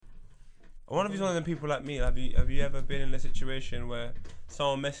I wonder if he's one of them people like me. Have you ever been in a situation where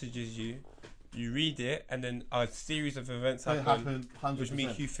someone messages you, you read it, and then a series of events happen, which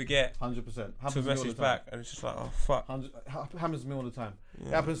make you forget 100% to message back, and it's just like, oh fuck. Happens to me all the time. Yeah.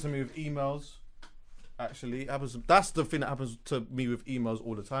 It happens to me with emails. Actually, that's the thing that happens to me with emails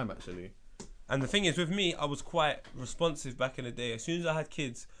all the time. Actually, and the thing is, with me, I was quite responsive back in the day. As soon as I had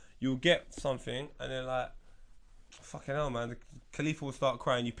kids, you'll get something, and then like, fucking hell, man. The Khalifa will start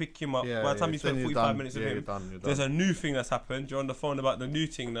crying. You pick him up. By the time you spend 45 minutes with him, you're done. There's a new thing that's happened. You're on the phone about the new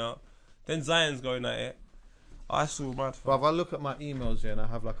thing now. Then Zion's going at it. I saw mad. But if I look at my emails here and I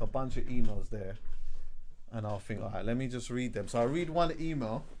have like a bunch of emails there, and I'll think, alright, let me just read them. So I read one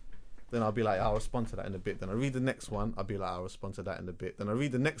email, then I'll be like, I'll respond to that in a bit. Then I read the next one, I'll be like, I'll respond to that in a bit. Then I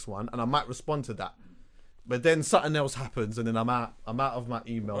read the next one, and I might respond to that. But then something else happens, and then I'm out of my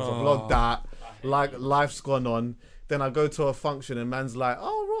emails. I've logged that. Like life's gone on. Then I go to a function, and man's like,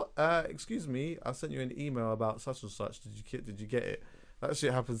 "Oh, excuse me, I sent you an email about such and such. Did you get it?" That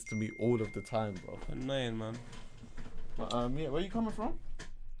shit happens to me all of the time, bro. Annoying, man. But yeah, where you coming from?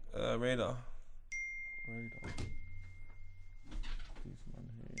 Radar.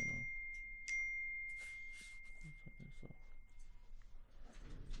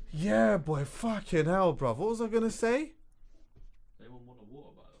 Yeah, boy, fucking hell, bruv. What was I gonna say? Anyone want a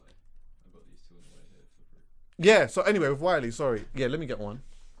water, by the way? I've got these two on the way here for free. Yeah, so anyway, with Wiley, sorry. Yeah, let me get one.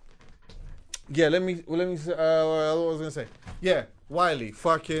 Yeah, let me say, what was I gonna say? Yeah, Wiley,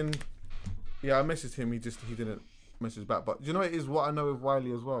 fucking, yeah, I messaged him, he didn't message back. But you know what I know with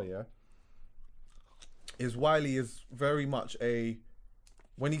Wiley as well, yeah? Is Wiley is very much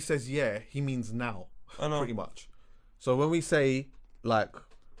when he says yeah, he means now. I know. Pretty much. So when we say, like,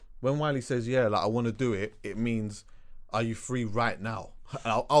 when Wiley says yeah, like I want to do it, it means, are you free right now?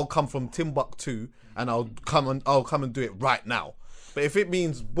 I'll come from Timbuktu and I'll come and do it right now. But if it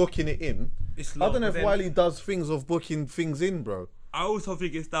means booking it in, I don't know if Wiley does things of booking things in, bro. I also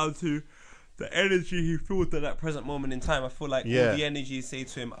think it's down to the energy he feels at that present moment in time. I feel like all the energy you say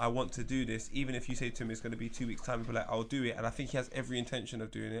to him, I want to do this, even if you say to him it's going to be 2 weeks' time, he'll be like, I'll do it. And I think he has every intention of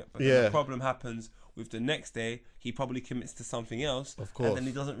doing it. But then the problem happens with the next day, he probably commits to something else. Of course. And then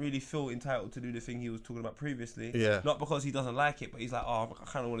he doesn't really feel entitled to do the thing he was talking about previously. Yeah. Not because he doesn't like it, but he's like, oh, I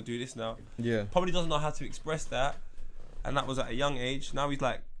kind of want to do this now. Yeah. Probably doesn't know how to express that. And that was at a young age. Now he's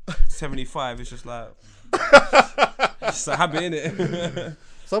like 75. It's just like, it's a habit, innit?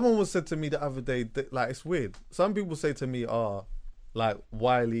 Someone was said to me the other day, like, it's weird. Some people say to me, like,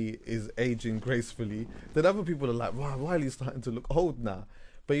 Wiley is aging gracefully. Then other people are like, wow, Wiley's starting to look old now.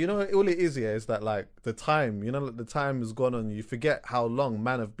 But you know, all it is here is that, like, the time, you know, like, the time has gone on. You forget how long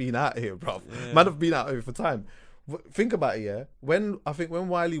man have been out here, bruv. Yeah. Man have been out here for time. Think about it, yeah. When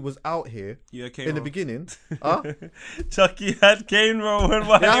Wiley was out here in the beginning, Chucky had cane roll when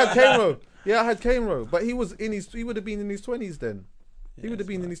Wiley. Yeah, I had cane roll. Yeah, I had cane roll. But he would have been in his 20s then. He would have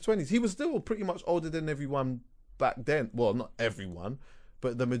been in his 20s. He was still pretty much older than everyone back then. Well, not everyone,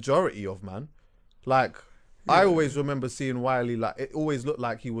 but the majority of man. Like, I always remember seeing Wiley, like, it always looked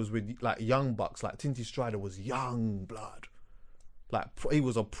like he was with, like, young bucks. Like, Tinty Strider was young blood. Like, he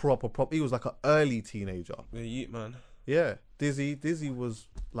was a proper, he was like an early teenager. Yeah, yeet, man. Yeah. Dizzy was,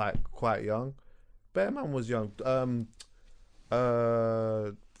 like, quite young. Bearman was young.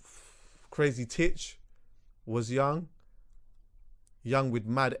 Crazy Titch was young. Young with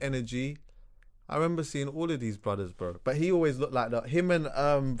mad energy. I remember seeing all of these brothers, bro. But he always looked like that. Him and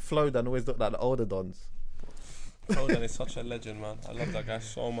Flodan always looked like the older dons. Flodan is such a legend, man. I love that guy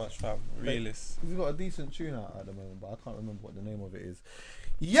so much, fam. Realist. He's got a decent tune out at the moment, but I can't remember what the name of it is.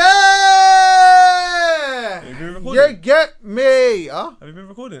 Yeah! Have you been recording? You get me! Huh? Have you been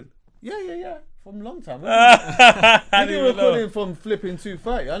recording? Yeah. From a long time. I've been recording from flipping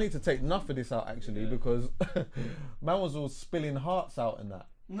 2:30. I need to take enough of this out, actually, because man was all spilling hearts out and that.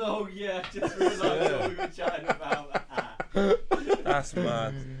 No, yeah, just realised what we were chatting about. That's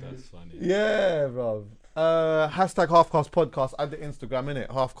mad. That's funny. Yeah, bro. Hashtag Halfcast Podcast. Add the Instagram, innit?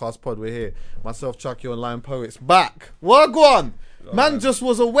 Halfcast Pod, we're here. Myself, Chucky, Online Poets, back. Wagwan! Man just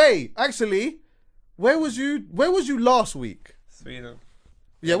was away. Actually, where was you last week? Sweden.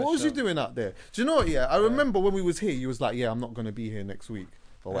 Yeah, what was you doing out there? Do you know what, yeah? I remember when we was here, you was like, yeah, I'm not going to be here next week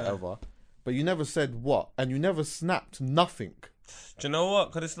or whatever. But you never said what, and you never snapped nothing. Do you know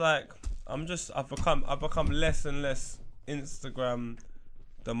what? Because it's like, I've become less and less Instagram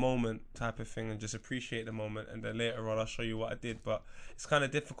the moment type of thing and just appreciate the moment, and then later on I'll show you what I did. But it's kind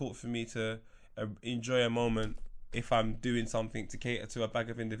of difficult for me to enjoy a moment if I'm doing something to cater to a bag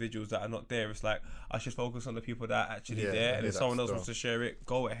of individuals that are not there. It's like, I should focus on the people that are actually there, and if someone else wants to share it,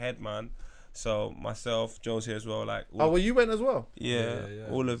 go ahead, man. So myself, Joe's here as well. Like, Oh, well, you went as well. yeah, Yeah.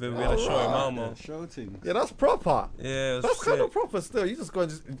 all of it. We had a show in Malmo. Show thing. Yeah, that's proper. Yeah, it was That's kind sick. of proper still. You just go and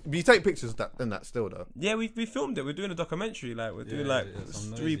just... You take pictures in that still, though. Yeah, we filmed it. We're doing a documentary. Like, we're doing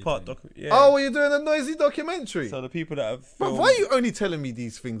some 3-part noisy documentary. Yeah. Oh, well, you're doing a noisy documentary. So the people that have Bro, filmed. why are you only telling me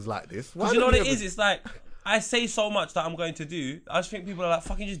these things like this? Why Because you know don't what it ever- is? It's like, I say so much that I'm going to do. I just think people are like,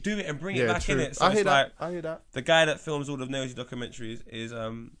 fucking just do it and bring it back true. in it. So I it's hear like, that. I hear that. the guy that films all of Nosy documentaries is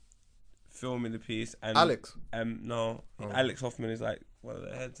filming the piece. And Alex. No, Oh. Alex Hoffman is like one of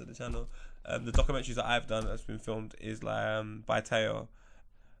the heads of the channel. The documentaries that I've done that's been filmed is like by Teo.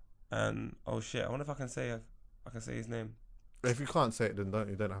 And oh shit, I wonder if I can say his name. If you can't say it, then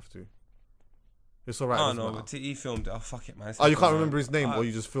you don't have to. It's alright. Oh doesn't no, matter. but he filmed it. Oh fuck it, man. Oh, you can't remember his name, or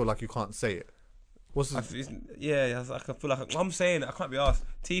you just feel like you can't say it. What's his... Yeah, I feel like I'm saying it. I can't be asked.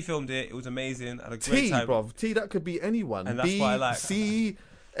 T filmed it. It was amazing. I had a great T, time. bro. T, that could be anyone. And that's B, what I like. C,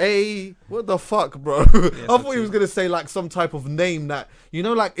 A. What the fuck, bro? I so thought he was gonna say like some type of name that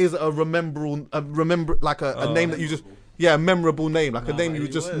like is a like a name that you just a memorable name, like a name you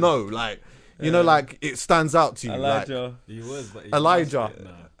just know, like like it stands out to you. Elijah. He was, but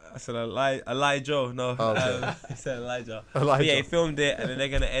Elijah. I said Elijah. No, okay. I said Elijah. Elijah. But yeah, he filmed it, and then they're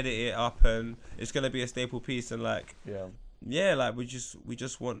gonna edit it up, and it's gonna be a staple piece. And like, like we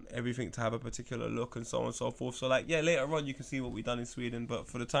just want everything to have a particular look and so on and so forth. So like, later on you can see what we've done in Sweden, but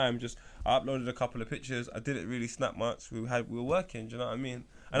for the time, I uploaded a couple of pictures. I didn't really snap much. We were working. Do you know what I mean?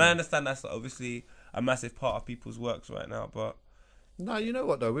 And I understand that's obviously a massive part of people's works right now, but no, you know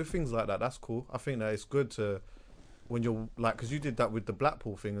what though, with things like that, that's cool. I think that it's good to, when you're like, because you did that with the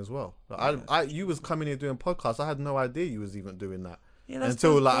Blackpool thing as well. Like, you was coming here doing podcasts. I had no idea you was even doing that.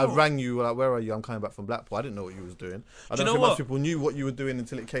 Until like I rang you, like, where are you? I'm coming back from Blackpool. I didn't know what you was doing. I don't think much people knew what you were doing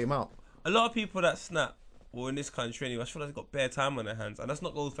until it came out. A lot of people that snap, well, in this country anyway, I feel like they've got bare time on their hands, and that's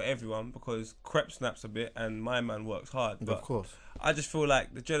not good for everyone because Crep snaps a bit and my man works hard. But of course, I just feel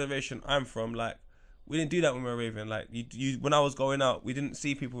like the generation I'm from, like, we didn't do that when we were raving. Like, you when I was going out, we didn't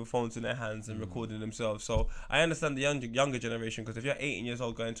see people with phones in their hands and recording themselves. So I understand the younger generation, because if you're 18 years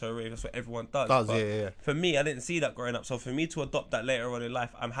old going to a rave, that's what everyone does. But yeah. for me, I didn't see that growing up. So for me to adopt that later on in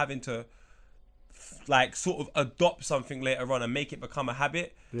life, I'm having to like sort of adopt something later on and make it become a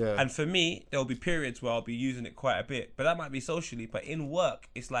habit. Yeah. And for me, there'll be periods where I'll be using it quite a bit, but that might be socially. But in work,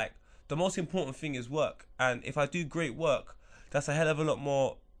 it's like the most important thing is work. And if I do great work, that's a hell of a lot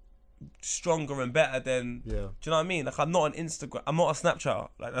more stronger and better than. Do you know what I mean? Like, I'm not on Instagram. I'm not a Snapchatter.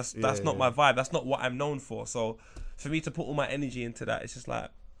 Like, that's not my vibe. That's not what I'm known for. So for me to put all my energy into that, it's just like.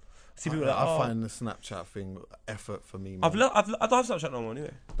 See people I find the Snapchat thing effort for me, man. I don't have Snapchat no more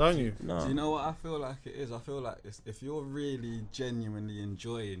anyway. Don't you? No. Do you know what I feel like it is? I feel like if you're really genuinely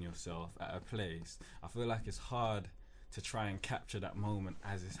enjoying yourself at a place, I feel like it's hard to try and capture that moment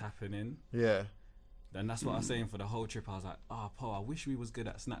as it's happening. Yeah. And that's what I was saying for the whole trip. I was like, Paul, I wish we was good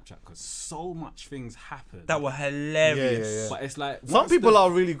at Snapchat because so much things happen. That were hilarious. Yeah. But it's like... Some people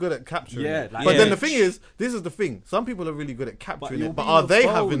are really good at capturing it. like, but then the thing is, this is the thing. Some people are really good at capturing it, but are they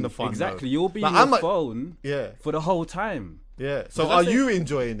having the fun? Exactly. Though? You'll be like, on your phone for the whole time. Yeah. So are you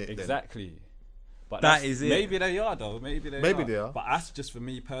enjoying it Exactly. then? But that is it. Maybe they are, though. Maybe they are. But that's just for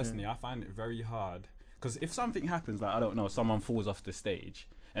me personally. I find it very hard. Because if something happens, like, I don't know, someone falls off the stage...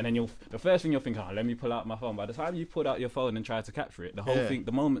 And then the first thing you'll think, let me pull out my phone. By the time you pull out your phone and try to capture it, the whole thing,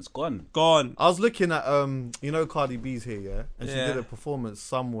 the moment's gone. I was looking at, Cardi B's here, and she did a performance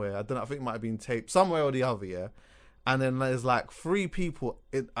somewhere. I don't know, I think it might have been taped somewhere or the other, And then there's like 3 people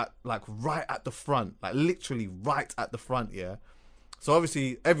right at the front, like literally right at the front, So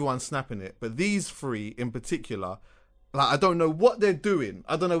obviously everyone's snapping it, but these 3 in particular, like, I don't know what they're doing.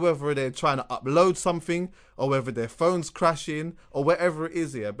 I don't know whether they're trying to upload something or whether their phone's crashing or whatever it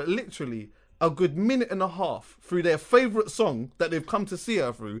is here. But literally a good minute and a half through their favourite song that they've come to see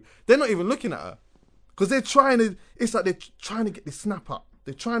her through, they're not even looking at her. Because they're trying to, it's like they're trying to get this snap up.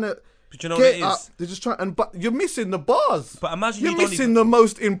 They're trying to But you know what it is? up. They're just trying, but you're missing the bars. But imagine you're you don't missing even... the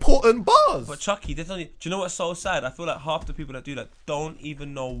most important bars. But Chucky, do you know what's so sad? I feel like half the people that do that don't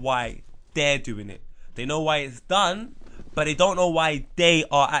even know why they're doing it. They know why it's done, but they don't know why they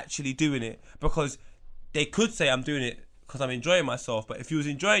are actually doing it. Because they could say, I'm doing it because I'm enjoying myself. But if you was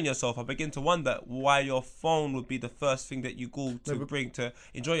enjoying yourself, I begin to wonder why your phone would be the first thing that you go to bring to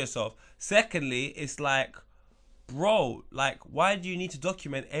enjoy yourself. Secondly, it's like, bro, like, why do you need to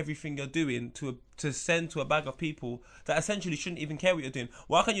document everything you're doing to send to a bag of people that essentially shouldn't even care what you're doing?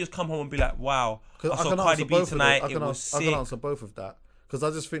 Why can't you just come home and be like, wow, I saw Cardi B tonight, it was sick. I can answer both of that. Because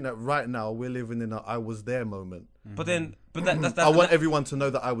I just think that right now we're living in a I was there moment. But that's I want everyone to know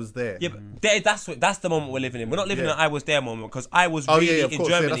that I was there. Yeah, but that's the moment we're living in. We're not living in an I was there moment, because I was really in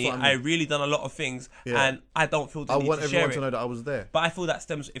Germany. I really done a lot of things, and I don't feel the need to share it. I want everyone to know that I was there. But I feel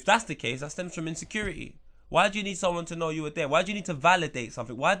if that's the case, that stems from insecurity. Why do you need someone to know you were there? Why do you need to validate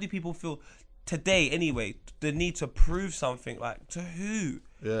something? Why do people feel today, anyway, the need to prove something? Like, to who?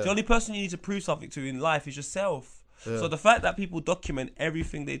 Yeah. The only person you need to prove something to in life is yourself. Yeah. So the fact that people document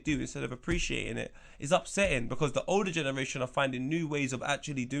everything they do instead of appreciating it is upsetting, because the older generation are finding new ways of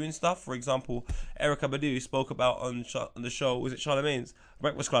actually doing stuff. For example, Erykah Badu spoke about on the show, was it Charlemagne's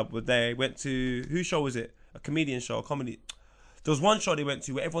Breakfast Club, where they went to, whose show was it? A comedian show, a comedy. There was one show they went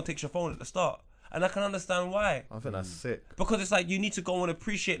to where everyone takes your phone at the start. And I can understand why. I think that's sick. Because it's like, you need to go and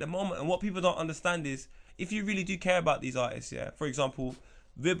appreciate the moment. And what people don't understand is, if you really do care about these artists, yeah, for example,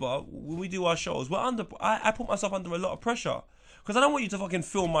 Vibba, when we do our shows, I put myself under a lot of pressure, because I don't want you to fucking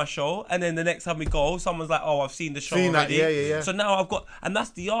film my show and then the next time we go, someone's like, oh, I've seen the show already. Yeah. So now I've got, and that's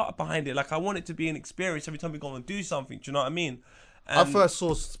the art behind it. Like, I want it to be an experience every time we go and do something. Do you know what I mean? And I first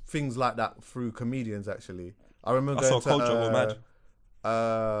saw things like that through comedians. Actually, I remember going to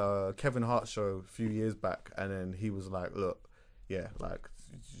Kevin Hart show a few years back, and then he was like, look, yeah, like,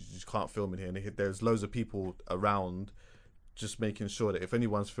 you just can't film in here, and there's loads of people around, just making sure that if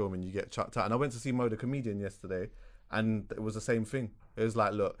anyone's filming, you get chucked out. And I went to see Mo the comedian yesterday, and it was the same thing. It was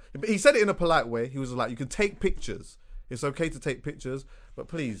like, look, he said it in a polite way. He was like, you can take pictures. It's okay to take pictures, but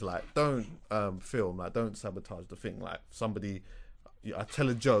please, like, don't film. Like, don't sabotage the thing. Like, somebody, I tell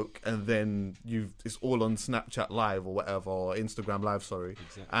a joke, and then it's all on Snapchat Live or whatever, or Instagram Live, sorry.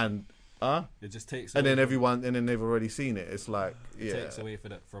 Exactly. And it just takes and then everyone, and then they've already seen it. It's like, it takes away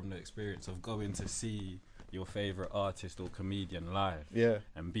from the experience of going to see your favorite artist or comedian live,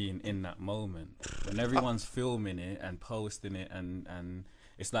 and being in that moment when everyone's filming it and posting it, and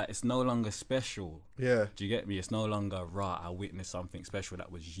it's like, it's no longer special. Yeah, do you get me? It's no longer, right, I witnessed something special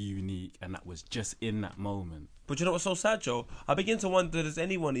that was unique and that was just in that moment. But you know what's so sad, Joe? I begin to wonder, does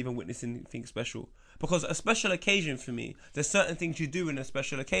anyone even witness anything special? Because a special occasion for me, there's certain things you do in a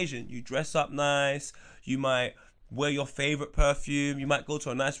special occasion. You dress up nice, you might wear your favorite perfume, you might go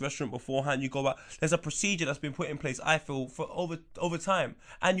to a nice restaurant beforehand, you go out. There's a procedure that's been put in place, I feel, for over time,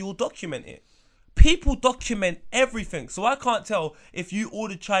 and you'll document it. People document everything, so I can't tell if you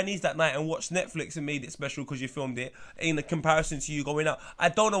ordered Chinese that night and watched Netflix and made it special because you filmed it, in a comparison to you going out. I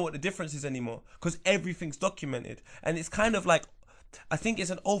don't know what the difference is anymore, because everything's documented. And it's kind of like, I think it's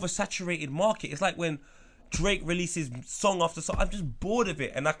an oversaturated market. It's like when Drake releases song after song. I'm just bored of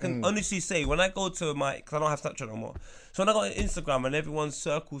it, and I can honestly say, when I go to because I don't have Snapchat no more, so when I go on Instagram and everyone's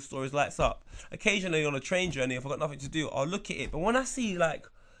circle stories lights up, occasionally on a train journey, if I've got nothing to do, I'll look at it. But when I see like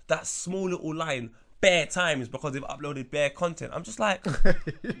that small little line bare times because they've uploaded bare content, I'm just like,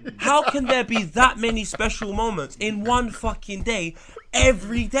 how can there be that many special moments in one fucking day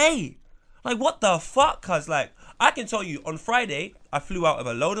every day? Like, what the fuck? Cause like, I can tell you, on Friday I flew out with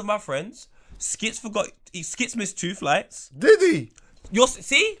a load of my friends. Skits missed 2 flights. Did he?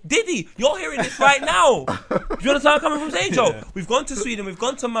 Did he? You're hearing this right now. Do you understand where I'm coming from, saying, Joe? Yeah. We've gone to Sweden, we've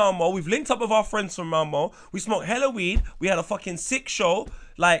gone to Malmo, we've linked up with our friends from Malmo, we smoked hella weed, we had a fucking sick show.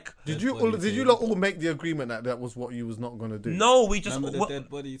 Like, did you all make the agreement that was what you was not gonna do? No, we just remember the dead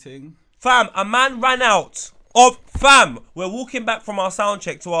body thing. Fam, a man ran out. We're walking back from our sound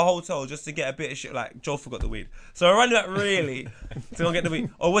check to our hotel just to get a bit of shit. Like, Joe forgot the weed, so we're running back really to go get the weed.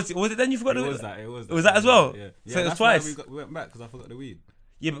 Or was it then you forgot the weed? It was that as well. Yeah. So it was twice. We went back because I forgot the weed.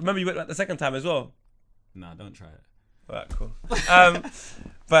 Yeah, but remember you went back the second time as well. Nah, don't try it. Alright, cool.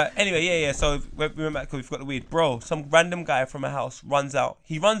 But anyway, yeah. So we went back because we forgot the weed. Bro, some random guy from a house runs out.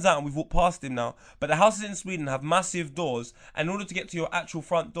 He runs out and we've walked past him now. But the houses in Sweden have massive doors, and in order to get to your actual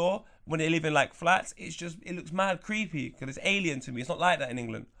front door, when they live in like flats, it looks mad creepy because it's alien to me. It's not like that in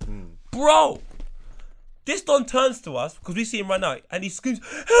England. Bro, this Don turns to us because we see him right now and he screams,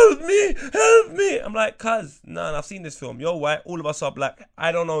 help me. I'm like, cuz, nah, I've seen this film. You're white, all of us are black.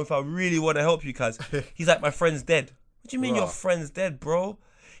 I don't know if I really want to help you, cuz. He's like, my friend's dead. What do you mean your friend's dead, bro?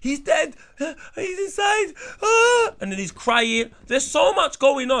 He's dead. He's inside. And then he's crying. There's so much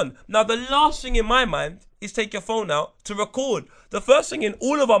going on. Now, the last thing in my mind is take your phone out to record. The first thing in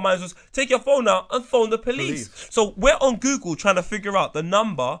all of our minds was take your phone out and phone the police. So we're on Google trying to figure out the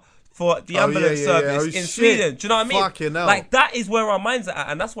number for the ambulance service in Sweden. Do you know what I mean? Fucking hell. Like, that is where our minds are at.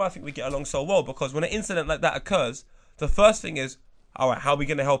 And that's why I think we get along so well, because when an incident like that occurs, the first thing is, all right, how are we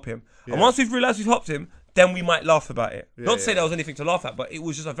going to help him? Yeah. And once we've realised we've helped him, then we might laugh about it. Not to say there was anything to laugh at, but it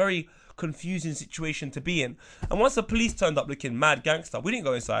was just a very confusing situation to be in. And once the police turned up looking mad gangster, we didn't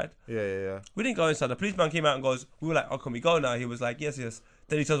go inside. Yeah. We didn't go inside. The policeman came out and goes, we were like, oh, can we go now? He was like, yes.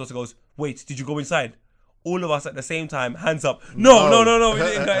 Then he turns us and goes, wait, did you go inside? All of us at the same time, hands up. No, we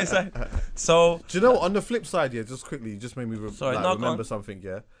didn't go inside. So, do you know what? On the flip side, just quickly, you just made me remember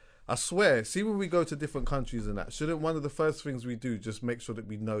something, I swear, see when we go to different countries and that, shouldn't one of the first things we do just make sure that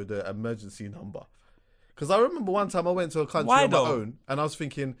we know the emergency number? Because I remember one time I went to a country on my own and I was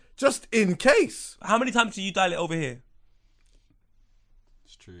thinking, just in case. How many times do you dial it over here?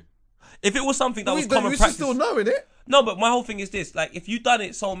 It's true. If it was something that was common practice... You still know, innit? No, but my whole thing is this. Like, if you've done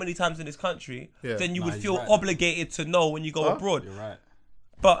it so many times in this country, then you would feel obligated to know when you go abroad. You're right.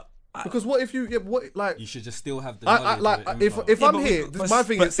 But... because what if you... you should just still have the knowledge. If I'm here, my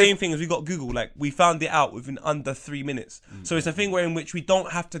thing is... same thing as we got Google. Like, we found it out within under 3 minutes. So it's a thing in which we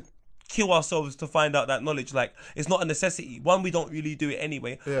don't have to kill ourselves to find out that knowledge. Like, it's not a necessity. One, we don't really do it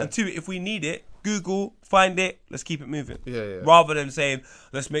anyway. And two, if we need it, Google, find it, let's keep it moving. Rather than saying,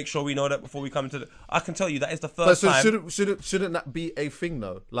 let's make sure we know that before we come into the... I can tell you that is the first time... Shouldn't that be a thing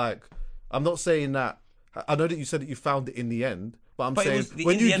though? Like, I'm not saying that... I know that you said that you found it in the end, but I'm saying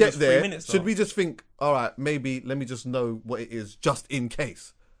when you get there, should we just think, all right, maybe let me just know what it is just in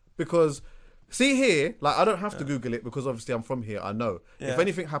case? Because... see here, like I don't have to Google it because obviously I'm from here. I know if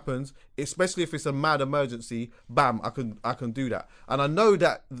anything happens, especially if it's a mad emergency, bam, I can do that. And I know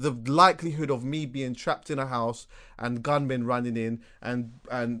that the likelihood of me being trapped in a house and gunmen running in and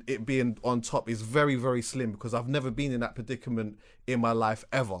it being on top is very, very slim because I've never been in that predicament in my life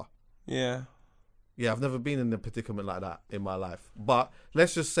ever. Yeah, I've never been in a predicament like that in my life. But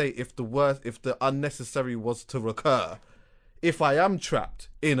let's just say if the unnecessary was to recur. If I am trapped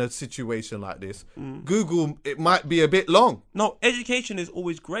in a situation like this, Google, it might be a bit long. No, education is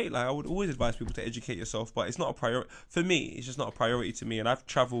always great. Like I would always advise people to educate yourself, but it's not a priority. For me, it's just not a priority to me. And I've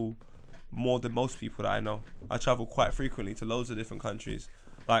traveled more than most people that I know. I travel quite frequently to loads of different countries.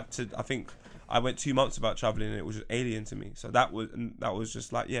 I think I went 2 months without traveling and it was just alien to me. So that was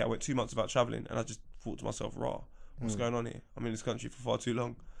just like, I went 2 months without traveling and I just thought to myself, what's going on here? I'm in this country for far too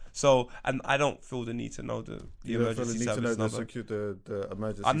long. So, and I don't feel the need to know the emergency service number. The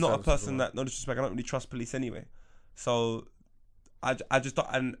emergency I'm not a person that, no disrespect, I don't really trust police anyway. So, I just don't,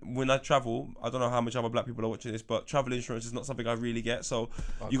 and when I travel, I don't know how much other black people are watching this, but travel insurance is not something I really get. So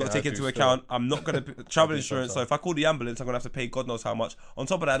you got to take into account. I'm not going to travel insurance. So if I call the ambulance, I'm going to have to pay God knows how much. On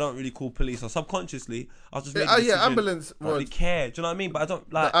top of that, I don't really call police. So subconsciously, I'll just make the decision. Ambulance. I don't really care. Do you know what I mean? But I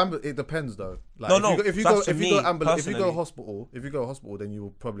don't like. It depends though. Like, no. If you go hospital, then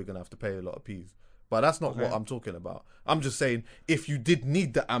you're probably going to have to pay a lot of fees. But that's not what I'm talking about. I'm just saying, if you did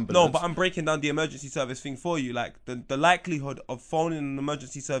need the ambulance... No, but I'm breaking down the emergency service thing for you. Like, the likelihood of phoning an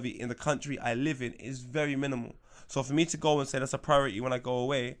emergency service in the country I live in is very minimal. So for me to go and say that's a priority when I go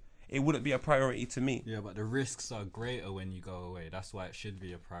away, it wouldn't be a priority to me. Yeah, but the risks are greater when you go away. That's why it should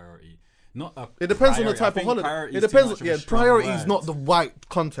be a priority. It depends on the type of holiday. It depends. Priority is not the right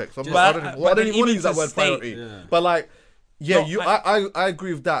context. I don't even want to use that word priority. Yeah. But like... I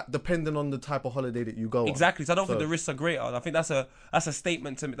agree with that. Depending on the type of holiday that you go exactly. So I don't think the risks are greater. I think that's a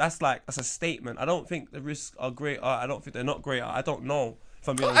statement to me. That's a statement. I don't think the risks are greater. I don't think they're not greater. I don't know. If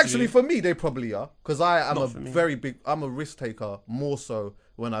I'm being actually, for me, they probably are because I am I'm a risk taker more so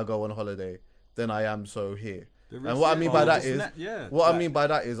when I go on holiday than I am so here. And what I mean by that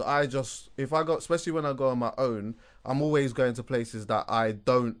is, if I go, especially when I go on my own, I'm always going to places that I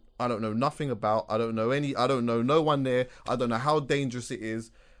don't know nothing about. I don't know no one there. I don't know how dangerous it is.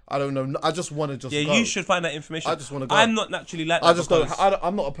 I don't know. I just want to go. Yeah, you should find that information. I just want to go. I'm not naturally like that.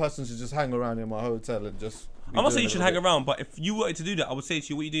 I'm not a person to just hang around in my hotel and just... I'm not saying you should hang around, but if you wanted to do that, I would say to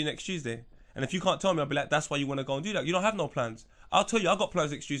you, what are you doing next Tuesday? And if you can't tell me, I'll be like, that's why you want to go and do that. You don't have no plans. I'll tell you, I got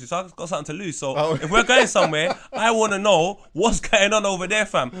plans next Tuesday, so I've got something to lose. So if we're going somewhere, I want to know what's going on over there,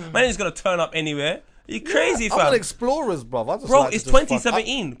 fam. Man ain't going to turn up anywhere. You crazy, fam. I'm an explorers, bro. It's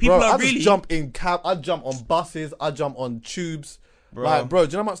 2017. People are really... I jump in cab. I jump on buses. I jump on tubes. Bro. Like, bro,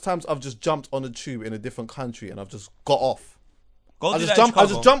 do you know how much times I've just jumped on a tube in a different country and I've just got off? I just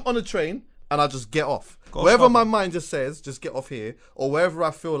jump on a train and I just get off. Wherever my mind just says, just get off here, or wherever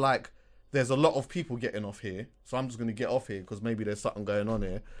I feel like there's a lot of people getting off here, so I'm just going to get off here because maybe there's something going on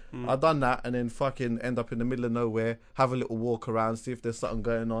here. I've done that and then fucking end up in the middle of nowhere, have a little walk around, see if there's something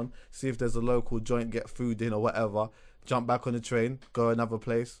going on, see if there's a local joint, get food in or whatever, jump back on the train, go another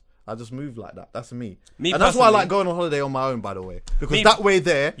place. I just move like that. That's me. And that's why I like going on holiday on my own, by the way. Because that way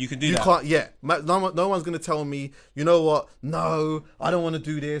there, you can do that. Can't, no one's going to tell me, you know what? No, I don't want to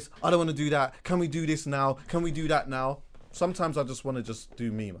do this. I don't want to do that. Can we do this now? Can we do that now? sometimes I just want to just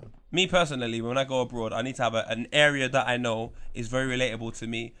do me, man. Me personally, when I go abroad, I need to have an area that I know is very relatable to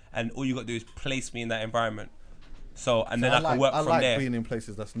me, and all you got to do is place me in that environment. So, and then I can work from there. I like being in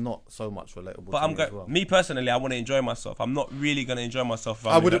places that's not so much relatable but to me as well. Me personally, I want to enjoy myself. I'm not really going to enjoy myself if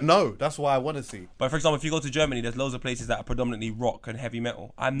I wouldn't know. That's why I want to see. But for example, if you go to Germany, there's loads of places that are predominantly rock and heavy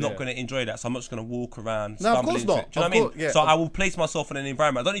metal. I'm not going to enjoy that, so I'm not just going to walk around, stumble into it. Do you know what I mean? Yeah, so I will place myself in an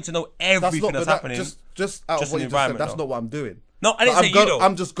environment. I don't need to know everything that's happening. Just out of what you just said, that's not what I'm doing. No, I didn't say you though.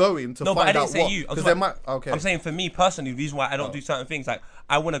 I'm just going to find out what. No, but I didn't say you. Because I'm saying for me personally, the reason why I don't do certain things, like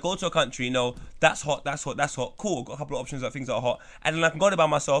I want to go to a country, that's hot, cool, got a couple of options of things that are hot, and then I can go there by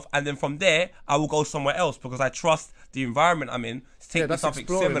myself, and then from there, I will go somewhere else because I trust the environment I'm in to take me something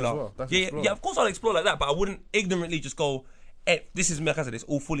similar. Well. Yeah, of course I'll explore like that, but I wouldn't ignorantly just go, this is me, like I said, it's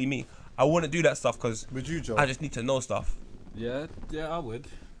all fully me. I wouldn't do that stuff because I just need to know stuff. Yeah, I would.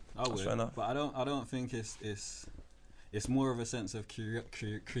 That's fair enough. But I don't think it's more of a sense of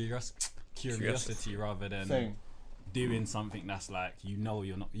curiosity rather than doing something that's like you're not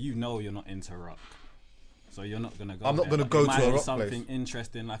into rock, so you're not gonna go. I'm not gonna go to a rock something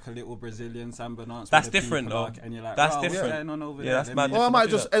interesting like a little Brazilian samba dance. That's different though. And you're like, that's different. What's going on over there? That's mad. Or I might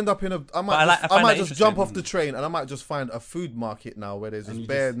just end up in a. I might just jump off the train and I might just find a food market now where there's just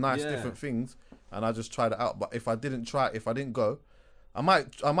bare nice different things, and I just try that out. But if I didn't go, I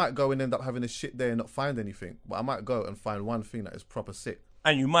might go and end up having a shit day and not find anything. But I might go and find one thing that is proper sick.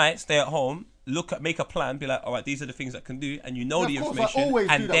 And you might stay at home, make a plan, be like, all right, these are the things that can do, and the information. I always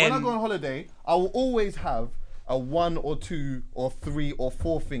do that. When I go on holiday, I will always have a 1 or 2 or 3 or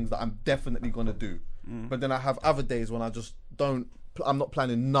 4 things that I'm definitely gonna do. But then I have other days when I just don't. I'm not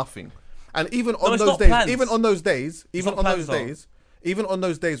planning nothing. And even on those days, even on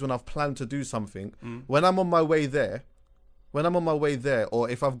those days when I've planned to do something, when I'm on my way there,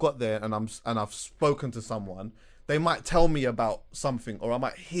 or if I've got there and I've spoken to someone, they might tell me about something, or I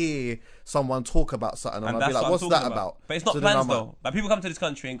might hear someone talk about something, and I'll be like, "What's that about?" But it's not plans though. Like people come to this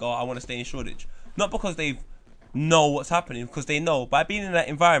country and go, "I want to stay in Shoreditch," not because they know what's happening, because they know by being in that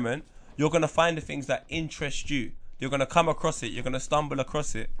environment, you're gonna find the things that interest you. You're gonna come across it. You're gonna stumble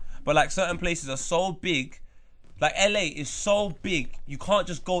across it. But like certain places are so big. Like LA is so big, you can't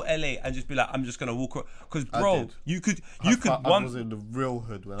just go LA and just be like, I'm just gonna walk. Because bro, you could. I was in the real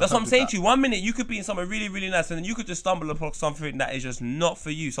hood. That's what I'm saying to you. 1 minute you could be in somewhere really, really nice, and then you could just stumble upon something that is just not for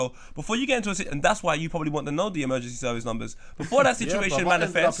you. So before you get into a situation, and that's why you probably want to know the emergency service numbers before that situation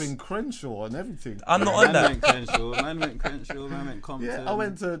manifests. I ended up in Crenshaw and everything. I'm not on that. Man went Compton. Yeah, I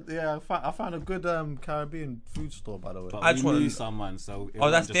went to. Yeah, I found a good Caribbean food store, by the way. But I knew someone, so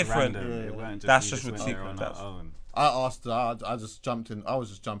that's different. It weren't just that's just ridiculous. I asked her, I just jumped in. I was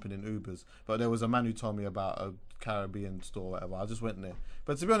just jumping in Ubers, but there was a man who told me about a Caribbean store or whatever. I just went there.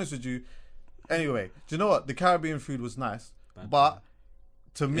 But to be honest with you, anyway, do you know what? The Caribbean food was nice, but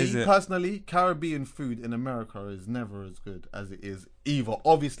to me personally, Caribbean food in America is never as good as it is either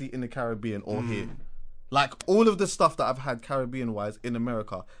obviously in the Caribbean or here. Like all of the stuff that I've had Caribbean wise in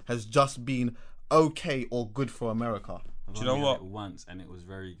America has just been okay or good for America. Do you know what? It once and it was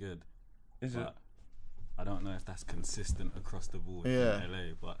very good. Is it? I don't know if that's consistent across the board in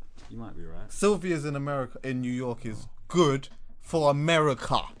LA, but you might be right. Sylvia's in New York is good for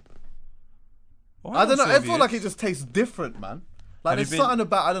America. I don't know. I feel like it just tastes different, man. Like there's something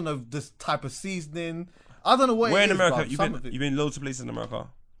about, I don't know, this type of seasoning. I don't know what. Where in America? You've been loads of places in America.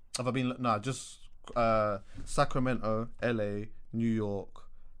 Have I been? No, just Sacramento, LA, New York.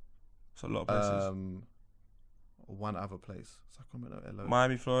 It's a lot of places. One other place. Sacramento, LA.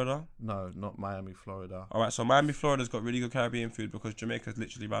 Miami, Florida? No, not Miami, Florida. Alright, so Miami, Florida's got really good Caribbean food because Jamaica's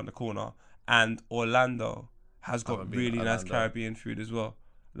literally around the corner. And Orlando has got really nice Caribbean food as well.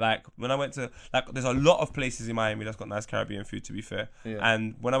 Like, when I went to... Like, there's a lot of places in Miami that's got nice Caribbean food, to be fair. Yeah.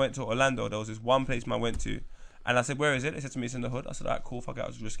 And when I went to Orlando, there was this one place I went to. And I said, where is it? They said to me, it's in the hood. I said, alright, cool, fuck it, I'll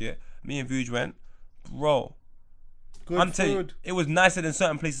just risk it. Me and Vuj went. Bro. Good telling you, it was nicer than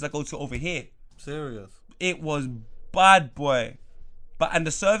certain places I go to over here. Serious? It was bad, boy. And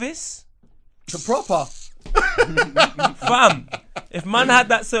the service? The proper. Fam, if man had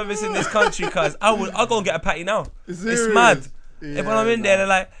that service in this country, cuz I'll go and get a patty now. Serious? It's mad. Yeah, if when I'm in there, they're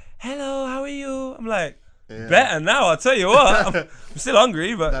like, hello, how are you? I'm like, better now, I'll tell you what. I'm still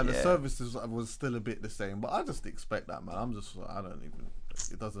hungry, but the service was still a bit the same. But I just expect that, man.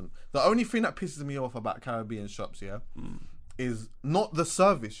 It doesn't. The only thing that pisses me off about Caribbean shops, is not the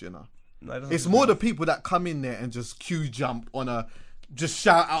service, you know. No, it's more the people that come in there and just queue jump just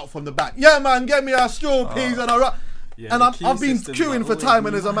shout out from the back. Yeah, man, get me a straw, please, and I've been queuing for time,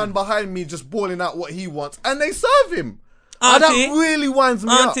 and there's a man behind me just bawling out what he wants, and they serve him. Auntie, that really winds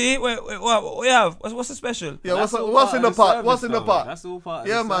me up. Auntie, wait, what we have? What's the special? Yeah, what's in the pot? What's in the pot? That's all part of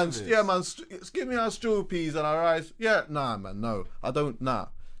Yeah, the man. service. Yeah, man. Give me a stew peas and a rice. Yeah, nah, man. No, I don't. Nah,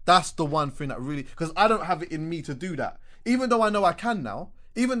 that's the one thing that really, because I don't have it in me to do that. Even though I know I can now.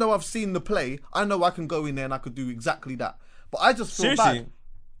 Even though I've seen the play, I know I can go in there and I could do exactly that. But I just feel bad.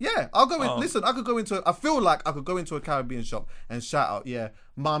 Yeah, I'll go in. Listen, I feel like I could go into a Caribbean shop and shout out, yeah,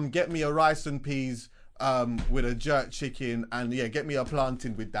 Mum, get me a rice and peas with a jerk chicken, and yeah, get me a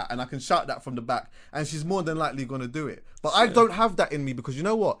plantain with that. And I can shout that from the back, and she's more than likely going to do it. But I don't have that in me, because you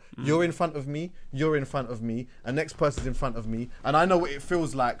know what? You're in front of me, and next person's in front of me, and I know what it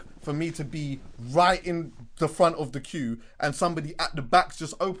feels like for me to be right in the front of the queue, and somebody at the back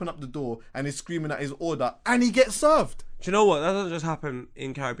just open up the door and is screaming at his order, and he gets served. Do you know what? That doesn't just happen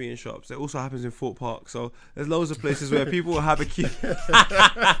in Caribbean shops. It also happens in Fort Park. So there's loads of places where people will have a queue.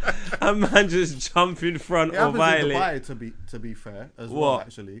 A man just jump in front or violate. It happens in Dubai, to be fair, as well,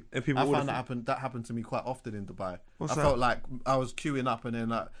 actually. I found that happened to me quite often in Dubai. I felt like I was queuing up, and then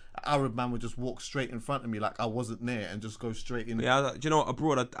like, an Arab man would just walk straight in front of me like I wasn't there and just go straight in. Yeah, do you know what?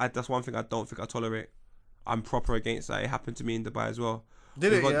 Abroad, that's one thing I don't think I tolerate. I'm proper against that. It happened to me in Dubai as well.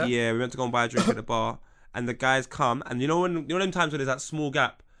 Yeah, we went to go and buy a drink at the bar. And the guys come, and you know them times when there's that small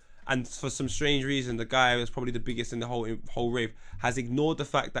gap, and for some strange reason, the guy who's probably the biggest in the whole rave has ignored the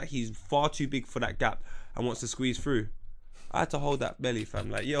fact that he's far too big for that gap and wants to squeeze through. I had to hold that belly, fam.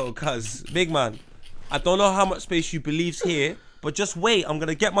 Like, yo, cuz, big man, I don't know how much space you believe's here, but just wait. I'm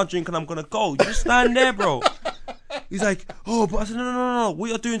gonna get my drink and I'm gonna go. You just stand there, bro. He's like, oh, but I said, no. What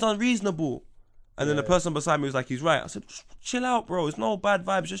you're doing is unreasonable. And then the person beside me was like, he's right. I said, just chill out, bro. It's no bad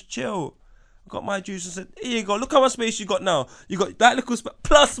vibes. Just chill. Got my juice and said, here you go, look how much space you got now. You got that little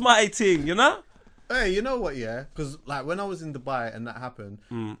plus my thing, you know? Hey, you know what, yeah? Because like when I was in Dubai and that happened,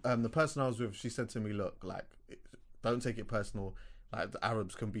 the person I was with, she said to me, look, like, don't take it personal. Like, the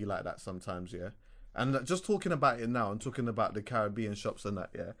Arabs can be like that sometimes, yeah? And just talking about it now and talking about the Caribbean shops and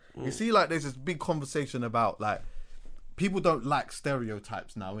that, yeah? You see, like, there's this big conversation about, like, people don't like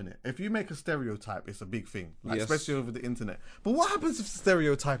stereotypes now, innit? If you make a stereotype, it's a big thing, like, especially over the internet. But what happens if the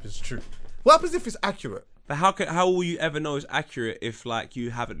stereotype is true? What happens if it's accurate? But how will you ever know it's accurate if like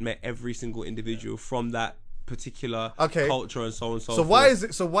you haven't met every single individual from that particular culture and so on and so forth?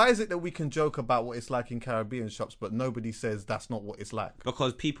 Why is it that we can joke about what it's like in Caribbean shops, but nobody says that's not what it's like?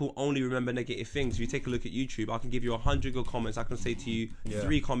 Because people only remember negative things. If you take a look at YouTube, I can give you 100 good comments. I can say to you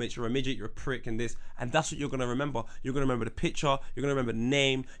 3 comments, you're a midget, you're a prick, and this, and that's what you're gonna remember. You're gonna remember the picture. You're gonna remember the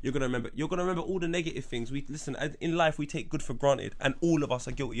name. You're gonna remember all the negative things. We listen in life. We take good for granted, and all of us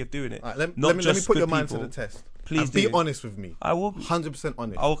are guilty of doing it. Right, let me put your mind to the test. Please be honest with me. I will be 100%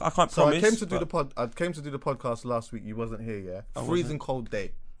 honest. I can't promise. I came to do the podcast last week. You wasn't here, yeah. Freezing cold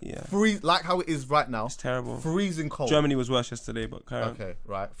day. Yeah. Like how it is right now. It's terrible. Freezing cold. Germany was worse yesterday, but carry on. Okay,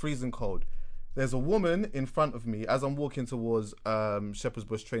 right. Freezing cold. There's a woman in front of me as I'm walking towards Shepherd's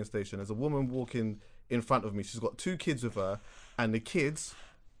Bush train station. There's a woman walking in front of me. She's got 2 kids with her, and the kids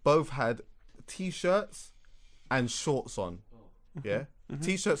both had t-shirts and shorts on. Yeah.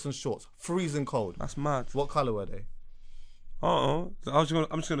 T-shirts and shorts, freezing cold. That's mad. What colour were they? I'm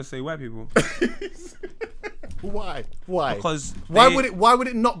just gonna say white people. Why? Because why would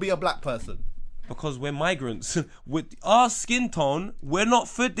it not be a black person? Because we're migrants. With our skin tone, we're not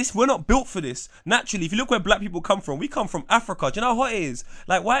for this. We're not built for this. Naturally, if you look where black people come from, we come from Africa. Do you know how hot it is?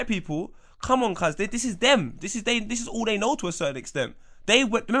 Like white people, come on, cuz this is them. This is all they know to a certain extent.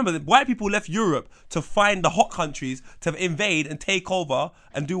 Remember, the white people left Europe to find the hot countries to invade and take over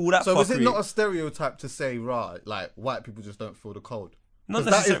and do all that. So is it not a stereotype to say, right, like white people just don't feel the cold? Not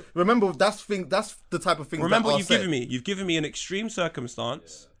necessarily. Remember, that's the type of thing. Remember what you've given me. You've given me an extreme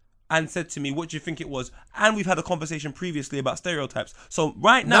circumstance. And said to me, what do you think it was? And we've had a conversation previously about stereotypes. So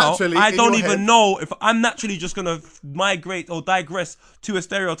right now, I don't even know if I'm naturally just going to migrate or digress to a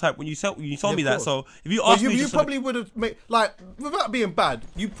stereotype when you told me that. So if you ask me... You probably would have made, like, without being bad,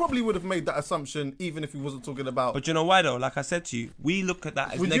 you probably would have made that assumption even if he wasn't talking about... But you know why though? Like I said to you, we look at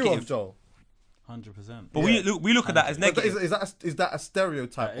that as negative. Would you have, Joel? 100%. But we look at that as negative. Is that a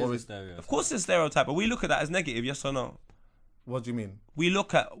stereotype? That is a stereotype. Of course it's a stereotype, but we look at that as negative, yes or no? What do you mean? We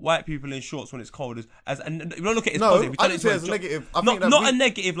look at white people in shorts when it's cold and we don't look at it as no, positive. I didn't say it's negative. I think not a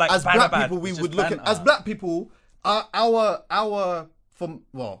negative like as bad, black bad. people we would look at as black people. Our from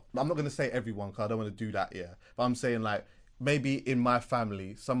well, I'm not going to say everyone because I don't want to do that. Yeah, but I'm saying like maybe in my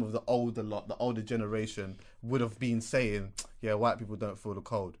family, some of the older generation would have been saying, yeah, white people don't feel the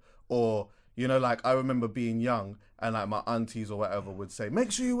cold, or you know, like I remember being young and like my aunties or whatever would say,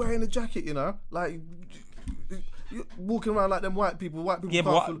 make sure you're wearing a jacket, you know, like. You're walking around like them white people. Yeah,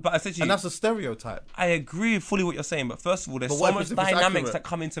 but essentially, and that's a stereotype. I agree fully what you're saying, but first of all, there's so much dynamics that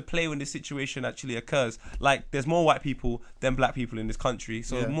come into play when this situation actually occurs. Like, there's more white people than black people in this country,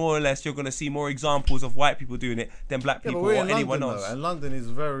 so more or less, you're gonna see more examples of white people doing it than black people or anyone else. And London is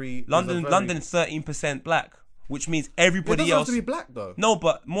very London's 13% black. Which means everybody else. Have to be black though. No,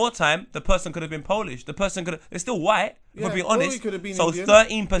 but more time, the person could have been Polish. The person could have. They're still white. If we're being honest. It could have been so Indian.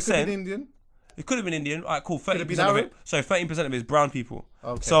 13%. Indian. It could have been Indian. All right, cool. 30% of Arab? it. So 13% of it is brown people.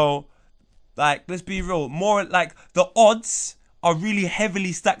 Okay. So, like, let's be real. More like the odds are really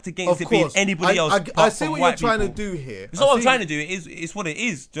heavily stacked against it being anybody else. I see what you're trying to do here. It's not what I'm trying to do. It's what it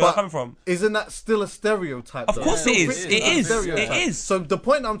is. Do you know where I'm coming from? Isn't that still a stereotype? Of course it is. It is. So the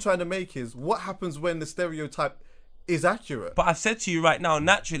point I'm trying to make is, what happens when the stereotype is accurate? But I've said to you right now,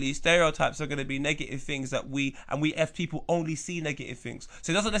 naturally, stereotypes are going to be negative things that we people only see negative things.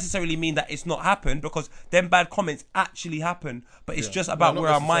 So it doesn't necessarily mean that it's not happened, because them bad comments actually happen. But it's just about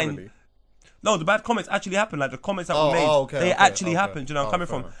where our mind. No, the bad comments actually happen. Like the comments that were made, they actually happened. You know, I'm coming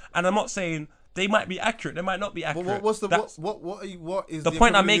from, and I'm not saying they might be accurate. They might not be accurate. But what is the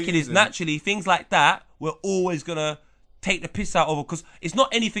point I'm making? Is naturally things like that we're always gonna take the piss out of it, because it's not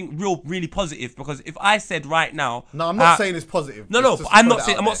anything really positive. Because if I said right now, no, I'm not saying it's positive. No, I'm not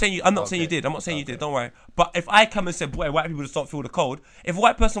saying you did. I'm not saying you did. Don't worry. But if I come and said, boy, white people just don't feel the cold. If a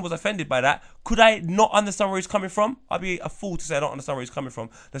white person was offended by that, could I not understand where he's coming from? I'd be a fool to say I don't understand where he's coming from.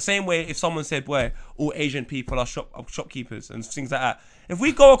 The same way if someone said, boy, all Asian people are shopkeepers and things like that. If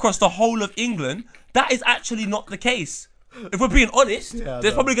we go across the whole of England, that is actually not the case. If we're being honest,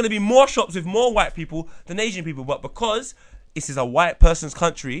 there's probably going to be more shops with more white people than Asian people. But because this is a white person's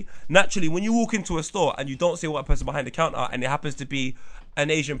country, naturally, when you walk into a store and you don't see a white person behind the counter and it happens to be an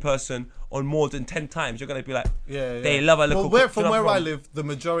Asian person on more than 10 times, you're going to be like, they love a little... Well, from where I live, the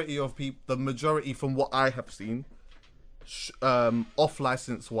majority from what I have seen,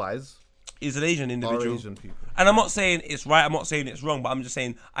 off-license wise, is an Asian individual. Asian people. And I'm not saying it's right, I'm not saying it's wrong, but I'm just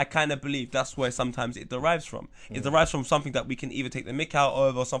saying I kind of believe that's where sometimes it derives from. It derives from something that we can either take the mick out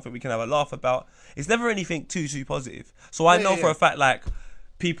of or something we can have a laugh about. It's never anything too positive. So I know for a fact, like,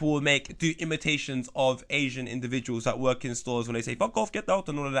 people will do imitations of Asian individuals that work in stores when they say, fuck off, get out,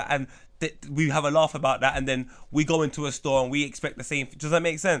 and all of that. And we have a laugh about that, and then we go into a store and we expect the same. Does that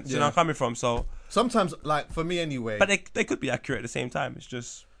make sense? You know where I'm coming from? So sometimes, like, for me anyway. But they could be accurate at the same time. It's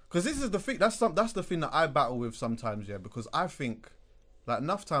just... Because this is the thing, that's the thing that I battle with sometimes, because I think, like,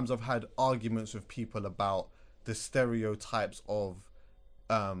 enough times I've had arguments with people about the stereotypes of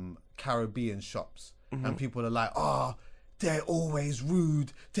Caribbean shops, and people are like, they're always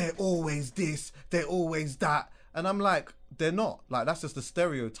rude, they're always this, they're always that, and I'm like, they're not. Like, that's just a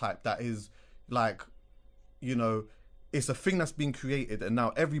stereotype that is, like, you know, it's a thing that's been created, and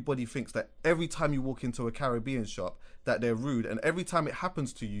now everybody thinks that every time you walk into a Caribbean shop that they're rude, and every time it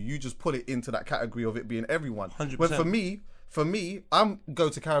happens to you, you just put it into that category of it being everyone. 100%. When for me, I'm go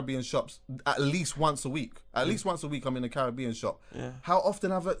to Caribbean shops at least once a week. At least once a week, I'm in a Caribbean shop. Yeah. How often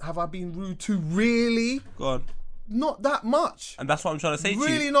have I been rude to? Really? God. Not that much. And that's what I'm trying to say to you.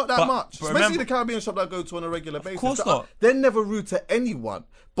 Really not that much. Especially remember, the Caribbean shop that I go to on a regular basis. Of course not. They're never rude to anyone.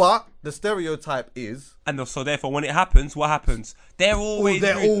 But the stereotype is... And so therefore, when it happens, what happens? They're always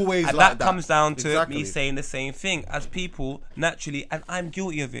rude. And like that comes down to me saying the same thing. As people, naturally, and I'm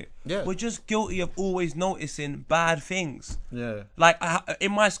guilty of it. Yeah. We're just guilty of always noticing bad things. Yeah. Like,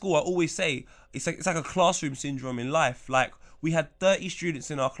 in my school, I always say, it's like a classroom syndrome in life. Like, we had 30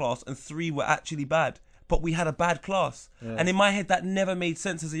 students in our class and 3 were actually bad. But we had a bad class. Yeah. And in my head, that never made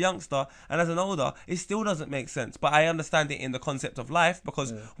sense as a youngster. And as an older, it still doesn't make sense. But I understand it in the concept of life,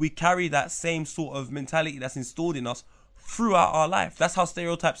 because we carry that same sort of mentality that's installed in us throughout our life. That's how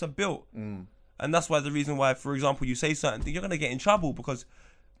stereotypes are built. And that's why the reason why, for example, you say certain things, you're going to get in trouble, because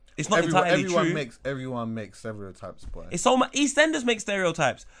it's not entirely true. Everyone makes stereotypes, boy. It's so much. EastEnders make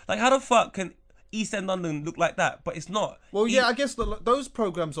stereotypes. Like, how the fuck can East End London look like that? But it's not. Well, yeah, I guess those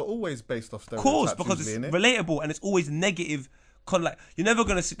programs are always based off stereotypes. Of course, because it's relatable and it's always negative. Like, you're never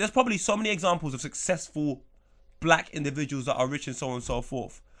gonna see. There's probably so many examples of successful black individuals that are rich and so on and so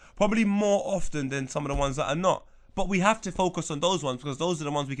forth. Probably more often than some of the ones that are not. But we have to focus on those ones, because those are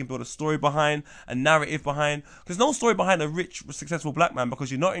the ones we can build a story behind, a narrative behind. Because no story behind a rich, successful black man, because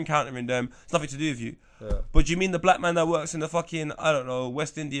you're not encountering them. It's nothing to do with you. Yeah. But do you mean the black man that works in the fucking, I don't know,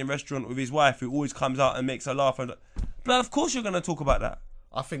 West Indian restaurant with his wife, who always comes out and makes her laugh? But of course you're going to talk about that.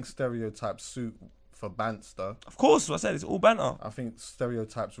 I think stereotypes suit for bants, though. Of course, I said it's all banter. I think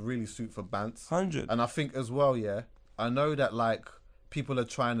stereotypes really suit for bants. 100. And I think as well, I know that, like, people are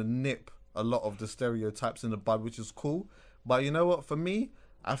trying to nip a lot of the stereotypes in the bud, which is cool. But you know what? For me,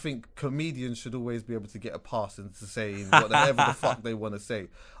 I think comedians should always be able to get a pass into saying whatever the fuck they want to say.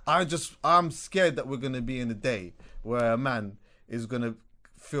 I'm scared that we're going to be in a day where a man is going to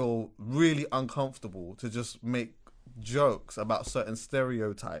feel really uncomfortable to just make jokes about certain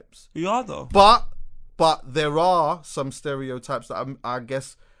stereotypes. You are though. But there are some stereotypes that I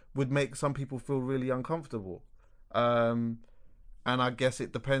guess would make some people feel really uncomfortable. And I guess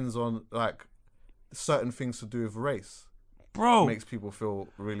it depends on like certain things to do with race. Bro, makes people feel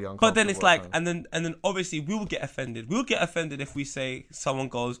really uncomfortable. But then it's like, and then obviously we will get offended. We'll get offended if we say someone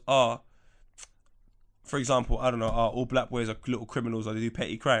goes, for example, I don't know, all black boys are little criminals or they do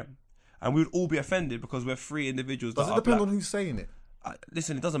petty crime, and we would all be offended because we're free individuals. Does it depend on who's saying it?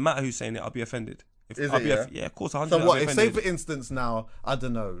 Listen, it doesn't matter who's saying it. I'll be offended. Yeah, of course, 100%. So what? If say for instance now, I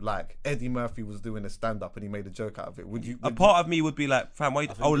don't know, like Eddie Murphy was doing a stand up and he made a joke out of it. Would you? A part of me would be like, fam, why?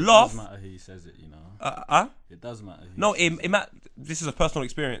 I would It laugh. does matter who says it, you know. It does matter. No, this is a personal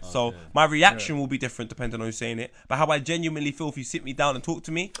experience, so my reaction will be different depending on who's saying it. But how I genuinely feel if you sit me down and talk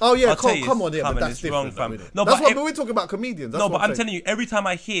to me. Oh yeah, come on, but that's different, fam. Though, no, that's what we're talking about comedians. That's but I'm telling you, every time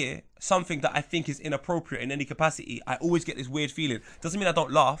I hear something that I think is inappropriate in any capacity, I always get this weird feeling. Doesn't mean I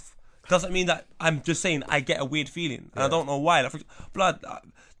don't laugh. Doesn't mean that I'm just saying I get a weird feeling, and I don't know why. Like, blood.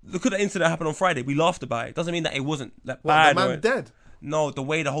 Look at the incident that happened on Friday. We laughed about it. Doesn't mean that it wasn't that bad. The man dead? No, the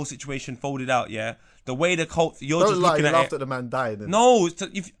way the whole situation folded out. Yeah, the way the cult. You're don't just lie, looking you at laughed it. at the man dying. No,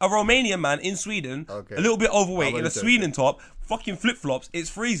 if a Romanian man in Sweden, okay, a little bit overweight, in a Sweden top, fucking flip flops. It's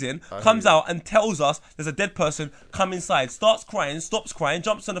freezing. Comes out and tells us there's a dead person. Come inside. Starts crying. Stops crying.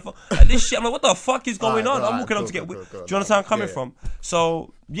 Jumps on the phone. Like, this shit. I'm like, what the fuck is going on? I'm walking up to get. Do you understand where I'm coming from?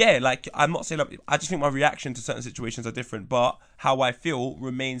 So yeah, like I'm not saying. Like, I just think my reaction to certain situations are different, but how I feel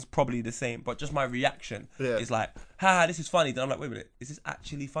remains probably the same. But just my reaction is like, ha, this is funny. Then I'm like, wait a minute, is this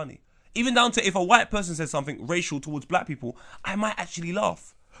actually funny? Even down to if a white person says something racial towards black people, I might actually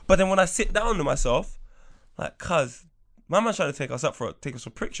laugh. But then when I sit down to myself, like, cuz, my man's trying to take us for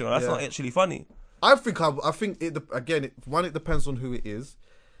friction. That's not actually funny. I think it again. One, it depends on who it is,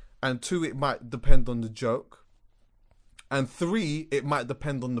 and two, it might depend on the joke, and three, it might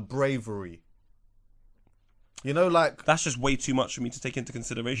depend on the bravery. You know, like that's just way too much for me to take into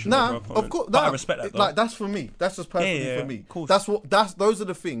consideration. Nah, of course. But I respect that. Though. Like that's for me. That's just personally for me. Of course. Those are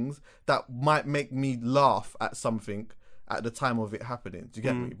the things that might make me laugh at something at the time of it happening. Do you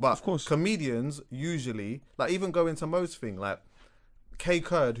get me? But of course, comedians usually, like even going to Mo's thing, like K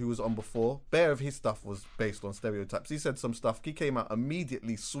Kurd, who was on before, bare of his stuff was based on stereotypes. He said some stuff. He came out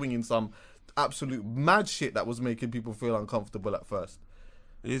immediately swinging some absolute mad shit that was making people feel uncomfortable at first.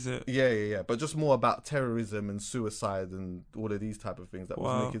 Is it? Yeah. But just more about terrorism and suicide and all of these type of things that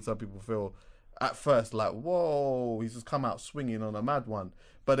was making some people feel at first like, whoa, he's just come out swinging on a mad one.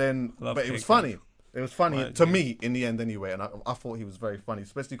 But then, it was funny. It was funny to me in the end anyway. And I thought he was very funny,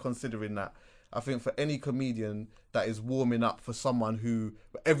 especially considering that I think for any comedian that is warming up for someone who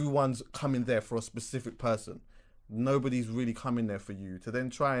everyone's coming there for a specific person. Nobody's really coming there for you to then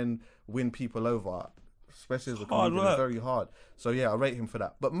try and win people over. Especially as a comedian, it's very hard. So yeah, I rate him for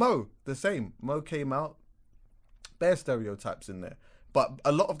that. But Mo, the same. Mo came out, bare stereotypes in there. But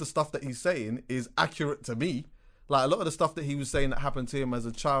a lot of the stuff that he's saying is accurate to me. Like a lot of the stuff that he was saying that happened to him as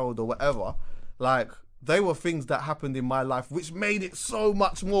a child or whatever, like they were things that happened in my life, which made it so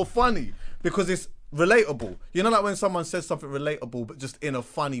much more funny because it's relatable. You know, like when someone says something relatable, but just in a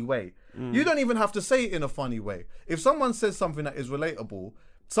funny way. You don't even have to say it in a funny way. If someone says something that is relatable,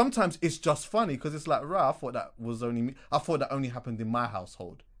 sometimes it's just funny because it's like, right, I thought that only happened in my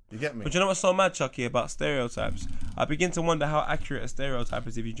household. You get me? But you know what's so mad, Chucky, about stereotypes? I begin to wonder how accurate a stereotype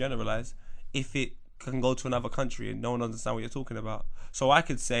is if you generalize, if it can go to another country and no one understands what you're talking about. So I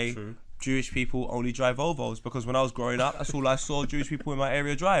could say Jewish people only drive Volvos because when I was growing up, that's all I saw Jewish people in my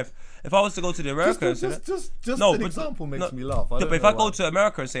area drive. If I was to go to the America and say that, an example makes me laugh. But if I go to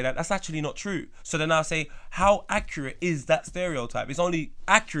America and say that, that's actually not true. So then I'll say, how accurate is that stereotype? It's only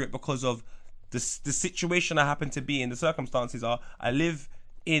accurate because of the situation I happen to be in. The circumstances are, I live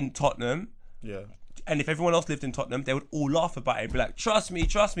in Tottenham. Yeah. And if everyone else lived in Tottenham, they would all laugh about it and be like, trust me,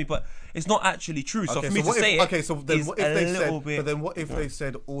 but it's not actually true. So for me to say it, so then what if they said, but then what if they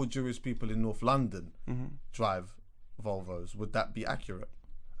said all Jewish people in North London drive Volvos? Would that be accurate?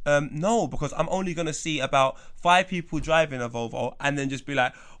 No, because I'm only going to see about 5 people driving a Volvo and then just be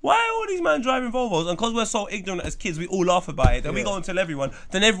like, why are all these men driving Volvos? And because we're so ignorant as kids, we all laugh about it. Then we go and tell everyone.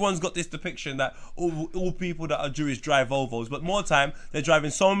 Then everyone's got this depiction that all people that are Jewish drive Volvos. But more time, they're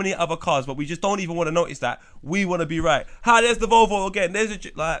driving so many other cars, but we just don't even want to notice that. We want to be right. There's the Volvo again. There's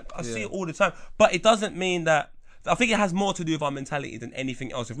I see it all the time. But it doesn't mean that. I think it has more to do with our mentality than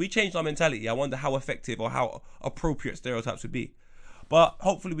anything else. If we changed our mentality, I wonder how effective or how appropriate stereotypes would be. But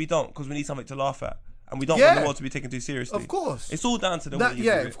hopefully we don't, because we need something to laugh at. And we don't want the world to be taken too seriously. Of course. It's all down to the way you do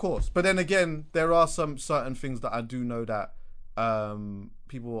it. Of course. But then again, there are some certain things that I do know that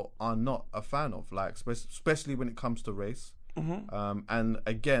people are not a fan of, like especially when it comes to race. And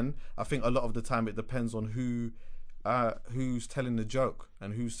again, I think a lot of the time it depends on who's telling the joke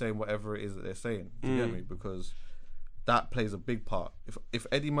and who's saying whatever it is that they're saying. Do you get me? Because that plays a big part. If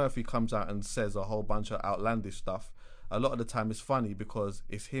Eddie Murphy comes out and says a whole bunch of outlandish stuff, a lot of the time it's funny because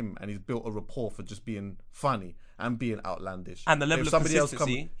it's him and he's built a rapport for just being funny and being outlandish. And the level of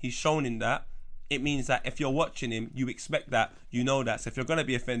consistency he's shown in that, it means that if you're watching him, you expect that, you know that. So if you're going to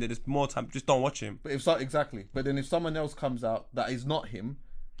be offended, there's more time, just don't watch him. But exactly. But then if someone else comes out that is not him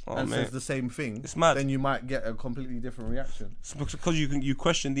says the same thing, it's mad. Then you might get a completely different reaction. It's because you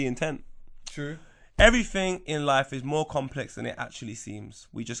question the intent. True. Everything in life is more complex than it actually seems.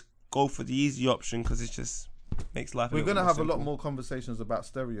 We just go for the easy option because it just makes life. We're going to have a lot more conversations about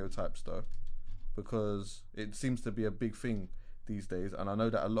stereotypes though, because it seems to be a big thing these days, and I know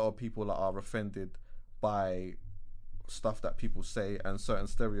that a lot of people are offended by stuff that people say and certain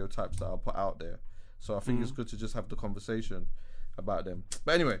stereotypes that are put out there. So I think it's good to just have the conversation about them.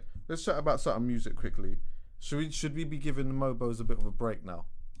 But anyway, let's chat about certain music quickly. Should we be giving the MOBOs a bit of a break now?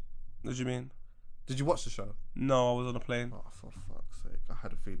 What do you mean? Did you watch the show? No, I was on a plane. Oh, for fuck's sake. I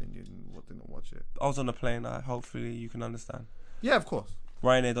had a feeling you didn't watch it. I was on a plane. Hopefully you can understand. Yeah, of course.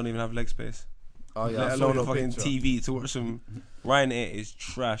 Ryanair don't even have leg space. Oh yeah, let alone a fucking TV to watch some. Ryanair is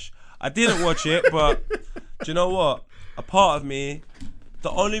trash. I didn't watch it, but do you know what? A part of me,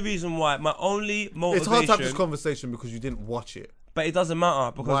 the only reason why, my only motivation. It's hard to have this conversation because you didn't watch it. But it doesn't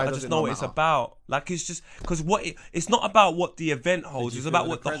matter because I just know what it's about. Like it's just because it's not about what the event holds. It's about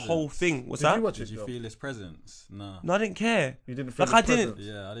what the whole thing. What's that? Did you feel his presence? No. No, I didn't care. You didn't feel like I didn't.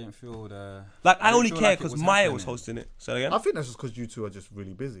 Yeah, I didn't feel the. Like I only care because Maya was hosting it. So again. I think that's just because you two are just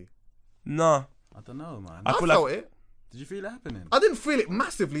really busy. Nah. I don't know, man. I felt it. Did you feel it happening? I didn't feel it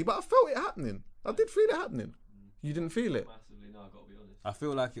massively, but I felt it happening. I did feel it happening. You didn't feel it? Massively, no, I've got to be honest. I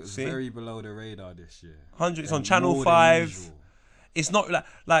feel like it was very below the radar this year. 100. It's on Channel 5. It's not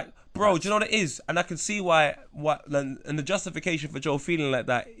like bro, do you know what it is? And I can see why and the justification for Joe feeling like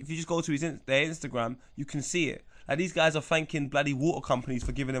that. If you just go to their Instagram, you can see it. Like these guys are thanking bloody water companies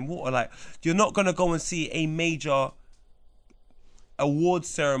for giving them water. Like you're not gonna go and see a major awards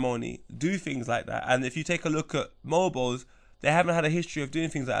ceremony do things like that. And if you take a look at MOBOs, they haven't had a history of doing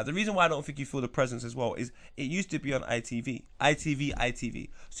things like that. The reason why I don't think you feel the presence as well is it used to be on ITV.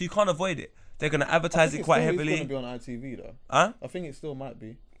 So you can't avoid it. They're going to advertise it quite heavily. It's going to be on ITV though. Huh? I think it still might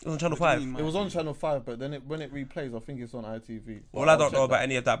be. It was on Channel 5. It was on Channel 5, but then when it replays, I think it's on ITV. Well, I don't know about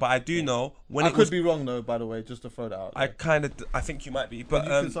any of that, but I do know when I could be wrong though, by the way, just to throw that out. I think you might be, but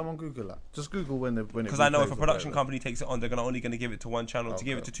can someone Google that? Just Google when it. Because I know if a production company takes it on, they're only going to give it to one channel. Okay. To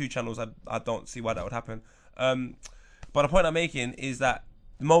give it to two channels, I don't see why that would happen. But the point I'm making is that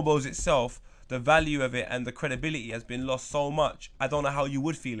MOBOs itself, the value of it and the credibility has been lost so much. I don't know how you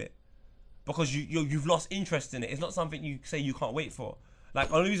would feel it. Because you've lost interest in it. It's not something you say you can't wait for. Like,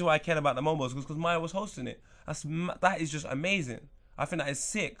 the only reason why I care about the MOBOs was because Maya was hosting it. That is just amazing. I think that is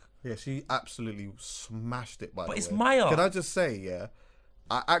sick. Yeah, she absolutely smashed it, by the way. But it's Maya. Can I just say, yeah,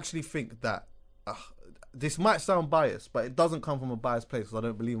 I actually think that this might sound biased, but it doesn't come from a biased place because I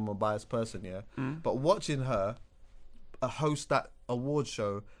don't believe I'm a biased person, yeah? But watching her host that award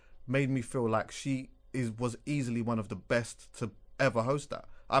show made me feel like she was easily one of the best to ever host that.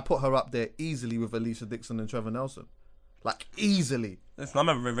 I put her up there easily with Alicia Dixon and Trevor Nelson. Like, easily. Listen, I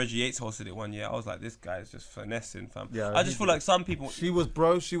remember when Reggie Yates hosted it one year. I was like, this guy is just finessing, fam. Yeah, I just feel like some people... She was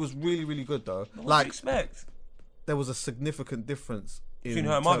really, really good, though. What do you expect? There was a significant difference between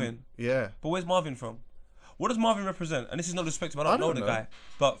her and Marvin. Yeah. But where's Marvin from? What does Marvin represent? And this is no disrespect, I don't know the guy.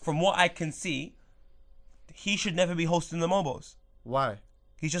 But from what I can see, he should never be hosting the MOBOs. Why?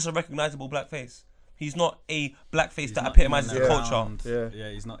 He's just a recognisable black face. He's not a blackface that epitomises the culture.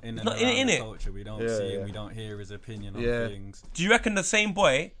 Yeah, he's not in the culture. We don't see him. We don't hear his opinion on things. Do you reckon the same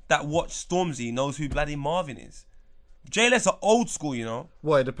boy that watched Stormzy knows who bloody Marvin is? JLS are old school, you know.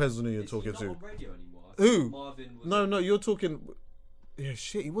 Well, it depends on who you're talking to. On radio anymore. Who? Marvin was No, you're talking... Yeah,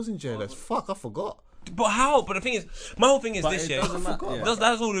 shit, he was in JLS. Fuck, I forgot. But how? But the thing is, my whole thing is this, yeah. Yeah.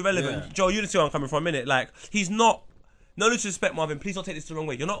 That's all irrelevant. Yeah. Joe, you see where I'm coming from, innit? Like, he's not... No disrespect, Marvin. Please don't take this the wrong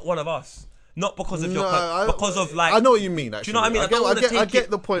way. You're not one of us. Not because of because of like. I know what you mean. Actually, do you know what I mean? I get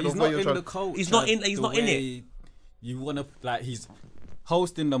the point of where you're trying. He's not in it. You wanna like he's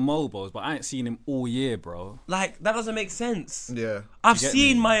hosting the MOBOs, but I ain't seen him all year, bro. Like that doesn't make sense. Yeah, I've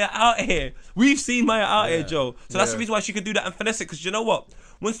seen Maya out here. We've seen Maya out here, Joe. So that's the reason why she could do that and finesse it. Because you know what?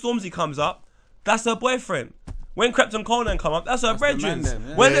 When Stormzy comes up, that's her boyfriend. When Krypton Conan come up, that's her brethren. Yeah.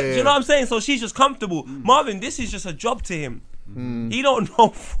 Do you know what I'm saying? So she's just comfortable. Marvin, this is just a job to him. He don't know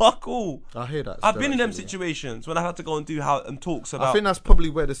fuck all. I hear that. I've been in them situations when I had to go and do talks about. I think that's probably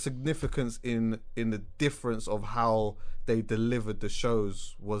where the significance in the difference of how they delivered the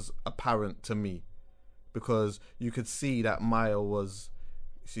shows was apparent to me, because you could see that Maya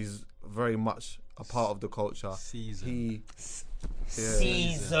she's very much a part of the culture. Seasoned.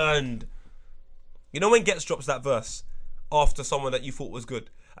 You know when Gets drops that verse after someone that you thought was good,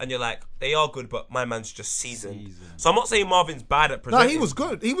 and you're like, they are good, but my man's just seasoned. So I'm not saying Marvin's bad at presenting. No, he was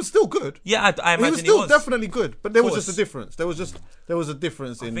good. He was still good. Yeah, I imagine he was still definitely good. But there was just a difference. There was a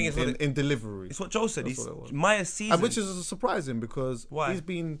difference in delivery. It's what Joe said. Maya's seasoned. And which is surprising because he's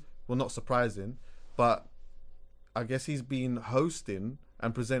been, well, not surprising, but I guess he's been hosting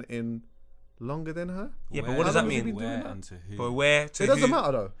and presenting longer than her. Yeah, but what does that mean? Where and to who? But where to who? It doesn't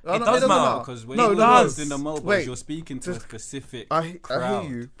matter though. It does matter because when you're in the MOBOs, you're speaking to a specific crowd. I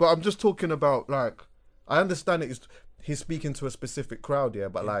hear you, but I'm just talking about, like, I understand he's speaking to a specific crowd,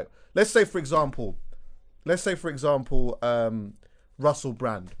 but like, let's say for example, Russell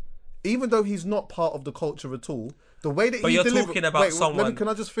Brand, even though he's not part of the culture at all, the way that talking about someone. Can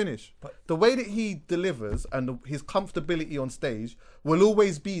I just finish? The way that he delivers and his comfortability on stage will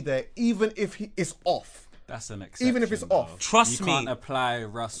always be there, even if he is off. That's an exception. Even if it's off. Trust me. You can't apply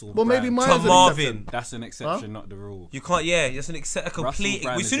Russell Well, Brand maybe mine's to Marvin. That's an exception, not the rule. You can't. Yeah, it's a complete.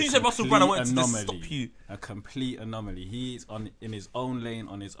 As soon as you said Russell Brand, I wanted to just stop you. A complete anomaly. He's in his own lane,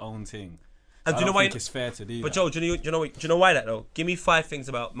 on his own thing. And do you know why? I think it's fair to do. But Joe, do you know why that though? Give me 5 things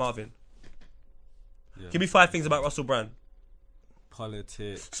about Marvin. Yeah. Give me 5 things about Russell Brand.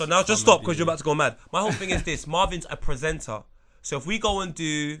 Politics. So now just stop because you're about to go mad. My whole thing is this: Marvin's a presenter. So if we go and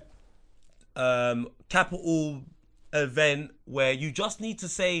do capital event where you just need to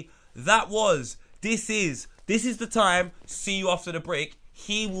say this is the time, see you after the break,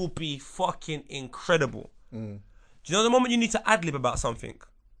 he will be fucking incredible. Do you know the moment you need to ad-lib about something?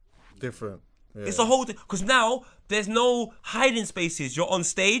 Different. Yeah. It's a whole thing. Because now there's no hiding spaces. You're on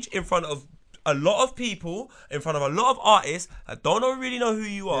stage in front of a lot of people, in front of a lot of artists that don't really know who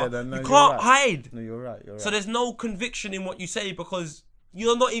you are. Yeah, no, you can't hide. No, you're right. So there's no conviction in what you say because you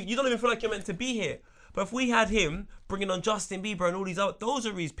don't even feel like you're meant to be here. But if we had him bringing on Justin Bieber and all these other, those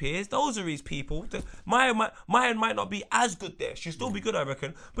are his peers, those are his people. Maya might not be as good there. She'll still be good, I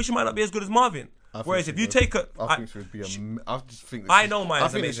reckon, but she might not be as good as Marvin. Whereas if you take her, I think she would be. I just think. I know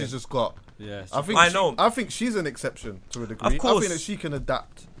Maya's amazing. amazing. She's just got. Yeah. I think she's an exception to a degree. Of course. I think that she can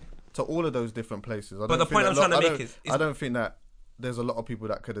adapt to all of those different places. But the point I'm trying to make is, I don't think that there's a lot of people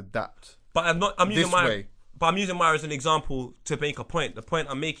that could adapt. But I'm using Maya. Way. But I'm using Maya as an example to make a point. The point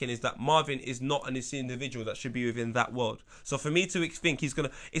I'm making is that Marvin is not an individual that should be within that world. So for me to think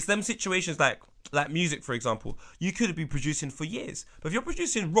it's them situations like music, for example. You could be producing for years, but if you're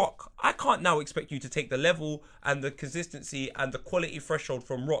producing rock, I can't now expect you to take the level and the consistency and the quality threshold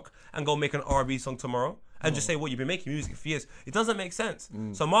from rock and go make an R&B song tomorrow and just say, well, you've been making music for years. It doesn't make sense.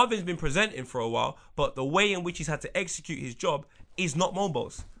 So Marvin's been presenting for a while, but the way in which he's had to execute his job is not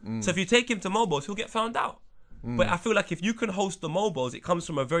MOBOs. So if you take him to MOBOs, he'll get found out. But I feel like if you can host the MOBOs, it comes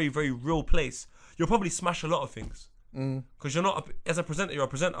from a very, very real place. You'll probably smash a lot of things. Because you're not, as a presenter, you're a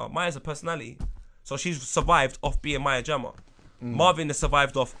presenter. Maya's a personality. So she's survived off being Maya Jama. Marvin has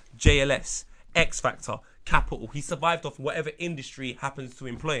survived off JLS, X Factor, Capital. He survived off whatever industry happens to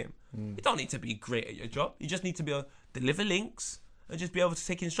employ him. You don't need to be great at your job. You just need to be able to deliver links and just be able to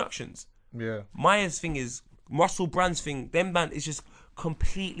take instructions. Yeah. Maya's thing is, Russell Brand's thing, them band is just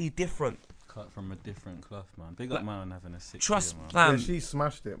completely different. Cut from a different cloth, man. Big up man having a sick Trust, year, man. Yeah, she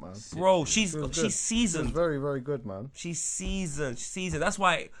smashed it, man. Bro, she's seasoned. She's very, very good, man. She's seasoned. That's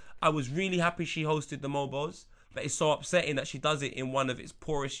why I was really happy she hosted the MOBOs. But it's so upsetting that she does it in one of its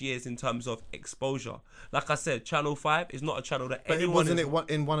poorest years in terms of exposure. Like I said, Channel 5 is not a channel that anyone... But wasn't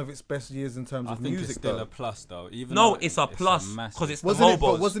it in one of its best years in terms of music, I think it's still though? a plus, though. It's a plus because it's the MOBOs.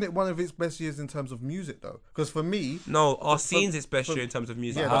 But wasn't it one of its best years in terms of music, though? Because for me... No, our scene's its best year in terms of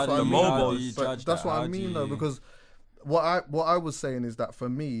music. Yeah, that's what I mean. MOBOs. That's what I mean, though, because what I was saying is that for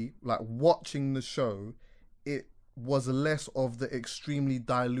me, like, watching the show, it was less of the extremely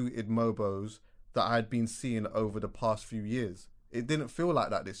diluted MOBOs that I had been seeing over the past few years. It didn't feel like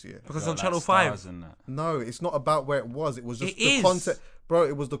that this year. Because on Channel 5. No, it's not about where it was. It was just the context. Bro,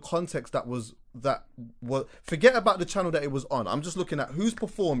 it was the context that was... Forget about the channel that it was on. I'm just looking at who's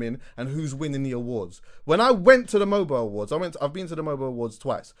performing and who's winning the awards. When I went to the MOBO Awards, I've been to the MOBO Awards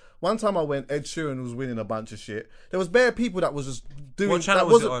twice. One time I went, Ed Sheeran was winning a bunch of shit. There was bare people that was just doing... What channel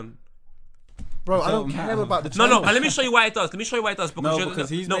was it on? Bro, I don't care about the channel. No, let me show you why it does. Because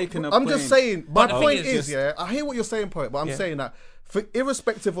he's making a point. I'm just saying, my point is, just... I hear what you're saying, but I'm saying that, for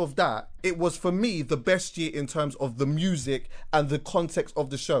irrespective of that, it was for me the best year in terms of the music and the context of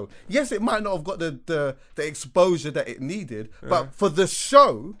the show. Yes, it might not have got the exposure that it needed, but for the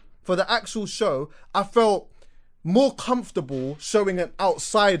show, for the actual show, I felt more comfortable showing an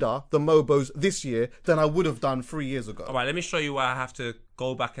outsider the MOBOs this year than I would have done 3 years ago. All right, let me show you why I have to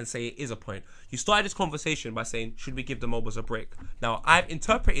go back and say it is a point. You started this conversation by saying, should we give the MOBOs a break? Now, I've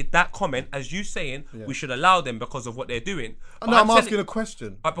interpreted that comment as you saying we should allow them because of what they're doing. No, I'm asking a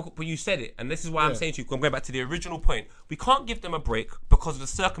question. But you said it, and this is why I'm saying to you, I'm going back to the original point. We can't give them a break because of the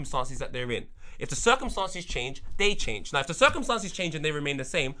circumstances that they're in. If the circumstances change, they change. Now, if the circumstances change and they remain the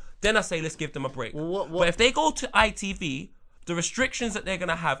same, then I say let's give them a break. But if they go to ITV, the restrictions that they're going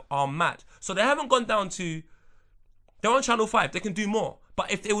to have are mad. So they haven't gone down to... They're on Channel 5. They can do more.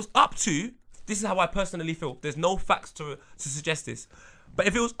 But if it was up to... This is how I personally feel. There's no facts to suggest this. But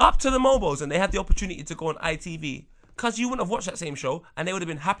if it was up to the MOBOs and they had the opportunity to go on ITV... Because you wouldn't have watched that same show and they would have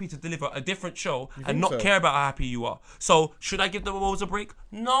been happy to deliver a different show and not care about how happy you are. So, should I give the MOBOs a break?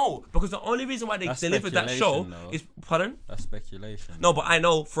 No. Because the only reason why they delivered that show is... Pardon? That's speculation. No, but I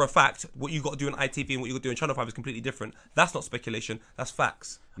know for a fact what you got to do on ITV and what you got to do on Channel 5 is completely different. That's not speculation. That's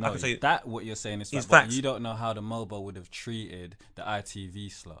facts. No, I can tell you, that what you're saying is facts. But you don't know how the MOBO would have treated the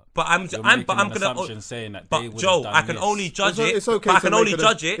ITV slot. But I'm gonna saying that. But Joe, I can only judge it. It's okay. I can only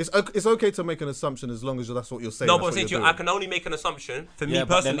judge it. It's okay to make an assumption as long as that's what you're saying. No, but I'm saying to you, I can only make an assumption for me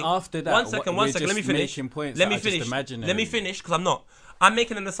personally. Then after that, one second. Let me finish. Let me finish because I'm not. I'm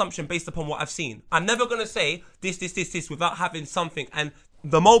making an assumption based upon what I've seen. I'm never gonna say this without having something. And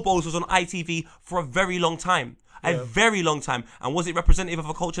the MOBOs was on ITV for a very long time. A very long time. And was it representative of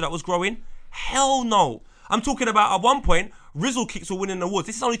a culture that was growing? Hell no. I'm talking about at one point, Rizzle Kicks were winning awards.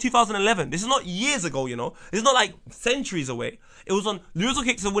 This is only 2011. This is not years ago, you know. It's not like centuries away. It was on Rizzle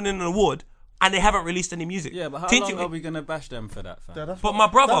Kicks are winning an award and they haven't released any music. Yeah, but how long are we going to bash them for that, fam? Yeah, but my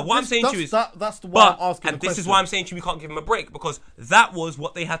brother, what I'm saying to you is... That's the why I'm asking and this is why I'm saying to you we can't give them a break because that was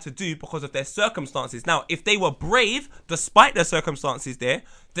what they had to do because of their circumstances. Now, if they were brave, despite their circumstances there,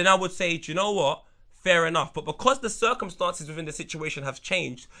 then I would say, do you know what? Fair enough. But because the circumstances within the situation have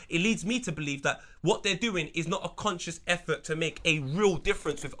changed, it leads me to believe that what they're doing is not a conscious effort to make a real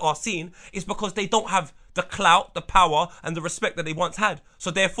difference with our scene. It's because they don't have the clout, the power, and the respect that they once had.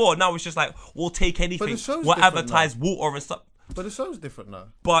 So therefore, now it's just like, we'll take anything. We'll advertise water and stuff. But the show's different now.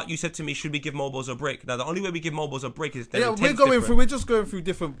 But you said to me, should we give MOBOs a break? Now, the only way we give MOBOs a break is... We're just going through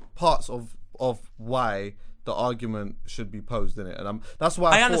different parts of why... the argument should be posed in it, and that's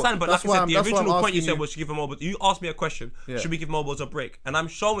why I understand. But like I said, the original point you said was to give them MOBOs. You asked me a question: should we give MOBOs a break? And I'm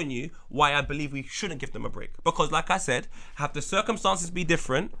showing you why I believe we shouldn't give them a break. Because, like I said, have the circumstances be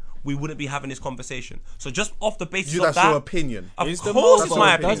different, we wouldn't be having this conversation. So just off the basis of that, that's your opinion. Of course, it's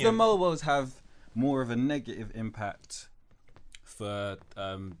my opinion. Does the MOBOs have more of a negative impact for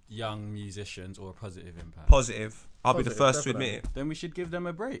young musicians or a positive impact? Positive. I'll be the first to admit it. Then we should give them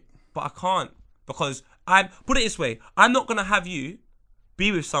a break. But I can't. Because put it this way, I'm not going to have you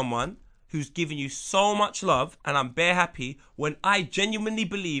be with someone who's giving you so much love and I'm bare happy when I genuinely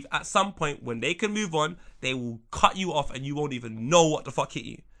believe at some point when they can move on, they will cut you off and you won't even know what the fuck hit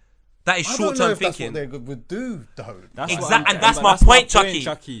you. That is short-term thinking. That's what they would do, though. Exactly, and that's my point,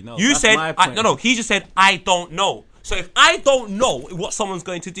 Chucky. No, you said, he just said, I don't know. So if I don't know what someone's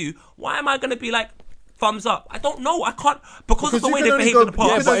going to do, why am I going to be like, thumbs up? I don't know. I can't because of the way they behaved in the past.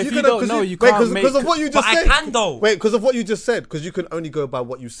 Yeah, but if you don't know, you can't make... Because of what you just said. I can though. Wait, because of what you just said. Because you can only go by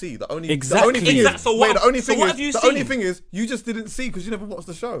what you see. The only thing is, you just didn't see because you never watched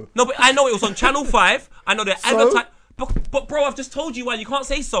the show. No, but I know it was on Channel 5. I know they're advertising. But bro, I've just told you why you can't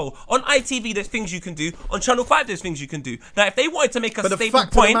say so. On ITV, there's things you can do. On Channel 5, there's things you can do. Now, if they wanted to make a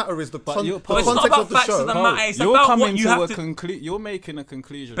statement point... But the fact of the matter is the context of the show. It's about what you have to... You're making a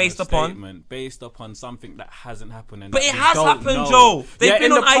conclusion based upon something that hasn't happened. But it has happened, Joe. They've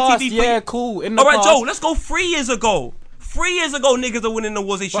been on ITV for... Yeah, cool. All right, Joe, let's go 3 years ago. 3 years ago, niggas are winning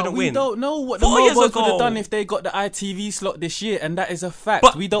awards they shouldn't win. We don't know what the MOBOs would have done if they got the ITV slot this year, and that is a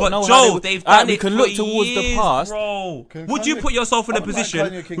fact. We don't know Joe, how they've done it. We can look towards the past. Bro. Would you put yourself in a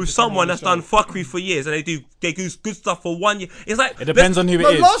position with someone that's done fuckery for years and they do good stuff for 1 year? It's like it depends on who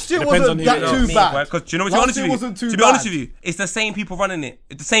it is. Last year wasn't that too bad. Because do you know what? To be honest with you, it's the same people running it.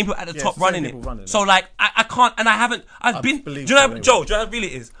 It's the same people at the top running it. So like, I can't, and I haven't. I've been. Do you know, Joe? Do you know how really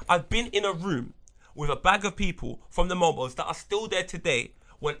it is? I've been in a room with a bag of people from the MOBOs that are still there today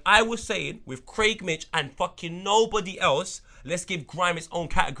when I was saying with Craig Mitch and fucking nobody else let's give grime its own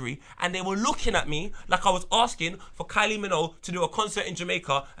category. And they were looking at me like I was asking for Kylie Minogue to do a concert in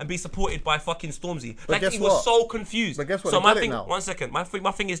Jamaica and be supported by fucking Stormzy. Like, he was so confused. But guess what? So my thing, one second, my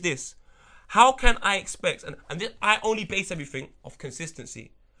thing is this. How can I expect, and this, I only base everything off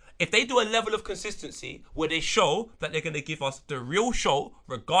consistency. If they do a level of consistency where they show that they're going to give us the real show,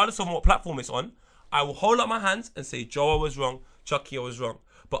 regardless of what platform it's on, I will hold up my hands and say, Joe, I was wrong, Chucky, I was wrong.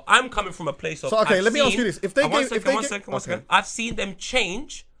 But I'm coming from a place of... So, okay, let me ask you this. If they one second. I've seen them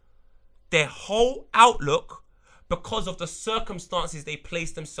change their whole outlook because of the circumstances they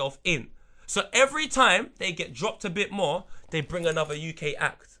place themselves in. So every time they get dropped a bit more, they bring another UK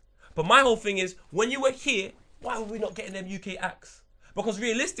act. But my whole thing is, when you were here, why were we not getting them UK acts? Because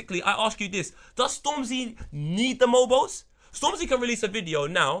realistically, I ask you this. Does Stormzy need the MOBOs? Stormzy can release a video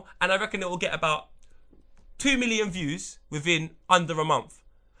now, and I reckon it will get about 2 million views within under a month.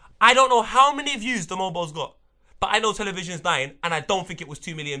 I don't know how many views the MOBO's got, but I know television's dying, and I don't think it was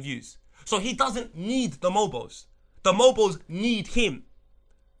 2 million views. So he doesn't need the MOBOs. The MOBOs need him.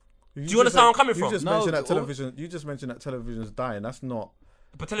 Do you understand where I'm coming from? You just mentioned that television's dying. That's not...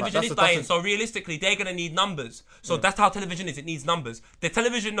 But television is dying, so realistically, they're going to need numbers. So that's how television is. It needs numbers. The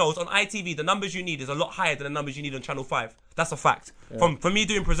television knows on ITV, the numbers you need is a lot higher than the numbers you need on Channel 5. That's a fact. Yeah. From me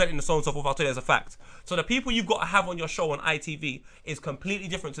presenting the so and so forth, I'll tell you that's a fact. So the people you've got to have on your show on ITV is completely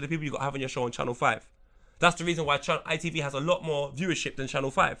different to the people you've got to have on your show on Channel 5. That's the reason why ITV has a lot more viewership than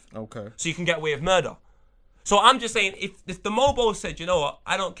Channel 5. Okay. So you can get away with murder. So I'm just saying, if the MOBO said, you know what,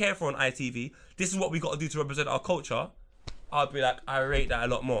 I don't care for on ITV, this is what we got to do to represent our culture, I'd be like, I rate that a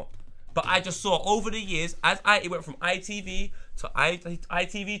lot more. But I just saw over the years, it went from ITV to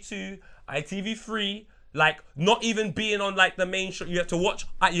ITV2, ITV3, like not even being on like the main show. You have to watch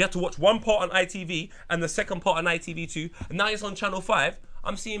one part on ITV and the second part on ITV2, and now it's on Channel 5.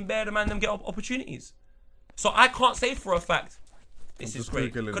 I'm seeing Bear the Man them get opportunities. So I can't say for a fact this is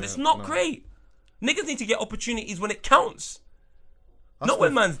great, because it's not great. Niggas need to get opportunities when it counts. Not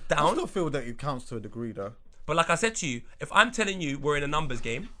when man's down. I still feel that it counts to a degree though. But like I said to you, if I'm telling you we're in a numbers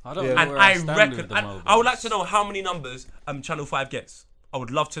game, I would like to know how many numbers Channel 5 gets. I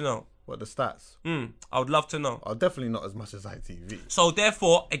would love to know. What, the stats? I would love to know. Definitely not as much as ITV. So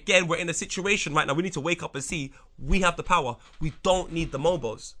therefore, again, we're in a situation right now. We need to wake up and see we have the power. We don't need the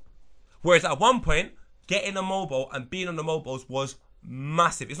MOBOs. Whereas at one point, getting a MOBO and being on the MOBOs was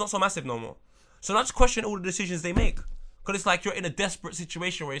massive. It's not so massive no more. So let's question all the decisions they make. Because it's like you're in a desperate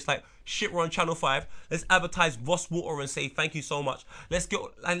situation where it's like, shit, we're on Channel 5. Let's advertise Voss Water and say thank you so much. Let's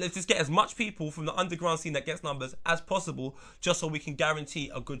just get as much people from the underground scene that gets numbers as possible, just so we can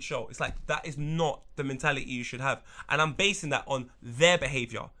guarantee a good show. It's like, that is not the mentality you should have. And I'm basing that on their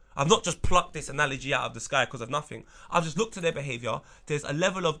behaviour. I've not just plucked this analogy out of the sky because of nothing. I've just looked at their behaviour. There's a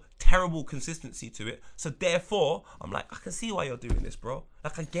level of terrible consistency to it. So therefore, I'm like, I can see why you're doing this, bro.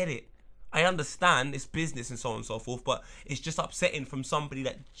 Like, I get it. I understand it's business and so on and so forth, but it's just upsetting from somebody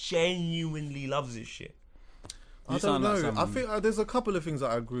that genuinely loves this shit. I don't know. I think there's a couple of things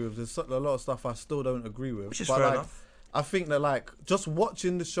that I agree with. There's a lot of stuff I still don't agree with. Which is fair enough. I think that like just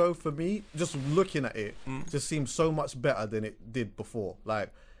watching the show for me, just looking at it, just seems so much better than it did before.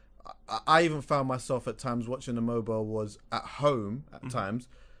 Like I even found myself at times watching the MOBO Awards at home at times,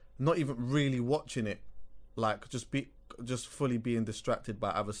 not even really watching it, like just fully being distracted by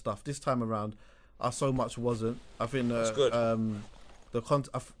other stuff. This time around, I so much wasn't. I think Krypton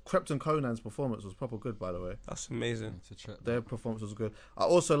Conan's performance was proper good, by the way. That's amazing. Their performance was good. I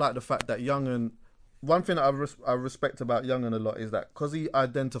also like the fact that Young'un. One thing that I respect about Young'un a lot is that because he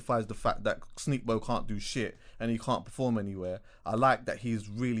identifies the fact that Sneakbo can't do shit and he can't perform anywhere. I like that he's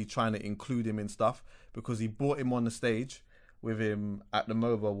really trying to include him in stuff, because he brought him on the stage with him at the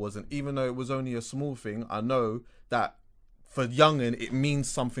MOBO Awards, and even though it was only a small thing, I know that for Young'un, it means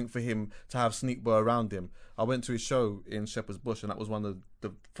something for him to have Sneakbo around him. I went to his show in Shepherd's Bush, and that was one of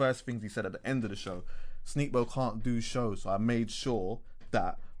the first things he said at the end of the show. Sneakbo can't do shows, so I made sure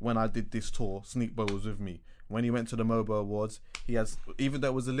that when I did this tour, Sneakbo was with me. When he went to the MOBO Awards, he has, even though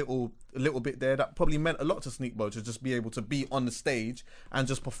there was a little bit there, that probably meant a lot to Sneakbo to just be able to be on the stage and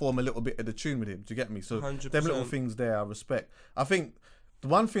just perform a little bit of the tune with him. Do you get me? So 100%. Them little things there, I respect. I think the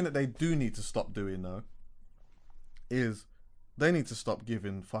one thing that they do need to stop doing though is they need to stop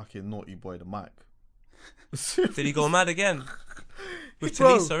giving fucking Naughty Boy the mic. Did he go mad again? With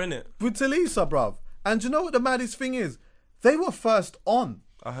Talisa, innit? With Talisa, bruv. And you know what the maddest thing is? They were first on.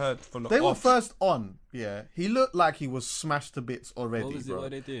 I heard from the They were first on, yeah. He looked like he was smashed to bits already, what was bro. What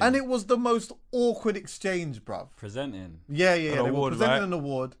they did? And it was the most awkward exchange, bruv. Presenting. Yeah. They award, were presenting right? an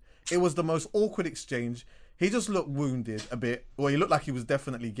award. It was the most awkward exchange. He just looked wounded a bit. Well, he looked like he was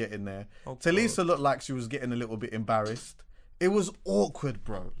definitely getting there. Oh, Talisa looked like she was getting a little bit embarrassed. It was awkward,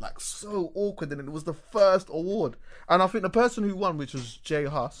 bro. Like, so awkward. And it was the first award. And I think the person who won, which was Jay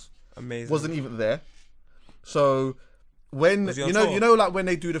Huss, Amazing. wasn't even there. So when, you know, like when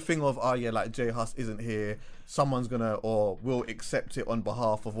they do the thing of, oh yeah, like Jay Huss isn't here, someone's gonna, or will accept it on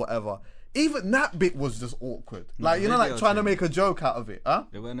behalf of whatever. Even that bit was just awkward. Like, you know, like trying to make a joke out of it. Huh?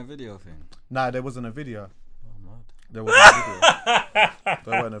 There wasn't a video thing. Nah, there wasn't a video. Oh, mad. There wasn't a video.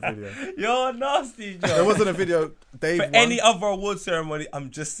 There wasn't a video. You're nasty, Joe. There wasn't a video. Dave For won. any other award ceremony, I'm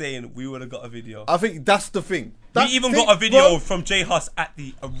just saying we would have got a video. I think that's the thing. We even got a video from Jay Huss at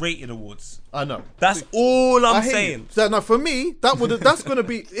the rated awards. I know. That's all I'm saying. So now for me, that's gonna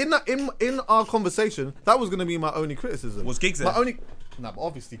be in our conversation. That was gonna be my only criticism. Was Giggs there? My only. Nah, but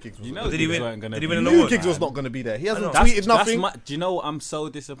obviously Giggs was. You know, Did he win? weren't gonna Did he be win an You knew award? Giggs was not gonna be there. He hasn't know. tweeted nothing. Do you know what I'm so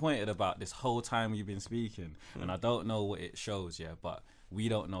disappointed about this whole time you've been speaking? And I don't know what it shows, yeah, but we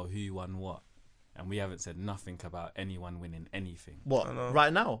don't know who won what. And we haven't said nothing about anyone winning anything. What?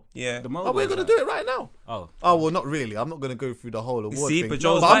 Right now? Yeah. The Oh, we're gonna do it right now. Oh, well, not really. I'm not gonna go through the whole award see, thing. but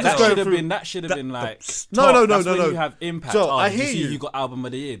Joe's I'm just going through. that should have been like. No. That's when you have impact. Joe, I did you hear see you. who got album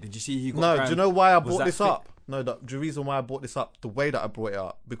of the year? Did you see who got? No, Grand? do you know why I Was brought that this fit? up? No, the reason why I brought this up, the way that I brought it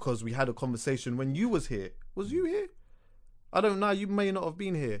up, because we had a conversation when you was here. Was you here? I don't know. You may not have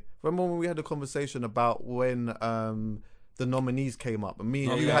been here. Remember when we had a conversation about when the nominees came up and me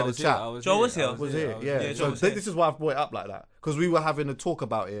and you had a chat? Joe was here. Was here, yeah. Joe So was here. this is why I've brought it up like that, because we were having a talk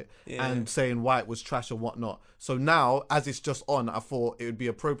about it and saying why it was trash and whatnot. So now, as it's just on, I thought it would be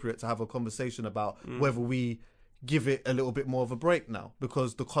appropriate to have a conversation about whether we give it a little bit more of a break now,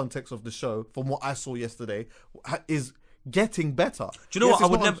 because the context of the show, from what I saw yesterday, is getting better. Do you know what? I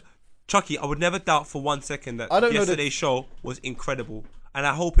would never, Chucky, I would never doubt for 1 second that yesterday's show was incredible. And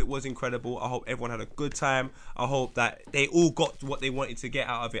I hope it was incredible. I hope everyone had a good time. I hope that they all got what they wanted to get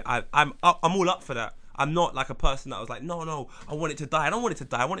out of it. I'm all up for that. I'm not like a person that was like, no, I want it to die. I don't want it to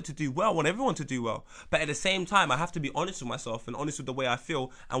die. I want it to do well. I want everyone to do well. But at the same time, I have to be honest with myself and honest with the way I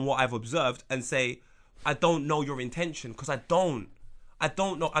feel and what I've observed and say, I don't know your intention, because I don't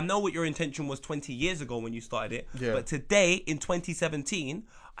know. I know what your intention was 20 years ago when you started it. Yeah. But today, in 2017,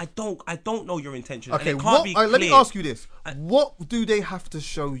 I don't know your intention. Okay, and it can't be clear. Let me ask you this. What do they have to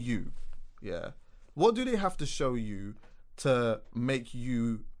show you? Yeah. What do they have to show you to make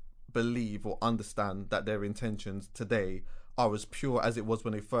you believe or understand that their intentions today are as pure as it was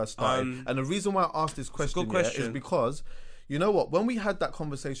when they first started? And the reason why I asked this question is because, you know what, when we had that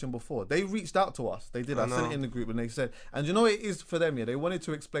conversation before, they reached out to us. They did. I sent it in the group and they said, and you know what it is for them, yeah, they wanted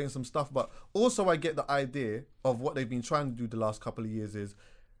to explain some stuff, but also I get the idea of what they've been trying to do the last couple of years is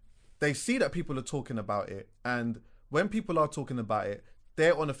they see that people are talking about it, and when people are talking about it,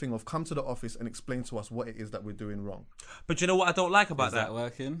 they're on a thing of come to the office and explain to us what it is that we're doing wrong. But you know what I don't like about is that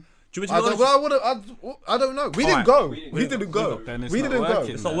working? Do you want me to I don't know. We didn't go. We didn't go. We didn't go.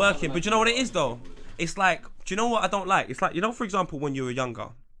 It's not working. But you know what it is though? It's like, do you know what I don't like? It's like, you know, for example, when you were younger,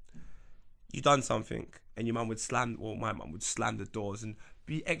 you done something and your mum would slam, or my mum would slam the doors and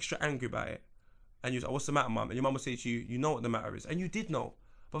be extra angry about it. And you're like, what's the matter, mum? And your mum would say to you, you know what the matter is. And you did know.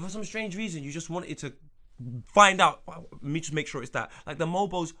 But for some strange reason, you just wanted to find out, me just make sure it's that. Like the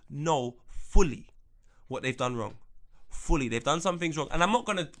MOBOs know fully what they've done wrong. Fully. They've done some things wrong. And I'm not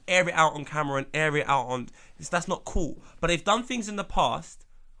going to air it out on camera and air it out on, that's not cool. But they've done things in the past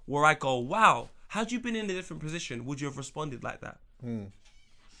where I go, wow, had you been in a different position, would you have responded like that? And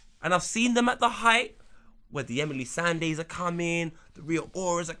I've seen them at the height where the Emily Sandays are coming, the real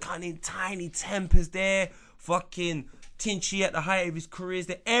auras are coming, Tiny Temper's there, fucking Tinchy at the height of his careers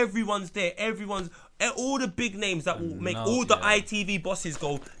there. Everyone's there. All the big names that will make all the ITV bosses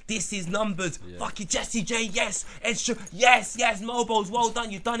go, this is numbers. Fucking Jessie J, yes. Extra, yes. MOBOs, well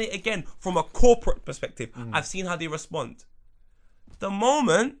done. You've done it again. From a corporate perspective, I've seen how they respond. The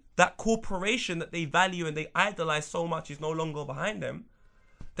moment that corporation that they value and they idolize so much is no longer behind them,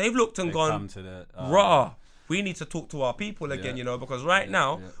 they've looked and gone, raw. We need to talk to our people again, you know, because right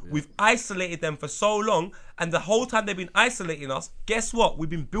now we've isolated them for so long, and the whole time they've been isolating us, guess what? We've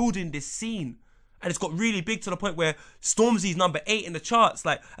been building this scene, and it's got really big to the point where Stormzy's number 8 in the charts,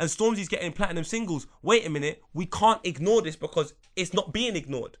 like, and Stormzy's getting platinum singles. Wait a minute, we can't ignore this because it's not being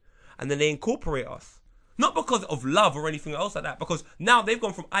ignored, and then they incorporate us, not because of love or anything else like that, because now they've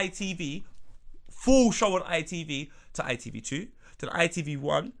gone from ITV, full show on ITV, to ITV2. To the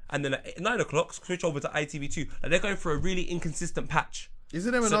ITV1, and then at 9 o'clock switch over to ITV2. Like, they're going for a really inconsistent patch.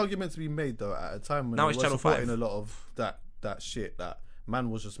 Isn't there an argument to be made though at a time when now they it's were Channel supporting 5. a lot of that shit, that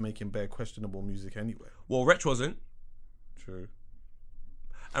man was just making bare questionable music anyway? Well, Wretch wasn't. True.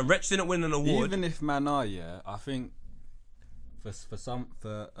 And Wretch didn't win an award. Even if man are, I think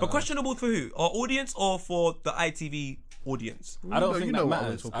But questionable for who? Our audience or for the ITV audience? I don't think that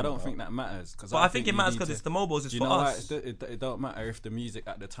matters. I don't think that matters. But I think it matters because it's the MOBOs. It's for us. It don't matter if the music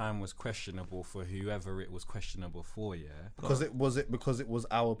at the time was questionable for whoever it was questionable for. Yeah. Because it was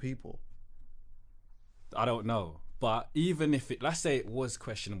our people. I don't know. But even if let's say it was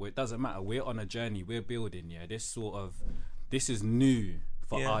questionable, it doesn't matter. We're on a journey. We're building. Yeah. This is new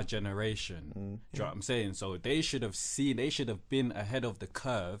for our generation. Do you know what I'm saying? So they should have been ahead of the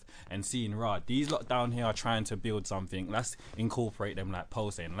curve and seen, right, these lot down here are trying to build something. Let's incorporate them like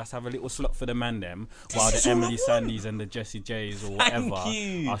Paul saying. Let's have a little slot for the man them while the Emily Sandys and the Jessie J's or whatever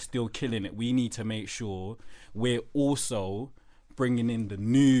are still killing it. We need to make sure we're also bringing in the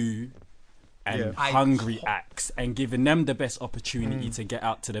new and hungry acts and giving them the best opportunity to get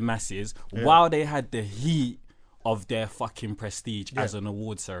out to the masses while they had the heat of their fucking prestige as an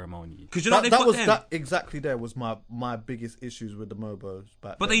award ceremony. Because you know that exactly there was my biggest issues with the MOBOs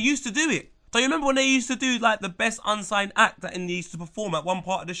back then. They used to do it. Don't you remember when they used to do like the best unsigned act that they used to perform at one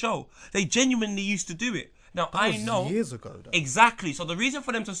part of the show? They genuinely used to do it. Now that was know years ago. Though. Exactly. So the reason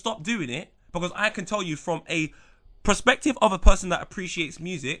for them to stop doing it, because I can tell you from a perspective of a person that appreciates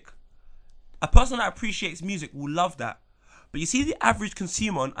music, a person that appreciates music will love that. But you see the average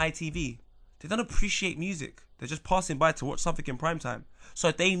consumer on ITV, they don't appreciate music. They're just passing by to watch something in prime time.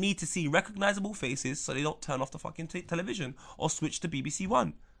 So they need to see recognizable faces so they don't turn off the fucking television or switch to BBC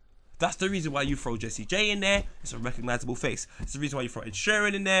One. That's the reason why you throw Jessie J in there. It's a recognizable face. It's the reason why you throw Ed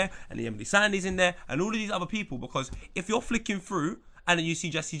Sheeran in there and the Emily Sandys in there and all of these other people. Because if you're flicking through and then you see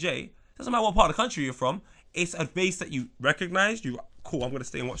Jessie J, doesn't matter what part of the country you're from, it's a face that you recognize. Cool, I'm going to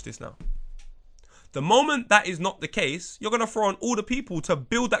stay and watch this now. The moment that is not the case, you're going to throw on all the people to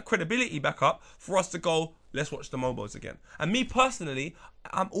build that credibility back up for us to go, let's watch the MOBOs again. And me personally,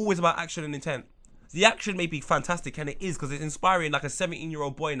 I'm always about action and intent. The action may be fantastic, and it is, because it's inspiring like a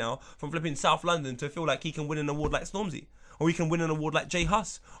 17-year-old boy now from flipping South London to feel like he can win an award like Stormzy, or he can win an award like Jay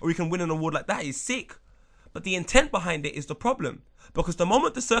Huss, or he can win an award like that. Is sick. But the intent behind it is the problem. Because the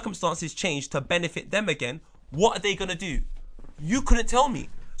moment the circumstances change to benefit them again, what are they going to do? You couldn't tell me.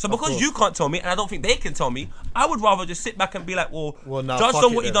 So because you can't tell me, and I don't think they can tell me, I would rather just sit back and be like, well judge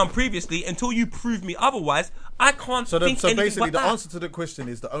on what you've done previously until you prove me otherwise. I can't think anything So basically, but the answer to the question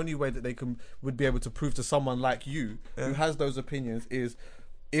is the only way that they would be able to prove to someone like you who has those opinions is.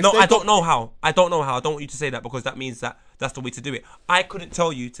 I don't know how. I don't want you to say that because that means that's the way to do it. I couldn't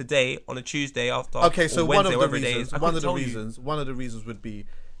tell you today on a Tuesday after. Okay, so Wednesday, one of the reasons would be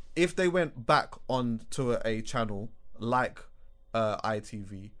if they went back on to a channel like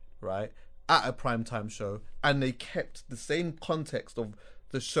ITV, right, at a primetime show, and they kept the same context of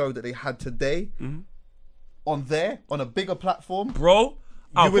the show that they had today on a bigger platform, bro.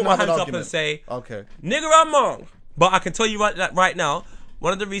 I'll put my hands up and say, okay, nigga, I'm wrong. But I can tell you right now,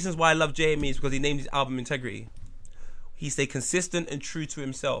 one of the reasons why I love JME is because he named his album Integrity. He stayed consistent and true to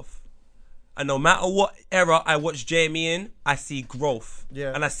himself. And no matter what era I watch JME in, I see growth.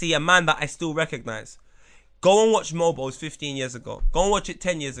 Yeah. And I see a man that I still recognize. Go and watch MOBOs 15 years ago. Go and watch it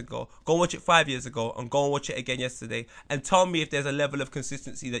 10 years ago. Go and watch it 5 years ago. And go and watch it again yesterday. And tell me if there's a level of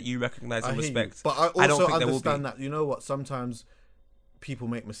consistency that you recognize and respect. But I also understand that, you know what, sometimes people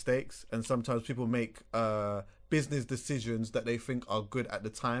make mistakes. And sometimes people make business decisions that they think are good at the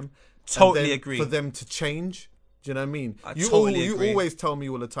time. Totally agree. For them to change. Do you know what I mean? I totally agree. You always tell me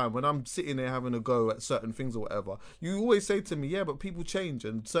all the time when I'm sitting there having a go at certain things or whatever. You always say to me, "Yeah, but people change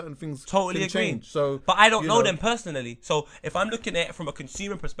and certain things totally can change." So, but I don't know them personally. So if I'm looking at it from a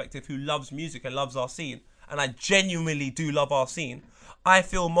consumer perspective, who loves music and loves our scene, and I genuinely do love our scene, I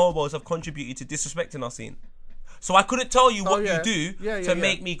feel MOBOs have contributed to disrespecting our scene. So I couldn't tell you what you do to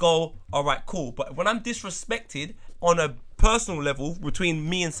make me go, all right, cool. But when I'm disrespected on a personal level between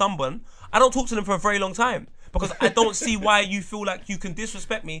me and someone, I don't talk to them for a very long time. Because I don't see why you feel like you can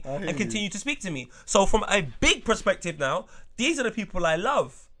disrespect me and continue to speak to me. So from a big perspective now, these are the people I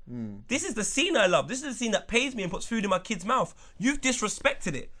love. This is the scene I love. This is the scene that pays me and puts food in my kid's mouth. You've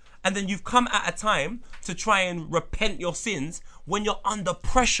disrespected it. And then you've come at a time to try and repent your sins when you're under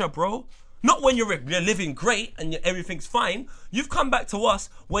pressure, bro. Not when you're living great and everything's fine. You've come back to us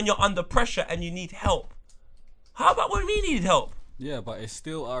when you're under pressure and you need help. How about when we need help? Yeah, but it's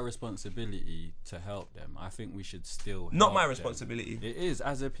still our responsibility to help them. I think we should still help Not my responsibility. It is,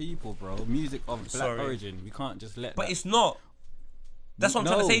 as a people, bro. Music of black origin. We can't just let But it's not. That's what I'm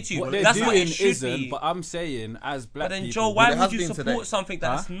trying to say to you. What they're That's doing what it should isn't. be. But I'm saying, as black But then, people, Joe, why it would has you been support today. something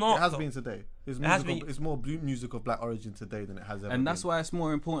that's not? It has been today. It's more music of black origin today than it has ever and been. that's why it's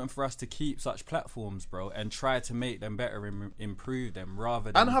more important for us to keep such platforms, bro, and try to make them better and improve them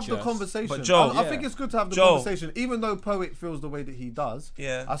rather than and have the just... conversation. But Joe, I think it's good to have the conversation, even though Poet feels the way that he does.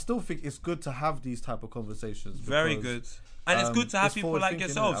 Yeah, I still think it's good to have these type of conversations. Very good. And it's good to have people like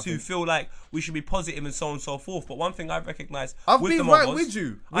forward-thinking, yourselves who feel like we should be positive and so on and so forth. But one thing I've recognised I've with been the right MOBOs, with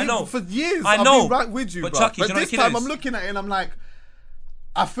you. I know. For years, I know. I've been right with you, but bro. Chucky, But this time I'm looking at it and I'm like,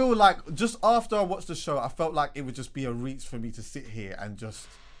 I feel like just after I watched the show, I felt like it would just be a reach for me to sit here and just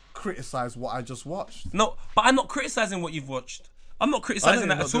criticise what I just watched. No, but I'm not criticising what you've watched. I'm not criticising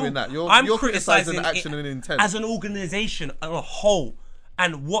that at all. That. I'm you're criticising the action and intent as an organisation as a whole.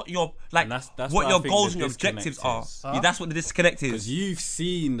 And what your that's what your goals and your objectives are. Yeah, that's what the disconnect is. Because you've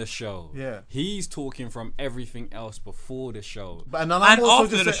seen the show. Yeah. He's talking from everything else before the show. But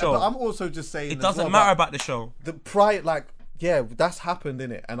after the show. But I'm also just saying it doesn't matter about the show. The pride, that's happened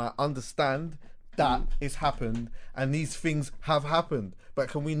in it, and I understand that it's happened, and these things have happened. But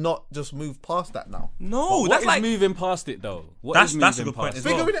can we not just move past that now? No, that's like moving past it though. That's a good point as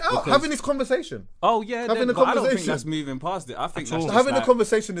well. Figuring it out, having this conversation. Oh yeah, having a conversation. I don't think conversation. that's moving past it. I think that's just having a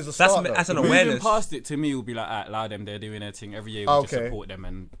conversation is a start. That's an moving awareness. past it to me will be like, allow them, they're doing their thing every year. We just support them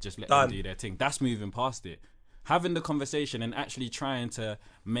and just let them do their thing. That's moving past it. Having the conversation and actually trying to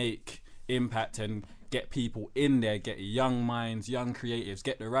make impact and get people in there, get young minds, young creatives,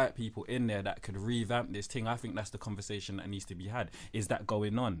 get the right people in there that could revamp this thing. I think that's the conversation that needs to be had. Is that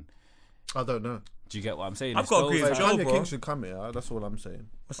going on? I don't know. Do you get what I'm saying? I've got to agree with Joe, Kanye bro. King should come here. That's all I'm saying.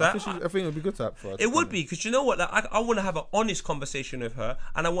 What's that? I think it would be good to have for her. It would be, because you know what? Like, I want to have an honest conversation with her,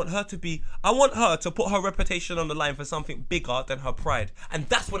 and I want her to put her reputation on the line for something bigger than her pride. And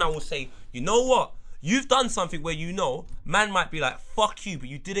that's when I will say, you know what? You've done something where man might be like, fuck you, but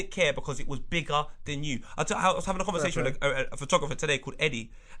you didn't care because it was bigger than you. I was having a conversation with a photographer today called Eddie,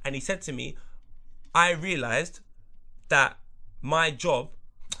 and he said to me, I realised my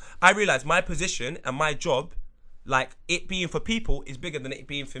position and my job, like it being for people, is bigger than it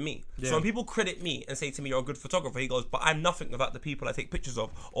being for me. Yeah. So when people credit me and say to me, you're a good photographer, he goes, but I'm nothing without the people I take pictures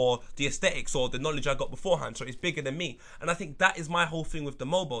of, or the aesthetics, or the knowledge I got beforehand, so it's bigger than me. And I think that is my whole thing with the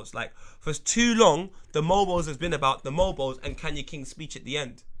MOBOs. Like, for too long, the MOBOs has been about the MOBOs and Kanye King's speech at the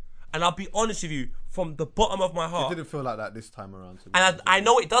end. And I'll be honest with you, from the bottom of my heart, it didn't feel like that this time around. And I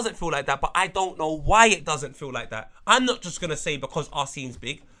know it doesn't feel like that, but I don't know why it doesn't feel like that. I'm not just going to say because our scene's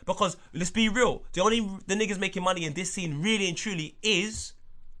big, because let's be real, the niggas making money in this scene really and truly is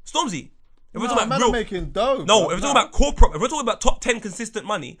Stormzy. If we're talking about real, making dough. No, if we're talking about corporate, if we're talking about top 10 consistent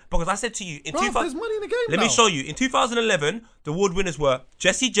money, because I said to you, there's money in the game. Let me show you. In 2011, the award winners were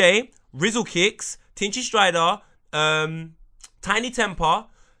Jessie J, Rizzle Kicks, Tinchy Strider, Tiny Temper.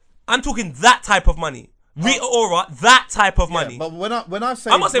 I'm talking that type of money. Rita Ora, that type of money. But when I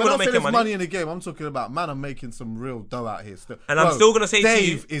say, I'm not saying we're not making money in the game, I'm talking about, man, I'm making some real dough out here still. And I'm still going to say Dave to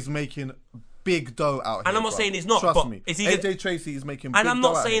you, Dave is making big dough out here. And I'm not saying he's not. Trust but me. Is he AJ Tracy is making big dough. And I'm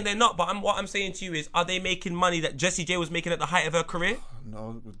not saying here. they're not, but what I'm saying to you is, are they making money that Jessie J was making at the height of her career?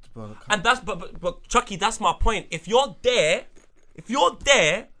 No. And but Chucky, that's my point. If you're there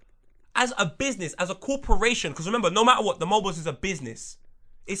as a business, as a corporation, because remember, no matter what, the MOBOs is a business.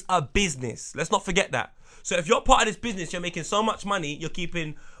 It's a business. Let's not forget that. So if you're part of this business, you're making so much money, you're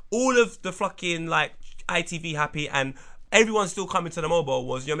keeping all of the fucking like ITV happy, and everyone's still coming to the MOBO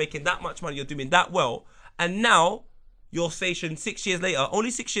Awards. You're making that much money, you're doing that well, and now your station 6 years later,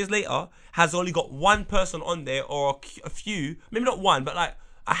 only 6 years later, has only got one person on there, or a few, maybe not one, but like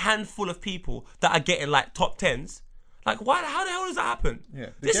a handful of people that are getting like top 10s. Like, why? How the hell does that happen? Yeah,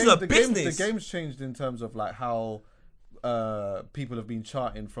 this is a business. The game's changed in terms of like how people have been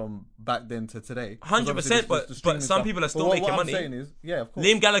charting from back then to today. 100%, but some people are still making money. What I'm saying is, yeah, of course.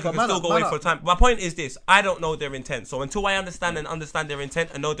 Liam Gallagher can still go away for a time. My point is this: I don't know their intent. So until I understand their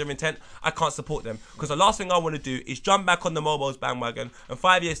intent and know their intent, I can't support them. Because the last thing I want to do is jump back on the MOBOs bandwagon, and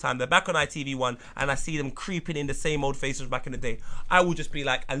 5 years time they're back on ITV1, and I see them creeping in the same old faces back in the day. I will just be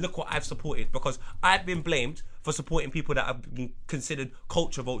like, and look what I've supported, because I've been blamed for supporting people that have been considered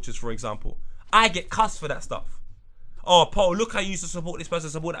culture vultures, for example. I get cussed for that stuff. Oh, Paul, look how you used to support this person,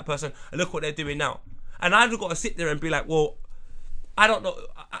 support that person, and look what they're doing now. And I've got to sit there and be like, well, I don't know.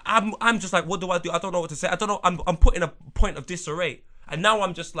 I'm just like, what do? I don't know what to say. I don't know. I'm put in a point of disarray. And now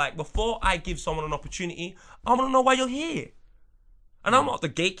I'm just like, before I give someone an opportunity, I want to know why you're here. And I'm not the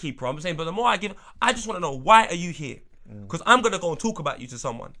gatekeeper, I'm saying, but the more I give, I just want to know, why are you here? Because I'm going to go and talk about you to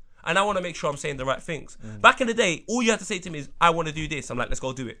someone. And I want to make sure I'm saying the right things. Back in the day, all you had to say to me is, I want to do this. I'm like, let's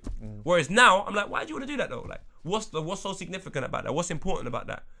go do it. Whereas now, I'm like, why do you want to do that though? Like, what's so significant about that? What's important about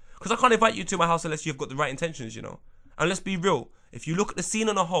that? Because I can't invite you to my house unless you've got the right intentions, you know? And let's be real. If you look at the scene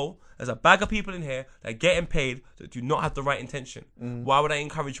on a whole, there's a bag of people in here that are getting paid that do not have the right intention. Why would I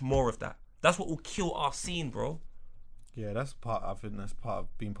encourage more of that? That's what will kill our scene, bro. Yeah, I think that's part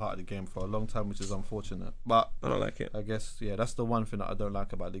of being part of the game for a long time, which is unfortunate. But I don't like it. I guess, yeah, that's the one thing that I don't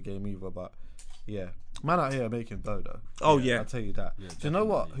like about the game either. But yeah, man out here making dough though. Oh yeah, I'll tell you that. Yeah, do you know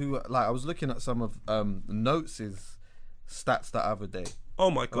what? I was looking at some of Notes' stats the other day. Oh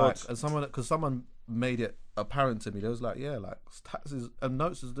my god! And someone made it apparent to me. They was like, yeah, like stats and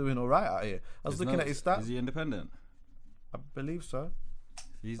Notes is doing all right out here. I was looking at his stats. Is he independent? I believe so.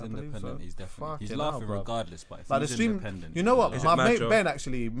 He's independent. So. He's definitely. He's Fucking laughing hell, regardless. But if like he's the stream, independent, you know what? Is My it mad, mate Joe? Ben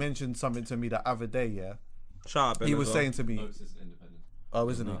actually mentioned something to me the other day. Yeah, Shout out Ben. he as was well. saying to me, Notes is independent. "Oh,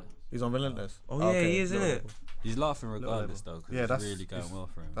 isn't he? No. He's on Relentless." Oh yeah, Okay, he is, isn't it? He's laughing regardless though. Cause Yeah, it's really going well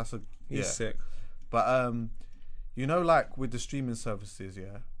for him. That's He's sick. But you know, like with the streaming services,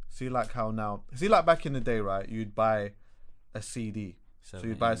 yeah. See, like how now, like back in the day, right? You'd buy a CD. So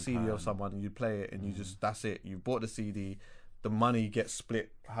you'd buy a CD of someone and you'd play it, and you just that's it. You bought the CD. The money gets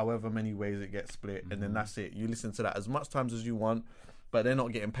split however many ways it gets split, and then that's it. You listen to that as much times as you want, but they're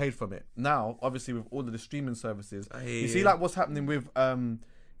not getting paid from it. Now, obviously, with all of the streaming services, you see like what's happening with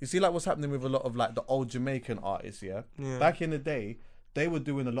a lot of like the old Jamaican artists, yeah? Back in the day, they were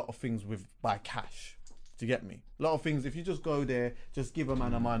doing a lot of things by cash. Do you get me? A lot of things, if you just go there, just give a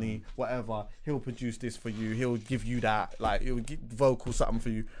man the money, whatever, he'll produce this for you, he'll give you that, like he'll give vocal something for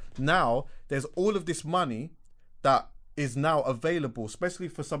you. Now, there's all of this money that is now available, especially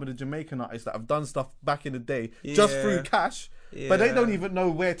for some of the Jamaican artists that have done stuff back in the day just through cash, but they don't even know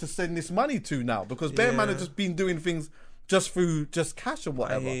where to send this money to now because Bear Man have just been doing things just through cash or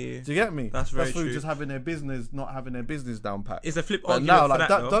whatever. Do you get me? That's very through true. Just having their business, not having their business down pat. It's a flip But argument now, for like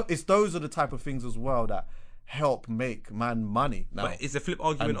that, though. those are the type of things as well that help make man money now. But it's a flip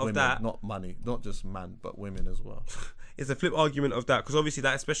argument and of women, that. not money, not just man, but women as well. It's a flip argument of that because obviously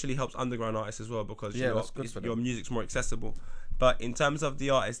that especially helps underground artists as well because that's good for them. your music's more accessible. But in terms of the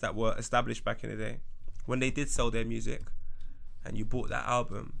artists that were established back in the day, when they did sell their music and you bought that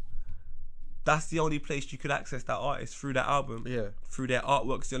album, that's the only place you could access that artist through that album. Yeah. Through their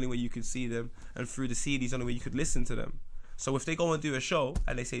artwork's the only way you could see them, and through the CD's the only way you could listen to them. So if they go and do a show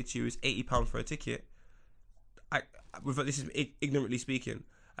and they say to you it's £80 for a ticket, this is ignorantly speaking,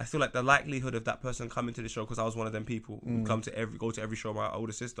 I feel like the likelihood of that person coming to the show, because I was one of them people who go to every show of my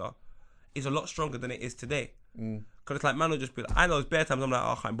older sister, is a lot stronger than it is today. Because it's like, man will just be like, I know it's bare times I'm like,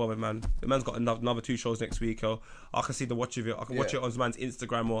 oh, I can't bother, man. The man's got another 2 shows next week, or I can see the watch of it, I can watch it on man's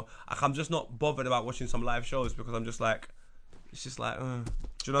Instagram, or I'm just not bothered about watching some live shows because I'm just like, it's just like, do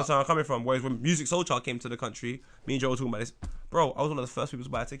you know where I'm coming from? Whereas when Music Soul Child came to the country, me and Joe were talking about this, bro, I was one of the first people to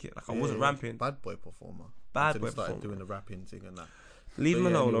buy a ticket. Like, I wasn't ramping. Bad boy performer. Bad Until boy he started performer. doing the rapping thing and that. Leave him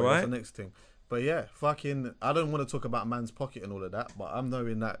alone, anyway, alright? That's the next thing. But yeah, fucking, I don't want to talk about man's pocket and all of that, but I'm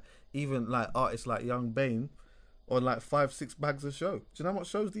knowing that even like artists like Young Bane on like 5-6 bags a show. Do you know how much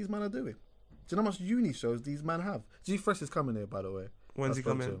shows these men are doing? Do you know how much uni shows these men have? G Fresh is coming here, by the way. When's he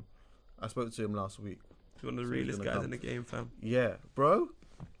coming? I spoke to him last week. He's one of the realest guys in the game, fam. Yeah, bro.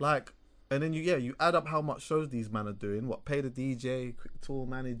 Like, and then you add up how much shows these men are doing. What, pay the DJ, quick tour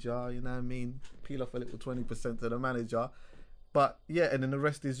manager, you know what I mean? Peel off a little 20% to the manager. But yeah, and then the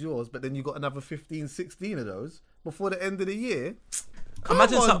rest is yours. But then you got another 15, 16 of those before the end of the year.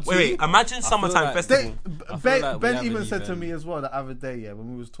 Imagine Summertime like Festival. Ben even said to me as well the other day, yeah,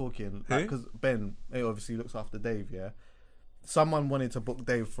 when we was talking, because Ben, he obviously looks after Dave, yeah. Someone wanted to book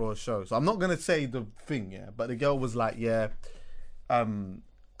Dave for a show, so I'm not gonna say the thing, yeah. But the girl was like, yeah,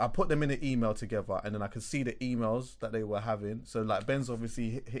 I put them in an email together, and then I could see the emails that they were having. So like, Ben's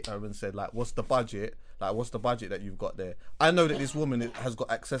obviously hit her and said like, what's the budget? Like, what's the budget that you've got there? I know that this woman has got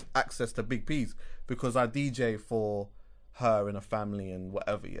access to big P's because I DJ for her and a family and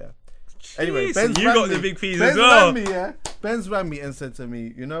whatever, yeah. Jeez, Anyway, so you got the big P's as well. Ben's rang me and said to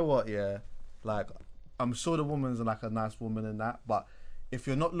me, you know what, yeah, like, I'm sure the woman's like a nice woman and that, but if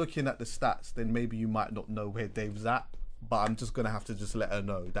you're not looking at the stats, then maybe you might not know where Dave's at, but I'm just going to have to just let her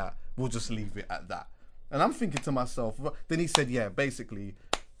know that we'll just leave it at that. And I'm thinking to myself, then he said, yeah, basically,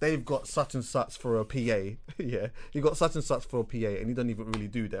 they've got such and such for a PA. Yeah, he got such and such for a PA and he doesn't even really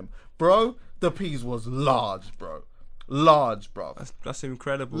do them. Bro, the P's was large, bro. Large, bro. That's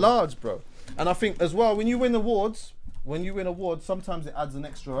incredible. Large, bro. And I think as well, when you win awards, sometimes it adds an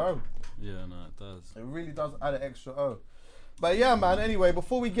extra O. Yeah, no, it does. It really does add an extra O. But yeah, man, anyway,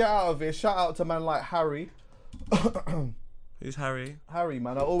 before we get out of here, shout out to man like Harry. Who's Harry? Harry,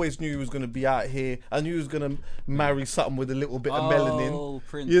 man. I always knew he was going to be out here. I knew he was going to marry something with a little bit of melanin.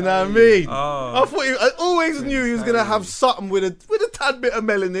 Prince You know Harry. what I mean? Oh. I always Prince knew he was going to have something with a tad bit of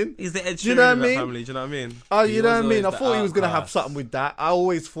melanin. He's the Ed Sheeran You know what I of that mean? family. Do you know what I mean? Oh, He you know was what I mean? I always the thought he was going to have outcast. something with that. I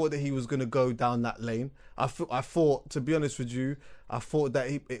always thought that he was going to go down that lane. I thought, to be honest with you, I thought that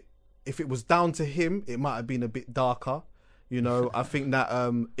if it was down to him, it might have been a bit darker. You know, I think that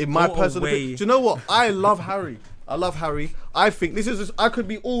in my Go personal away. opinion, do you know what? I love Harry. I love Harry. I think this is just, I could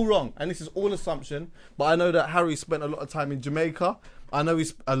be all wrong, and this is all assumption, but I know that Harry spent a lot of time in Jamaica. I know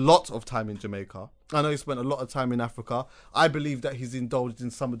he's a lot of time in Jamaica. I know he spent a lot of time in Africa. I believe that he's indulged in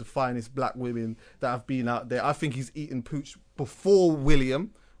some of the finest black women that have been out there. I think he's eaten pooch before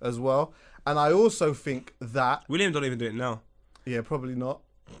William as well. And I also think that... William don't even do it now. Yeah, probably not.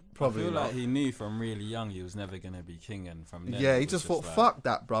 I Probably feel not. like he knew from really young he was never going to be king, and from then Yeah, it he was just thought, like, fuck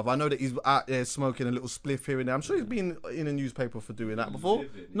that, bruv. I know that he's out there smoking a little spliff here and there. I'm sure he's been in a newspaper for doing that before.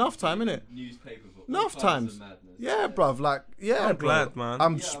 Enough time, innit? Newspaper for all Enough kinds times. of madness. Yeah, bruv. Like, yeah, I'm bro. glad, man.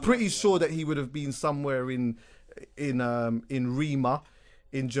 I'm Yeah, I'm pretty glad. sure that he would have been somewhere in Rima,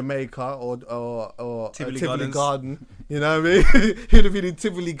 in Jamaica, or Tivoli Tivoli Gardens. Garden. You know what I mean? He'd have been in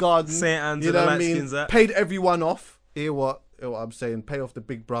Tivoli Garden. St. Anne's You and know the what I light mean? skins that. Paid everyone off. Hear what I'm saying? Pay off the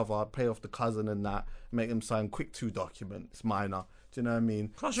big brother, pay off the cousin and that. Make them sign quick 2 document. It's minor. Do you know what I mean?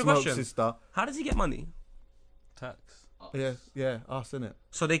 Can I ask you a Smoke question? sister. How does he get money? tax. Yeah, us, innit?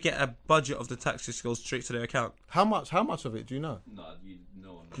 So they get a budget of the tax just goes straight to their account. How much of it do you know? No,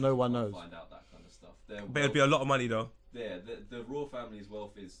 No one can't knows. Find out that kind of stuff. But it'd be a lot of money though. The royal family's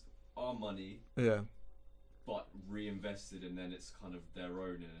wealth is our money, Yeah. but reinvested, and then it's kind of their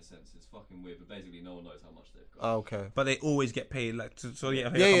own in a sense. It's fucking weird, but basically no one knows how much they've got. Oh, okay. But they always get paid so they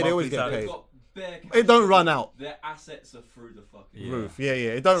get paid Yeah, like a yeah, they always monthly get salary. paid. They've got bare cash. It don't run out. Their assets are through the fucking Yeah. Roof. Yeah,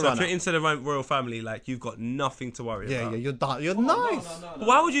 it don't So run if you're out. into the royal family, like you've got nothing to worry Yeah, about. you're done. You're Oh, nice. No. But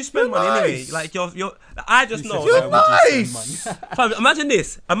why would you spend You're money anyway? nice. Like you're I just know. You're like, nice. fam, imagine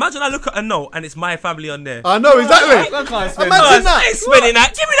this. Imagine I look at a note and it's my family on there. I know exactly. I can't spend Imagine I that. ain't spending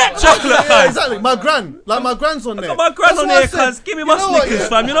that. Give me that chocolate, Yeah, cuz. exactly. My grand's on there. Got my gran That's on what I here, said. cuz. Give me You my know what, Snickers, yeah?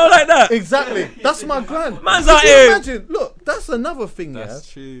 fam. You know, like that. Exactly. That's my grand. Man's Could out you here. imagine? Look, that's another thing. That's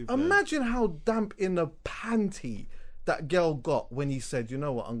Yeah. true, bro. Imagine how damp in the panty that girl got when he said, "You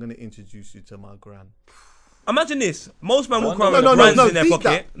know what? I'm going to introduce you to my gran." Imagine this. Most men walk around No, with no, grands no, in their deep pocket.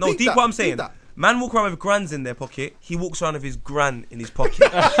 that, No, deep deep that, what I'm deep saying. that. Man walk around with grands in their pocket. He walks around with his gran in his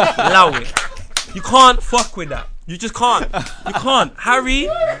pocket. Allow it. You can't fuck with that. You just can't. You can't. Harry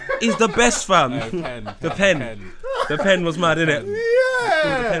is the best, fam. The pen. The pen was mad, innit? The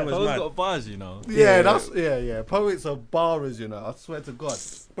Yeah. pen was Those mad. got bars, you know. Yeah, yeah. Poets are borrowers, you know. I swear to God,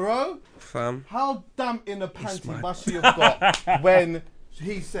 bro. Fam. How damp in the panty must she have got when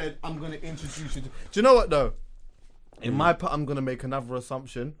he said, "I'm going to introduce you to..." Do you know what though? In my part, I'm going to make another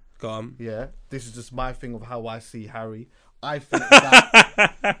assumption. Go on. Yeah, this is just my thing of how I see Harry. I think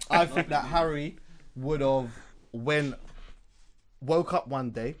that Harry would have woke up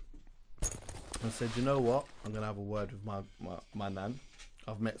one day and said, "You know what? I'm going to have a word with my nan.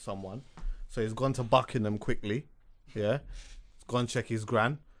 I've met someone." So he's gone to Buckingham quickly. Yeah, he's gone check his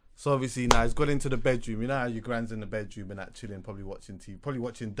gran. So obviously now he's got into the bedroom. You know how your gran's in the bedroom and that chilling, probably watching TV, probably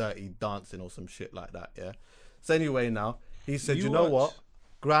watching Dirty Dancing or some shit like that. Yeah. So anyway, now he said, "You know what,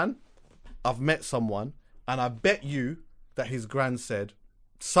 Gran? I've met someone, and I bet you that his gran said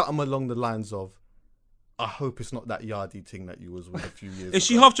something along the lines of, 'I hope it's not that Yardie thing that you was with a few years Is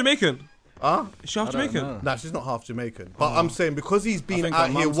she ago.'" half Jamaican? Huh? Is she half Jamaican? know. Nah, she's not half Jamaican. But I'm saying because he's been think out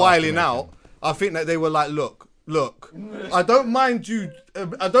her here mum's whiling half out, I think that they were like, look, I don't mind you,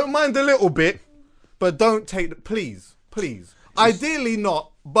 I don't mind a little bit, but don't take the, please. Ideally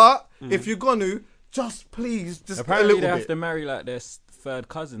not, but if you're gonna, just please, just Apparently a they little have bit. to marry like their third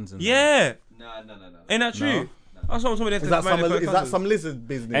cousins and Yeah. No. Ain't that true? That's what I'm talking about. Is that some lizard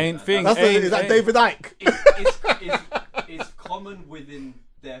business? Ain't thing. Is that David Icke? It's common within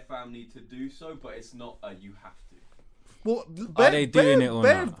their family to do so, but it's not a you have to. Well, Are they doing it or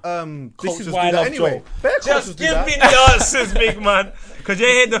not? Cultures why I do that love anyway. Joe. Bear cultures Just do give that. me the answers, big man. Because you're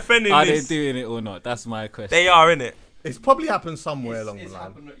here defending Are they this. doing it or not? That's my question. They are, innit? It's probably happened somewhere along the It's line.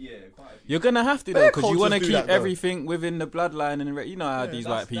 happened, yeah, quite a few. You're gonna have to though, Bear because you want to cultures do keep that, though. everything within the bloodline, and you know how these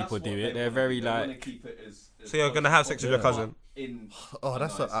white That's people what do they it. They're wanna very do. They wanna like. keep it as So you're close gonna have as sex with your possible, cousin? but in, Oh,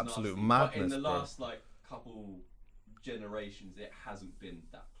 that's I an know, it's absolute nasty, but in madness, the bro. last like couple generations, it hasn't been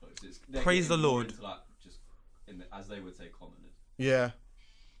that close. They're Praise getting the more Lord. into, like, just as they would say, commoners. Yeah.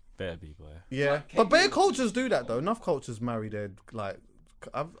 Better be, boy. Yeah, Like, but bear Kate cultures do that though. Enough cultures marry their like.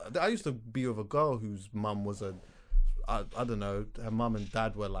 I used to be with a girl whose mum was I don't know. Her mum and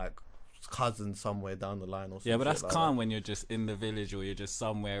dad were like cousin somewhere down the line or something. Yeah, but that's like calm when you're just in the village or you're just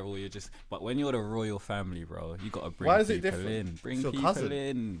somewhere or you're just. But when you're the royal family, bro, you gotta bring Why is it people different? in. Bring It's your people cousin.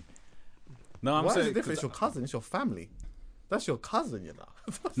 in. No, I'm Why saying is it different? It's your cousin. It's your family. That's your cousin, you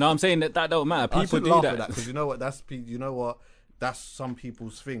know. No, I'm saying that don't matter. I People should do laugh that. at that because you know what? That's some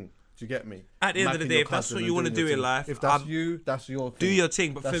people's thing. Do you get me? At the end of the Macking day, your if that's cousin what and you want to doing do your in thing. life, if that's you, that's your thing. do your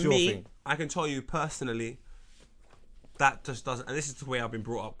thing. But That's for your me, thing. I can tell you personally, that just doesn't. And this is the way I've been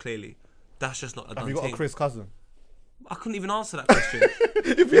brought up. Clearly, that's just not a done Have you got thing. a Chris cousin? I couldn't even answer that question.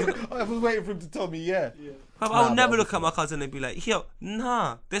 I was waiting for him to tell me, yeah. But I would never look at my cousin and be like, yo,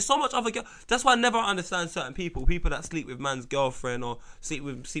 nah. There's so much other girl. That's why I never understand certain people. People that sleep with man's girlfriend or sleep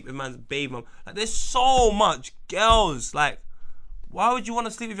with man's baby mum. Like, there's so much girls. Like, why would you want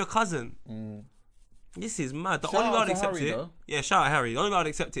to sleep with your cousin? This is mad. The Shout only way out I'd to accept Harry, it. though. Yeah, shout out Harry. The only way I'd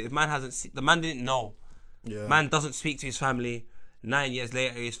accept it if man hasn't. The man didn't know. Yeah. Man doesn't speak to his family. 9 years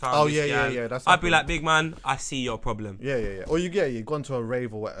later, he's found. Oh, this yeah, gal. yeah. That's I'd be happened. like, big man, I see your problem. Yeah. Or you've gone to a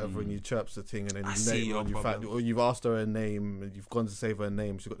rave or whatever and you chirps the thing and then I you see name her your and problem. or you've asked her a name and you've gone to say her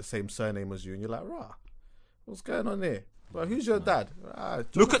name. She's got the same surname as you and you're like, rah, what's going on here? Well, who's your dad?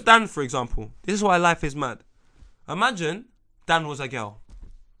 Look at Dan, for example. This is why life is mad. Imagine Dan was a girl.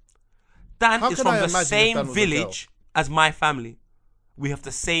 Dan How is can from I the imagine if same Dan was a village as my family. We have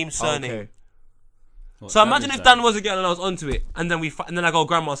the same surname. Okay. What, So imagine that if is Dan that? was a girl and I was onto it, and then and then I go to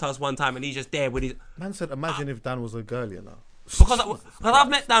grandma's house one time and he's just there with his. Man said, imagine if Dan was a girl, you know. Because I've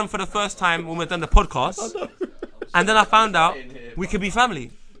met Dan for the first time when we've done the podcast, and then I found out we could be family.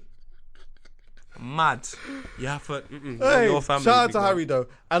 Mad. Yeah, for Hey, your family. shout out big to man. Harry though,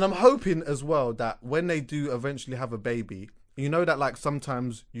 and I'm hoping as well that when they do eventually have a baby, you know that like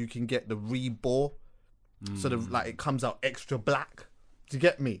sometimes you can get the rebore, sort of like it comes out extra black. Do you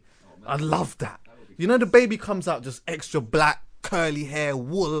get me? I love that. You know the baby comes out just extra black, curly hair,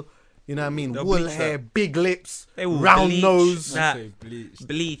 wool. You know what I mean? They'll Wool bleach hair, that. big lips, They will round bleach nose. that. Okay, bleach.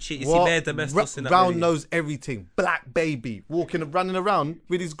 Bleach it. You What? see bare domestos in that round baby. nose, everything. Black baby running around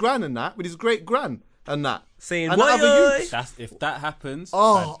with his gran and that, with his great gran and that. Saying, and "Why other oi?" youths. That's if that happens.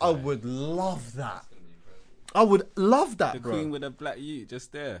 Oh, bad I guy. would love that. I would love that, The bro. queen with a black ute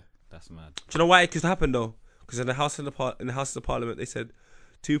just there. That's mad. Do you know why it could happen though? Because in the House of Parliament, they said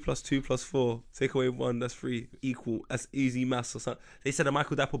 2 + 2 + 4, take away 1, that's 3, equal. That's easy maths or something. They said a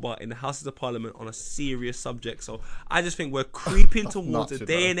Michael Dapplebar in the Houses of Parliament on a serious subject. So I just think we're creeping towards nuts, a you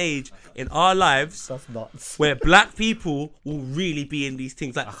day know. and age in our lives That's nuts. where black people will really be in these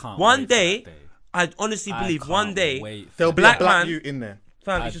things. Like I can't one wait for day, that day. I honestly I believe can't one day, wait for There'll be black a black man- you in there.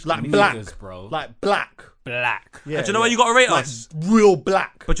 fam, I- it's just Like Niggas, black, bro. like black. black. Yeah. And do you know why you gotta rate like us? real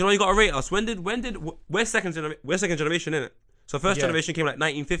black. But you know why you gotta rate us? We're second generation, innit? So first Yeah. generation came like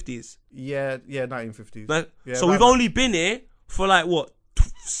 1950s. Yeah, 1950s. Like, Yeah, so right we've back. only been here for like what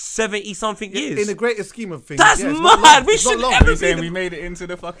 70 something years. In the greater scheme of things. That's yeah, it's not mad. long. We It's not should long. ever You're be saying the- we made it into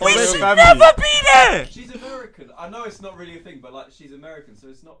the fucking we royal should family. never be there. She's American. I know it's not really a thing, but like she's American, so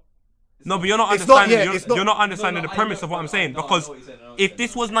it's not. No, but you're not It's not- understanding. yeah, you're, it's not- you're not understanding No, the I premise know- of what I'm saying. no, I know Because what you're saying, I know what if you're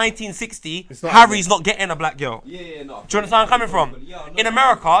this saying. was 1960, It's not Harry's not getting a black girl. Yeah, no. Do you understand where I'm coming from? Yeah, I know. In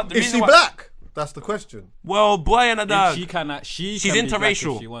America, the Is reason she why, black? That's the question. Well, boy and a If dog. she cannot. She's She's can be black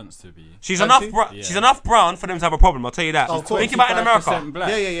interracial. if she wants to be. She's Can enough. she? Yeah. She's enough brown for them to have a problem. I'll tell you that. Oh, of course. Think about it in 25% America. black.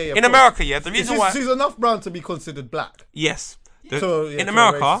 Yeah. In of course. America, yeah. The reason why. She's enough brown to be considered black. Yes. To- yeah, in to a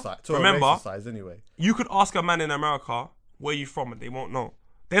America, racist side- to a remember, racist size anyway. you could ask a man in America where you from, and they won't know.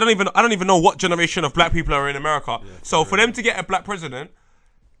 I don't even know what generation of black people are in America. So for them to get a black president,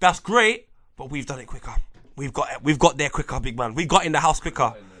 that's great. But we've done it quicker. We've got there quicker, big man. We got in the house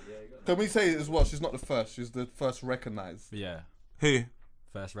quicker. Can we say as well? She's not the first. She's the first recognised. Yeah. Who?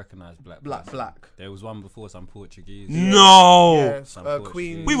 First recognised black. Black. There was one before, some Portuguese. No. Yes, Some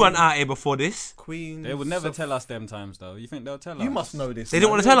Queen. We weren't out here before this. Queen. They would never tell us them times though. You think they'll tell us? You must know this. They didn't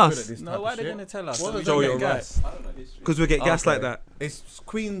man. wanna tell You're us. good at this type No, of why are they shit. gonna tell us? What So is we it? don't You're get right. gas. I don't know history. Because we get gas Okay. like that. It's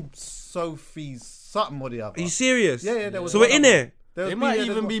Queen Sophie's something or the other. Are you serious? Yeah, there was So we're one in other. here. It might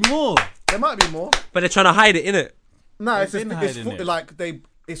even be more. There might be more. But they're trying to hide it, innit? No, it's been just, hiding it. like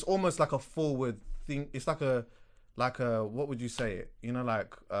it's almost like a forward thing. It's like a what would you say it? You know,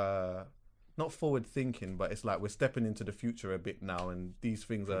 like not forward thinking, but it's like we're stepping into the future a bit now, and these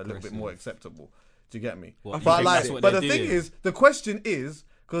things are a little bit more acceptable. Do you get me? What, you But think like, that's what but the they're thing doing? is, the question is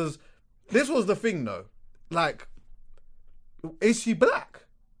because this was the thing though, like, is she black?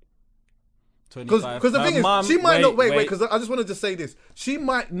 Because the thing is, she might not wait. Because I just wanted to say this. She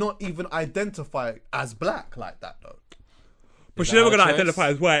might not even identify as black like that though. But Is she's that never her gonna choice? identify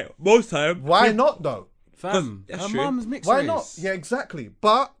as white. Most time. Why not though? Fam, That's her true. mum's mixed Why race. not? Yeah, exactly.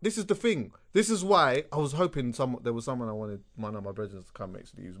 But this is the thing. This is why I was hoping there was someone I wanted one of my brothers to come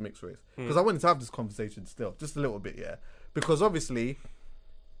actually use mixed race. Because I wanted to have this conversation still, just a little bit, yeah. Because obviously,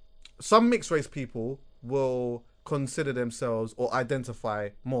 some mixed race people will consider themselves or identify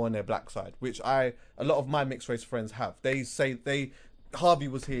more on their black side, which a lot of my mixed race friends have. They say Harvey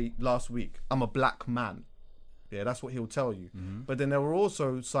was here last week. I'm a black man. Yeah, that's what he'll tell you. But then there were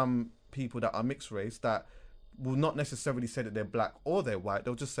also some people that are mixed race that will not necessarily say that they're black or they're white.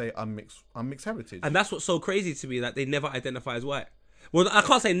 They'll just say I'm mixed heritage. And that's what's so crazy to me, that they never identify as white. Well, I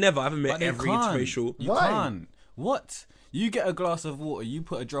can't say never. I haven't met every interracial. You can't. What? You get a glass of water, you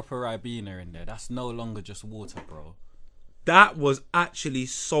put a drop of Ribena in there. That's no longer just water, bro. That was actually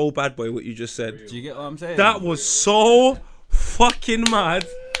so bad, boy, what you just said. Do you get what I'm saying? That was so fucking mad.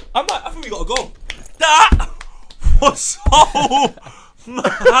 I think we gotta go. That was so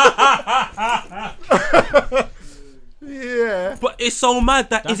Yeah. But it's so mad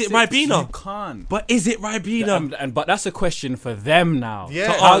that That's is it Ribena? You can't. But is it Ribena? But that's a question for them now. Yeah,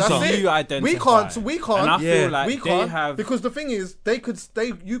 to how that's do you it. identify? We can't. And I feel like we they can't have because the thing is,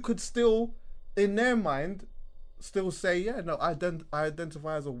 you could still, in their mind, still say, yeah, no, I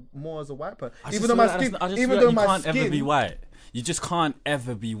identify more as a white person. Even though my skin, you can't ever be white. You just can't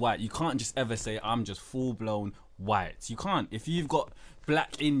ever be white. You can't just ever say I'm just full blown white. You can't. If you've got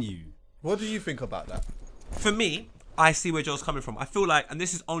black in you. What do you think about that? For me, I see where Joe's coming from. I feel like, and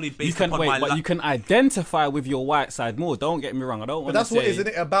this is only based upon my but you can identify with your white side more. Don't get me wrong. I don't want to say. But that's what isn't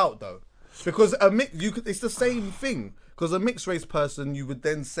it about though? Because it's the same thing. Because a mixed race person, you would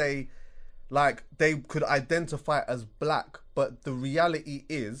then say, like, they could identify as black, but the reality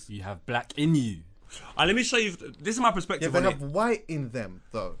is you have black in you. Let me show you. This is my perspective. Yeah, they on have white in them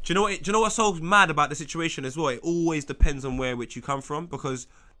though. Do you know what's so mad about the situation as well? It always depends on which you come from, because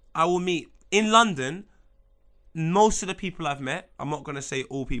I will meet in London. Most of the people I've met, I'm not going to say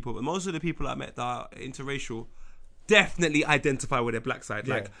all people, but most of the people I've met that are interracial definitely identify with their black side.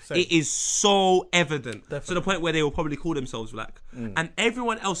 Yeah, like, same. it is so evident. Definitely. To the point where they will probably call themselves black. And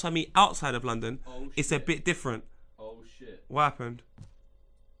everyone else I meet outside of London, it's a bit different. Oh shit. What happened?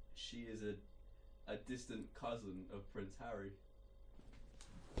 She is a distant cousin of Prince Harry.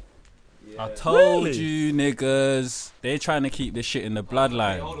 Yeah. I told you, niggas. They're trying to keep this shit in the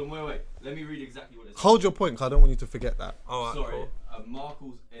bloodline. Hold on, wait. Let me read exactly what it says. Hold your point, because I don't want you to forget that. Oh, Sorry. cool.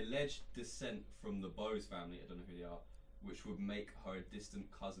 Markle's alleged descent from the Bose family, I don't know who they are, which would make her a distant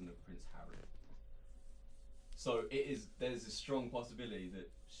cousin of Prince Harry. So there's a strong possibility that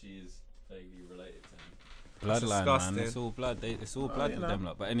she is vaguely related to him. Bloodline, man. It's all blood. It's all blood with them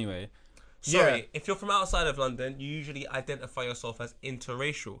lot. But anyway. Sorry, Yeah. if you're from outside of London, you usually identify yourself as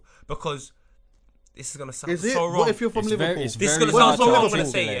interracial, because this is going to sound Is it? so wrong. What if you're from Liverpool? This is going to sound so wrong. I'm going to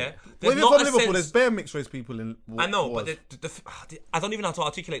say, yeah. What if you're from Liverpool? There's bare mixed race people in. I know, but I don't even know how to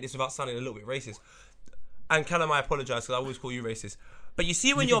articulate this without sounding a little bit racist. And Callum, I apologise because I always call you racist. But you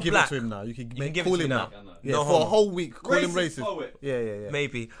see when you're give black, it to him now. You can give call it to him me now. now. Yeah, No for a homo. whole week, call him Racist racist. poet. Yeah.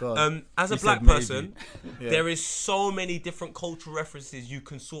 maybe. Go on. As a He black said maybe. person, there is so many different cultural references you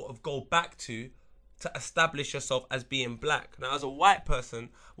can sort of go back to establish yourself as being black. Now, as a white person,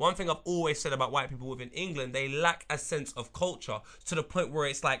 one thing I've always said about white people within England, they lack a sense of culture, to the point where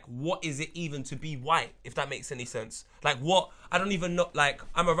it's like, what is it even to be white, if that makes any sense? Like, what? I don't even know. Like,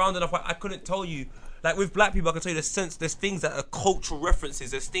 I'm around enough white, I couldn't tell you. Like, with black people, I can tell you there's things that are cultural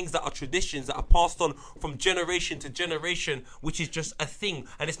references, there's things that are traditions that are passed on from generation to generation, which is just a thing.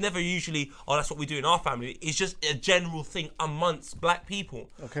 And it's never usually, oh, that's what we do in our family. It's just a general thing amongst black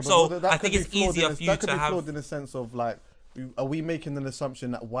people. Okay, so but I think it's easier for you that could to be have. flawed in the sense of, like, are we making an assumption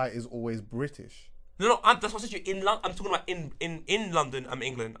that white is always British? No, that's what I said to you. I'm talking about in London,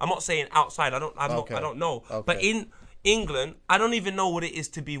 England. I'm not saying outside. I don't know. Okay. But in England, I don't even know what it is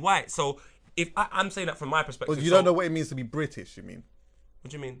to be white. So if I'm saying that from my perspective, Well, you don't know what it means to be British. You mean?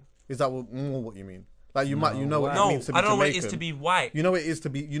 What do you mean? Is that more what you mean? Like you know what it No, means to be I don't know what it Jamaican. is to be white. You know what it is to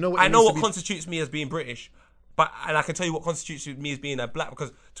be. You know what I it know means what to be- constitutes me as being British, and I can tell you what constitutes me as being a black,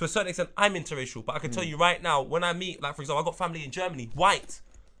 because to a certain extent I'm interracial. But I can tell you right now, when I meet, like, for example, I've got family in Germany, white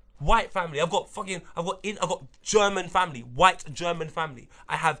family. I've got German family, white German family.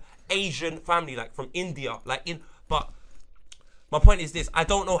 I have Asian family, like from India, but my point is this: I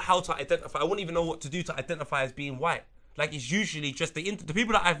don't know how to identify. I wouldn't even know what to do to identify as being white. Like, it's usually just the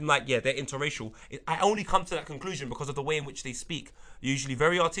people that I'm like, yeah, they're interracial. I only come to that conclusion because of the way in which they speak. They're usually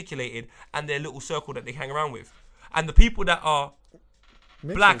very articulated, and their little circle that they hang around with. And the people that are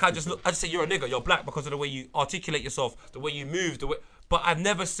black, I just say you're a nigger, you're black because of the way you articulate yourself, the way you move, but I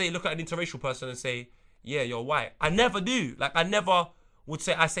never look at an interracial person and say, yeah, you're white. I never do. Like, I never would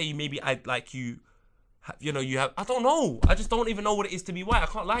say, maybe I like you. You have, I don't know. I just don't even know what it is to be white. I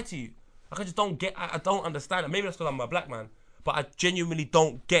can't lie to you. Like, I just don't get. I don't understand it. Maybe that's because I'm a black man, but I genuinely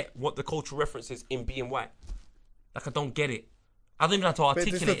don't get what the cultural reference is in being white. Like, I don't get it. I don't even have to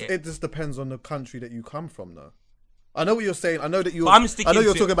articulate it. It just depends on the country that you come from, though. I know what you're saying. I know that you're. But I'm sticking I know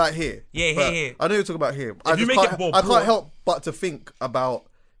you're to- talking about here. Yeah, here. I know you're talking about here. If you make it more I broad- can't help but to think about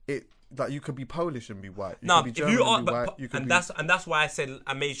it. Like, you could be Polish and be white. You No, could be if German you are, and be white. You could and be, that's why I said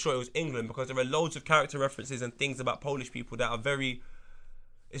I made sure it was England, because there are loads of character references and things about Polish people that are very.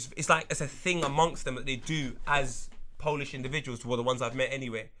 It's like it's a thing amongst them that they do as Polish individuals, were the ones I've met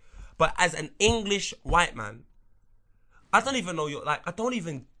anyway. But as an English white man, I don't even know your like. I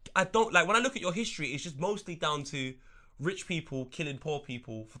don't like when I look at your history. It's just mostly down to rich people killing poor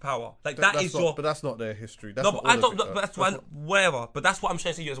people for power. Like that's not, but that's not their history. That's no, not but I all of don't. it, But though. that's why. Whatever. But that's what I'm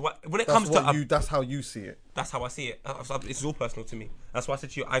trying to say to you. Is what when it That's comes what to that's how you see it. that's how I see it. It's all personal to me. That's why I said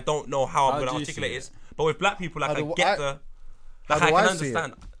to you, I don't know how I'm How going do to you articulate see it. But with black people, like, How do I get I- the. how Like, I do can I see it?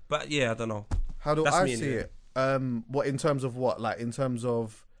 understand. But yeah, I don't know. How do That's I me see anyway. it? What in terms of what? Like in terms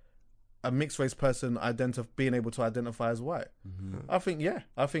of a mixed race person being able to identify as white. I think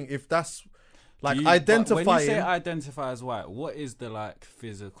if that's like But identifying. when you say identify as white, what is the like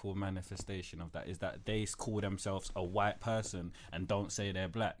physical manifestation of that? Is that they call themselves a white person and don't say they're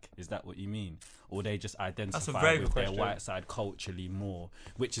black? Is that what you mean? Or they just identify very with good their question. white side culturally more?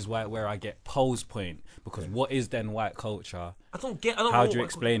 Which is where I get Poe's point, because what is then white culture? I don't know. How do you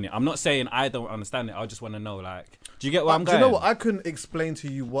explain it? I'm not saying I don't understand it. I just want to know, like, do you get what I'm do going? you know what? I couldn't explain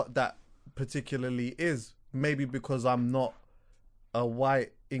to you what that particularly is. Maybe because I'm not a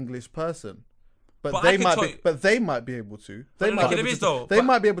white English person. But they might be able to. They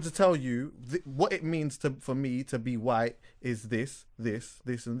might be able to tell you what it means for me to be white is this,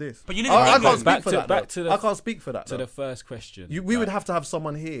 and this. But you live in England. I can't speak Back for to- that. back to the- I can't speak for that. To though. the first question, We would have to have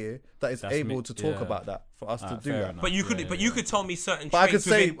someone here that is That's able me- to talk yeah. about that for us to do fair that. enough. But you could, Yeah, you could tell me certain. But I could traits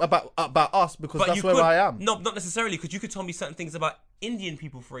say within- about us because but that's you where could, I am. No, not necessarily, because you could tell me certain things about Indian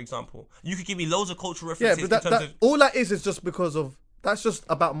people, for example. You could give me loads of cultural Yeah, references. but in terms of, all that is just because of that's just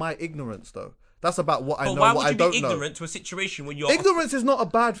about my ignorance, though. That's about what I but know, why what would I you don't be know. ignorant to a situation when you're Ignorance is not a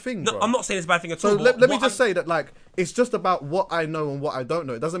bad thing, No, bro. I'm not saying it's a bad thing at So all. let but me what just I'm- say that, like, it's just about what I know and what I don't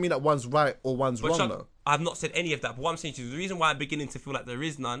know. It doesn't mean that one's right or one's wrong, Chuck, though. I've not said any of that. But what I'm saying to you, the reason why I'm beginning to feel like there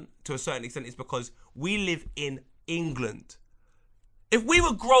is none, to a certain extent, is because we live in England. If we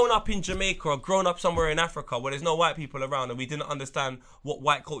were grown up in Jamaica or grown up somewhere in Africa where there's no white people around and we didn't understand what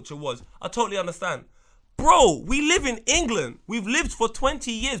white culture was, I totally understand. Bro, we live in England. We've lived for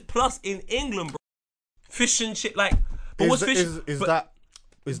 20 years plus in England, bro. Fish and shit, like. But what's fish? Is that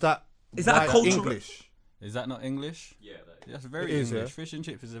Is that a white cultural- English? Is that not English? Yeah, that is. That's very It is, English. yeah. Fish and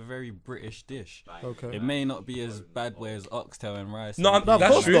chips is a very British dish. Okay. It may not be as bad way as oxtail and rice. No, and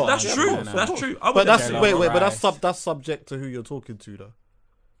that's course true. not. That's Yeah, true. of course, That's of true. I But that's Jello wait, but rice. that's subject to who you're talking to, though.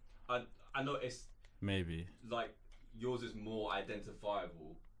 I know it's maybe. like yours is more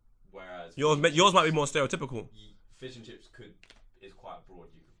identifiable, whereas yours might be more stereotypical. fish and chips is quite broad.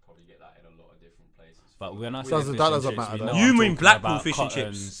 You could probably get that in a lot of different places. But when I say Doesn't- fish that and doesn't chips, matter, we though. know You I'm mean talking Blackpool about fish and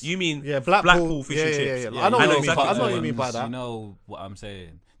cottons. chips? You mean Blackpool fish yeah, and yeah, chips? yeah. Yeah, I know I what know you mean. exactly I know what you what mean by You that. know what I'm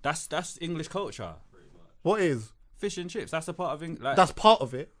saying? That's English culture. What is? Fish and chips. That's a part of English. Like, That's part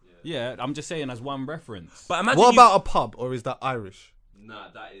of it. yeah. I'm just saying as one reference. But imagine What you- about a pub, or is that Irish? Nah,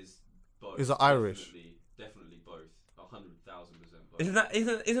 that is both. Is it Irish? Definitely both. 100,000%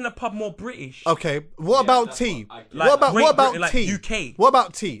 both. Isn't a pub more British? Okay. What Yeah, about that's tea? what I- Like what about Great Britain, like tea? UK? What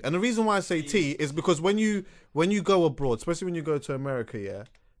about tea? And the reason why I say tea is because when you go abroad, especially when you go to America, yeah,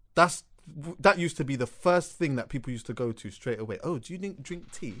 that used to be the first thing that people used to go to straight away. Oh, do you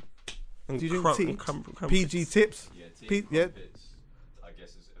drink tea? Do you drink tea? PG tips? Yeah, P- yeah. crumpets, I guess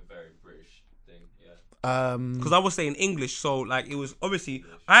is a very British thing. Yeah. Because I was saying English, so like it was obviously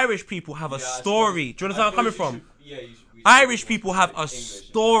Irish people have a story. Do you understand where I'm coming from? Irish people have a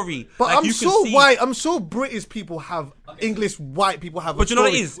story. But Like, I'm you can sure see- I'm sure British people have English white people have. But a you know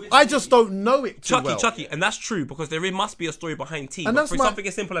what story. it is? I just don't know it too well. Chucky, and that's true because there must be a story behind tea. And But that's for my- something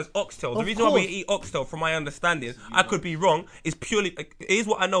as simple as oxtail, the Of reason why we course. eat oxtail, from my understanding, I could be wrong, is purely like, it is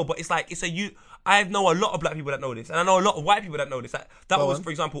what I know. But it's like I know a lot of black people that know this, and I know a lot of white people that know this. That Go was, on.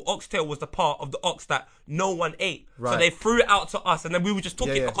 for example, oxtail was the part of the ox that no one ate, so Right. they threw it out to us, and then we just took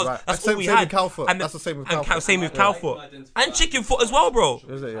Yeah, it yeah, because right. that's Same- all we same had. with cow foot. And That's the same with and cow foot. Same with I cow can foot identify and that chicken with foot as well, bro.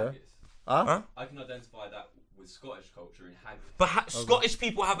 Is it, yeah? haggis. Huh? I can identify that with Scottish culture in haggis. But Scottish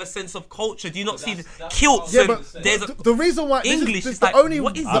people have a sense of culture. Do you not see the that's kilts? what Yeah, and but there's the reason why English this is the like, only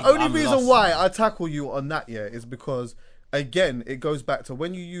what is the it? only I'm reason lost. why I tackle you on that, yeah, is because again it goes back to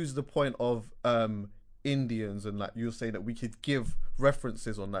when you use the point of Indians and like you were saying that we could give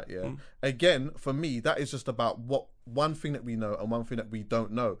references on that, again, for me, that is just about what one thing that we know and one thing that we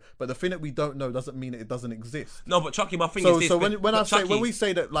don't know. But the thing that we don't know doesn't mean that it doesn't exist. No, but Chucky, my thing is this. So when we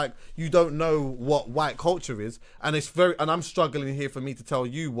say that like you don't know what white culture is, and I'm struggling here for me to tell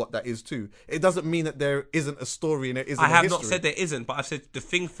you what that is too. It doesn't mean that there isn't a story and there isn't. I have not said there isn't, but I've said the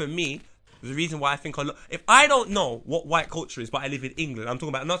thing for me. The reason why I think if I don't know what white culture is, but I live in England,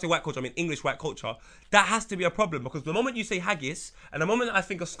 I'm not saying white culture, I mean English white culture, that has to be a problem, because the moment you say haggis, and the moment I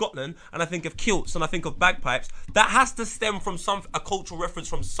think of Scotland, and I think of kilts, and I think of bagpipes, that has to stem from a cultural reference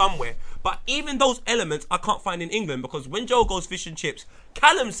from somewhere. But even those elements I can't find in England, because when Joe goes fish and chips,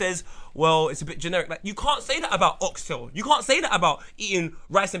 Callum says, well, it's a bit generic. Like, you can't say that about oxtail. You can't say that about eating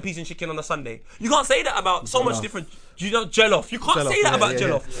rice and peas and chicken on a Sunday. You can't say that about so much different. Jollof. You can't say that about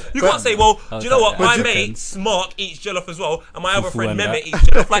jollof. You can't say, well, do you know what? My mate Mark eats jollof as well, and my other friend Mehmet eats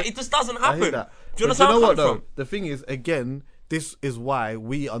jollof. Like, it just doesn't happen. Do you understand where I'm coming from? The thing is, again, this is why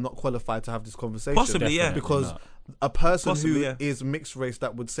we are not qualified to have this conversation. Possibly, yeah. Because a person who is mixed race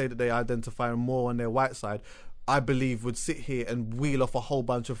that would say that they identify more on their white side, I believe, would sit here and wheel off a whole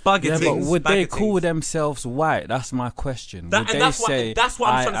bunch of but would they call themselves white? That's my question. That's what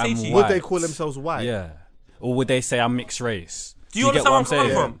I'm trying to say to you. Would they call themselves white? Yeah. Or would they say I'm mixed race? Do you understand where I'm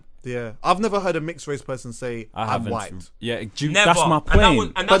coming from? Yeah. I've never heard a mixed race person say I'm white. Yeah, that's my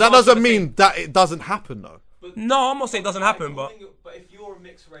point. But that doesn't mean that it doesn't happen though. No, I'm not saying it doesn't happen, but if you're a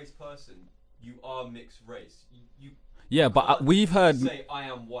mixed race person, you are mixed race. Yeah, but we've heard. Say I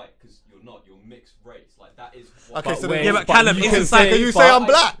am white because you're not. You're mixed race. Like that is. Okay, so but Callum, can you say I'm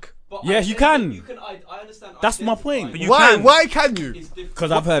black? Yeah, you can. I understand. That's my point. Why can you?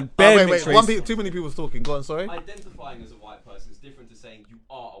 Because I've heard bare mixed race. Too many people's talking. Go on, sorry. Identifying as a white person is different to saying you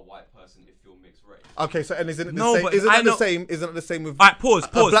are a white person if you're mixed race. Okay, so and isn't it the same? Isn't it the same with? Alright, pause.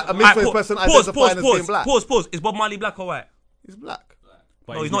 A mixed race person identifying as being black. Pause. Is Bob Marley black or white? He's black.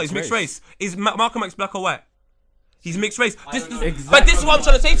 No, he's not. He's mixed race. Is Malcolm X black or white? He's mixed race. But this is what I'm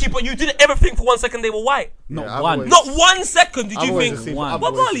trying to say to you. But you didn't ever think for 1 second they were white. Not one. Not 1 second did you think.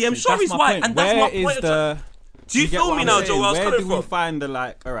 Bob Marley, I'm sure he's white, and that's my point. Do you feel me now, Joe? Where I was coming from? Where do we find the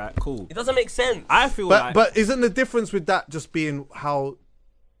like? All right, cool. It doesn't make sense. I feel like. But isn't the difference with that just being how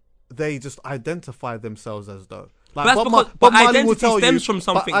they just identify themselves as though? Like Bob Marley will tell you from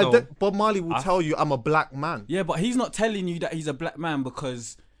something. Bob Marley will tell you, "I'm a black man." Yeah, but he's not telling you that he's a black man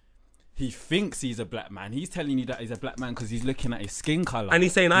because he thinks he's a black man. He's telling you that he's a black man because he's looking at his skin color, and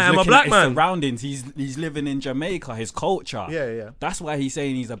he's saying, "I am a black man." His surroundings. He's living in Jamaica. His culture. Yeah. That's why he's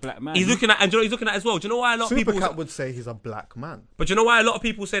saying he's a black man. He's looking at, and do you know what he's looking at as well. Do you know why a lot of people would say he's a black man? But do you know why a lot of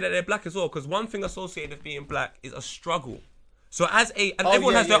people say that they're black as well? Because one thing associated with being black is a struggle. So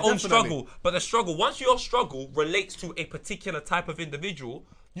everyone has their own struggle, but the struggle, once your struggle relates to a particular type of individual,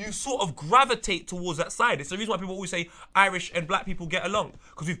 you sort of gravitate towards that side. It's the reason why people always say Irish and black people get along,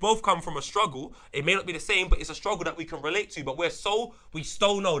 because we've both come from a struggle. It may not be the same, but it's a struggle that we can relate to. But we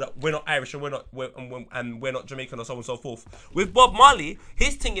still know that we're not Irish and we're not Jamaican or so on and so forth. With Bob Marley,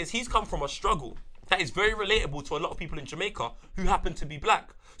 his thing is he's come from a struggle that is very relatable to a lot of people in Jamaica who happen to be black.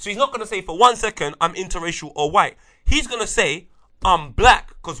 So he's not going to say for 1 second, I'm interracial or white. He's going to say, I'm black.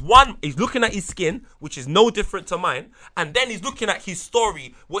 Because one, he's looking at his skin, which is no different to mine. And then he's looking at his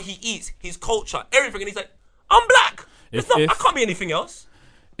story, what he eats, his culture, everything. And he's like, I'm black. I can't be anything else.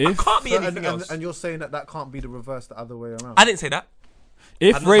 I can't be anything else. And you're saying that can't be the reverse, the other way around. I didn't say that.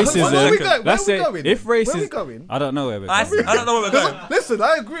 If racism, let's say if racism, where are we going? I don't know where we're going. I don't know where we're going. Listen,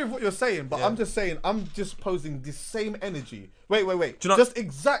 I agree with what you're saying, but I'm just posing the same energy. Wait. Do you know, just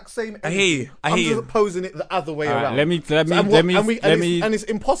exact same energy. I hear you. I'm just posing it the other way around. Let me, and it's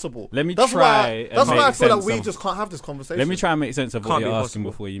impossible. That's why I feel like we just can't have this conversation. Let me try and make sense of what you're asking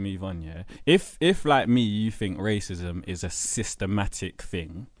before you move on. Yeah, if like me, you think racism is a systematic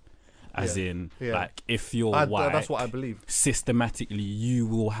thing. As in, like, if you're white, that's what I believe. Systematically, you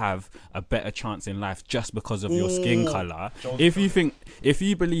will have a better chance in life just because of your skin color. If you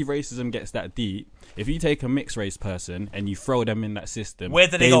believe racism gets that deep, if you take a mixed race person and you throw them in that system,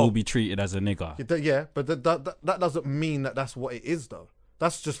 they will be treated as a nigger. Yeah, but that doesn't mean that that's what it is, though.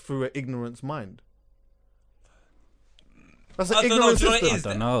 That's just through an ignorance mind. That's an ignorant system. I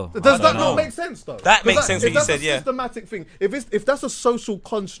don't know. Does that not make sense though? That makes sense what you said, yeah. If that's a systematic thing, if that's a social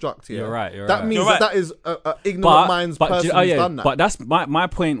construct here, you're right. That means that is an ignorant mind's person who's done that. But that's my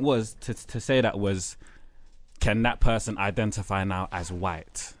point was to say that was, can that person identify now as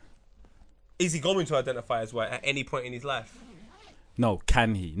white? Is he going to identify as white at any point in his life? No,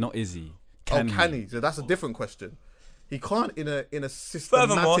 can he? Not is he? Can he? So that's a different question. He can't in a systematic.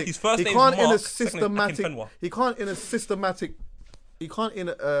 Furthermore, his first name is Mark. He can't in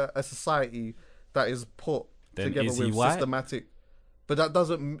a society that is put Then together is he with white? systematic. But that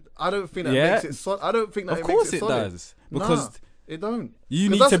doesn't. I don't think that makes it. I don't think that. Of course makes it solid. does. Because it don't. you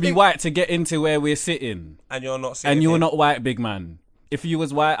need to be white to get into where we're sitting. And you're not sitting And you're here. not white, big man. If you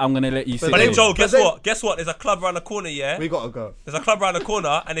was white, I'm going to let you sit But then, in. Joe, But then- what? Guess what? There's a club around the corner, yeah? We gotta go. There's a club around the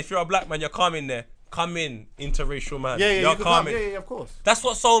corner, and if you're a black man, you're coming there. Come in, interracial man. Yeah, You're you can come. coming. Yeah, of course. That's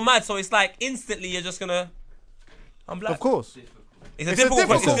what's so mad. So it's like instantly you're just gonna. I'm black. Of course. It's a It's a difficult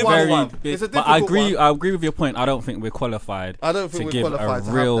difficult question. one. Very It's big. a But I difficult agree. one. I agree with your point. I don't think we're qualified. I don't think to we're give qualified a to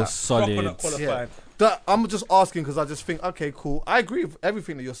have real that. Proper solid. not qualified. I'm just asking because I just think, okay, cool. I agree with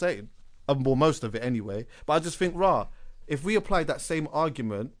everything that you're saying, well, most of it anyway. But I just think, if we apply that same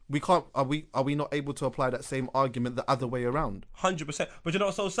argument, we can't. Are we not able to apply that same argument the other way around? 100%. But you know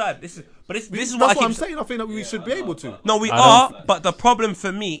what's so sad? This is That's what I keep I'm saying. I think that we should be able to. No, we I are. don't- But the problem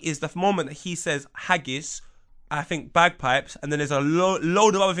for me is the moment that he says haggis, I think bagpipes, and then there's a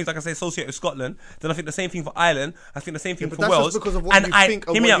load of other things like I say associated with Scotland. Then I think the same thing for Ireland. I think the same thing but for that's Wales. just because of what and you I, think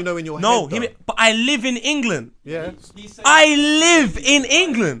and hear me what out. you know in your no, head, hear me, though. but I live in England. Yeah. He said I live in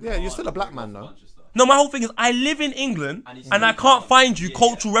England. Yeah, you're still a black man, though. No, my whole thing is I live in England and I can't find you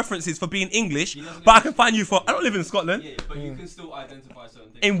cultural references for being English, but I can find you for. I don't live in Scotland. Yeah, but you can still identify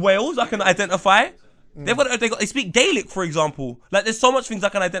certain things. In Wales, I can identify. They speak Gaelic, for example. Like there's so much things I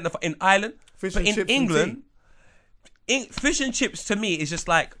can identify in Ireland, Fish but and in chips and England, fish and chips to me is just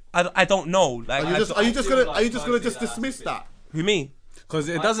like I don't know. Like Are you just gonna dismiss that? who me? Because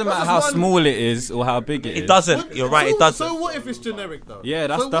it doesn't That's matter just how one- small it is or how big it is. It doesn't. You're right. It doesn't. So what if it's generic though? Yeah,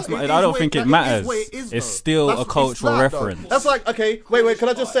 that's So not. what? I It don't is think what it matters. what it is, It's though. still That's- a it's cultural that, though. reference. That's like, okay, wait. Can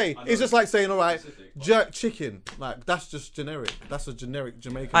I just say? It's just like saying, all right, jerk chicken. Like that's just generic. That's a generic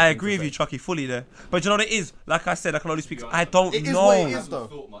Jamaican. I thing agree to with you, say. Chucky, fully there. But you know what it is? Like I said, I can only speak. I don't It is know. what it I is, haven't though.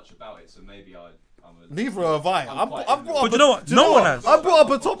 thought much about it, so maybe I'm a, Neither have I. I brought up But you know what? do No one what? has. I brought up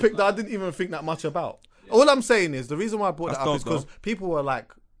a topic that I didn't even think that much about. All I'm saying is the reason why I brought that up is because people were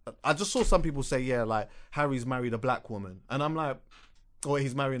like, I just saw some people say, yeah, like Harry's married a black woman, and I'm like, or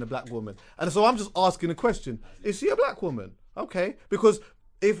he's marrying a black woman, and so I'm just asking a question: is she a black woman? Okay, because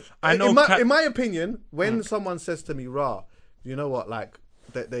if I know in my opinion, when someone says to me, "Rah, you know what?" Like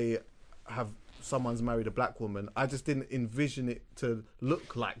that they have someone's married a black woman, I just didn't envision it to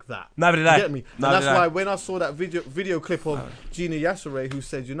look like that. Neither did I. You get me? And Neither that's did I. why when I saw that video clip of Gina Yassere, who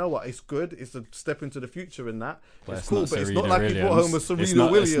said, you know what, it's good, it's a step into the future and that. But It's cool, but it's not Serena like he brought home a Williams. Serena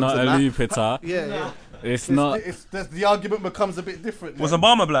Williams. It's not and a that. Lupita. Yeah. It's not. The argument becomes a bit different. Was then.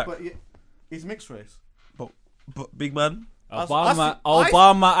 Obama black? But yeah, he's mixed race. But big man.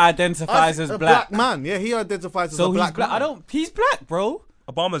 Obama identifies as a black. man. Yeah, he identifies as So a black he's black. man. He's black, bro.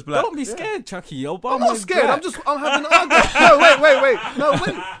 Obama's black. Don't be scared, Chucky. Obama. I'm not scared. I'm having an argument. No, wait. No,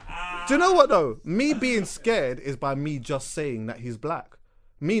 wait. Do you know what though? Me being scared is by me just saying that he's black.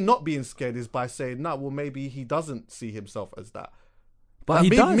 Me not being scared is by saying, no, well, maybe he doesn't see himself as that. But he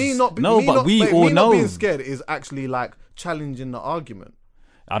does. Me not being scared is actually like challenging the argument.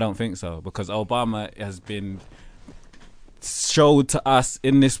 I don't think so, because Obama has been showed to us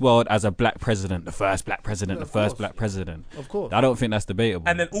in this world as a black president, the first black president, Yeah, the first course. black president. Of course. I don't think that's debatable.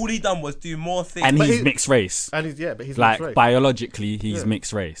 And then all he done was do more things. And But he's he- mixed race. And he's Like mixed race. biologically, he's Yeah.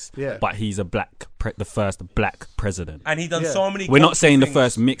 mixed race. Yeah. But he's a the first black president. And he done Yeah. so many. We're not cultural saying the things.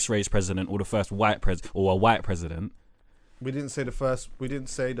 first mixed race president or the first white president or a white president. We didn't say the first. We didn't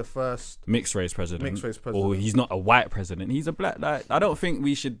say the first. Mixed race president. Mixed race Or president. he's not a white president. He's a black. Like, I don't think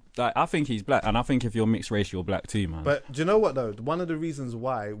we should. Like, I think he's black, and I think if you're mixed race, you're black too, man. But do you know what though? One of the reasons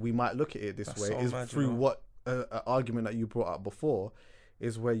why we might look at it this way so is mad, you through know. what an argument that you brought up before,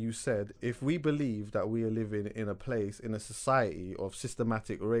 is where you said if we believe that we are living in a place in a society of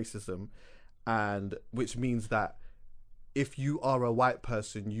systematic racism, and which means that if you are a white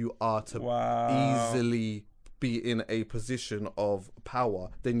person, you are to easily be in a position of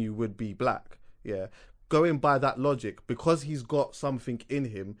power, then you would be black. Yeah. Going by that logic, because he's got something in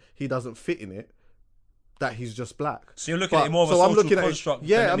him, he doesn't fit in it, that he's just black. So you're looking at it more of a social construct.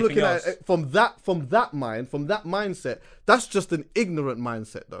 Yeah, than I'm anything looking else. at it from that mindset. That's just an ignorant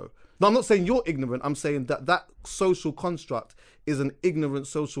mindset, though. No, I'm not saying you're ignorant. I'm saying that social construct is an ignorant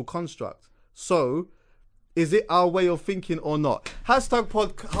social construct. So, is it our way of thinking or not? Hashtag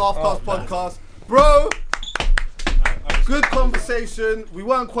Halfcast podcast, bro. Good conversation. We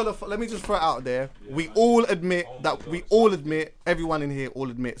weren't qualified. Let me just throw it out there. We all admit, everyone in here all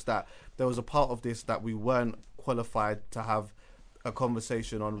admits that there was a part of this that we weren't qualified to have a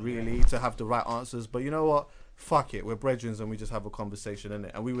conversation on, really, to have the right answers. But you know what? Fuck it. We're brethren and we just have a conversation,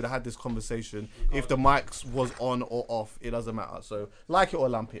 innit? And we would have had this conversation if the mics was on or off. It doesn't matter. So, like it or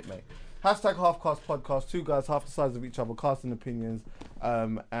lump it, mate. Hashtag Halfcast podcast. Two guys half the size of each other, casting opinions.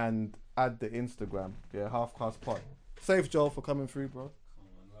 And add the Instagram. Yeah, Halfcast Pod. Safe Joel for coming through, bro. Come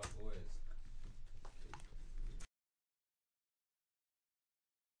on, love always.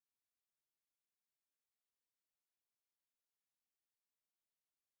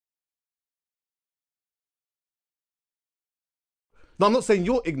 No, I'm not saying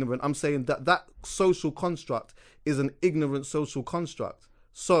you're ignorant. I'm saying that social construct is an ignorant social construct.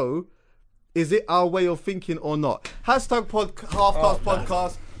 So, is it our way of thinking or not? Hashtag Halfcast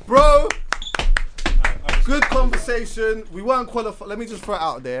Podcast. Bro, good conversation. We weren't qualified. Let me just throw it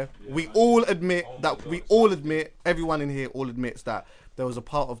out there. We all admit everyone in here all admits that there was a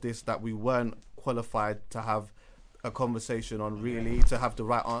part of this that we weren't qualified to have a conversation on, really, to have the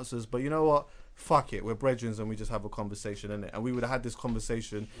right answers. But you know what? Fuck it, we're brethren and we just have a conversation, innit? And we would have had this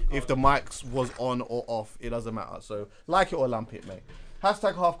conversation if the mics was on or off. It doesn't matter. So, like it or lump it, mate.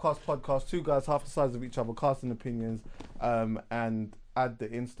 Hashtag Halfcast Podcast. Two guys half the size of each other, casting opinions, and add the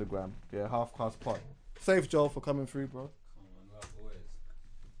Instagram. Yeah, Halfcast Pod. Safe Joel for coming through, bro.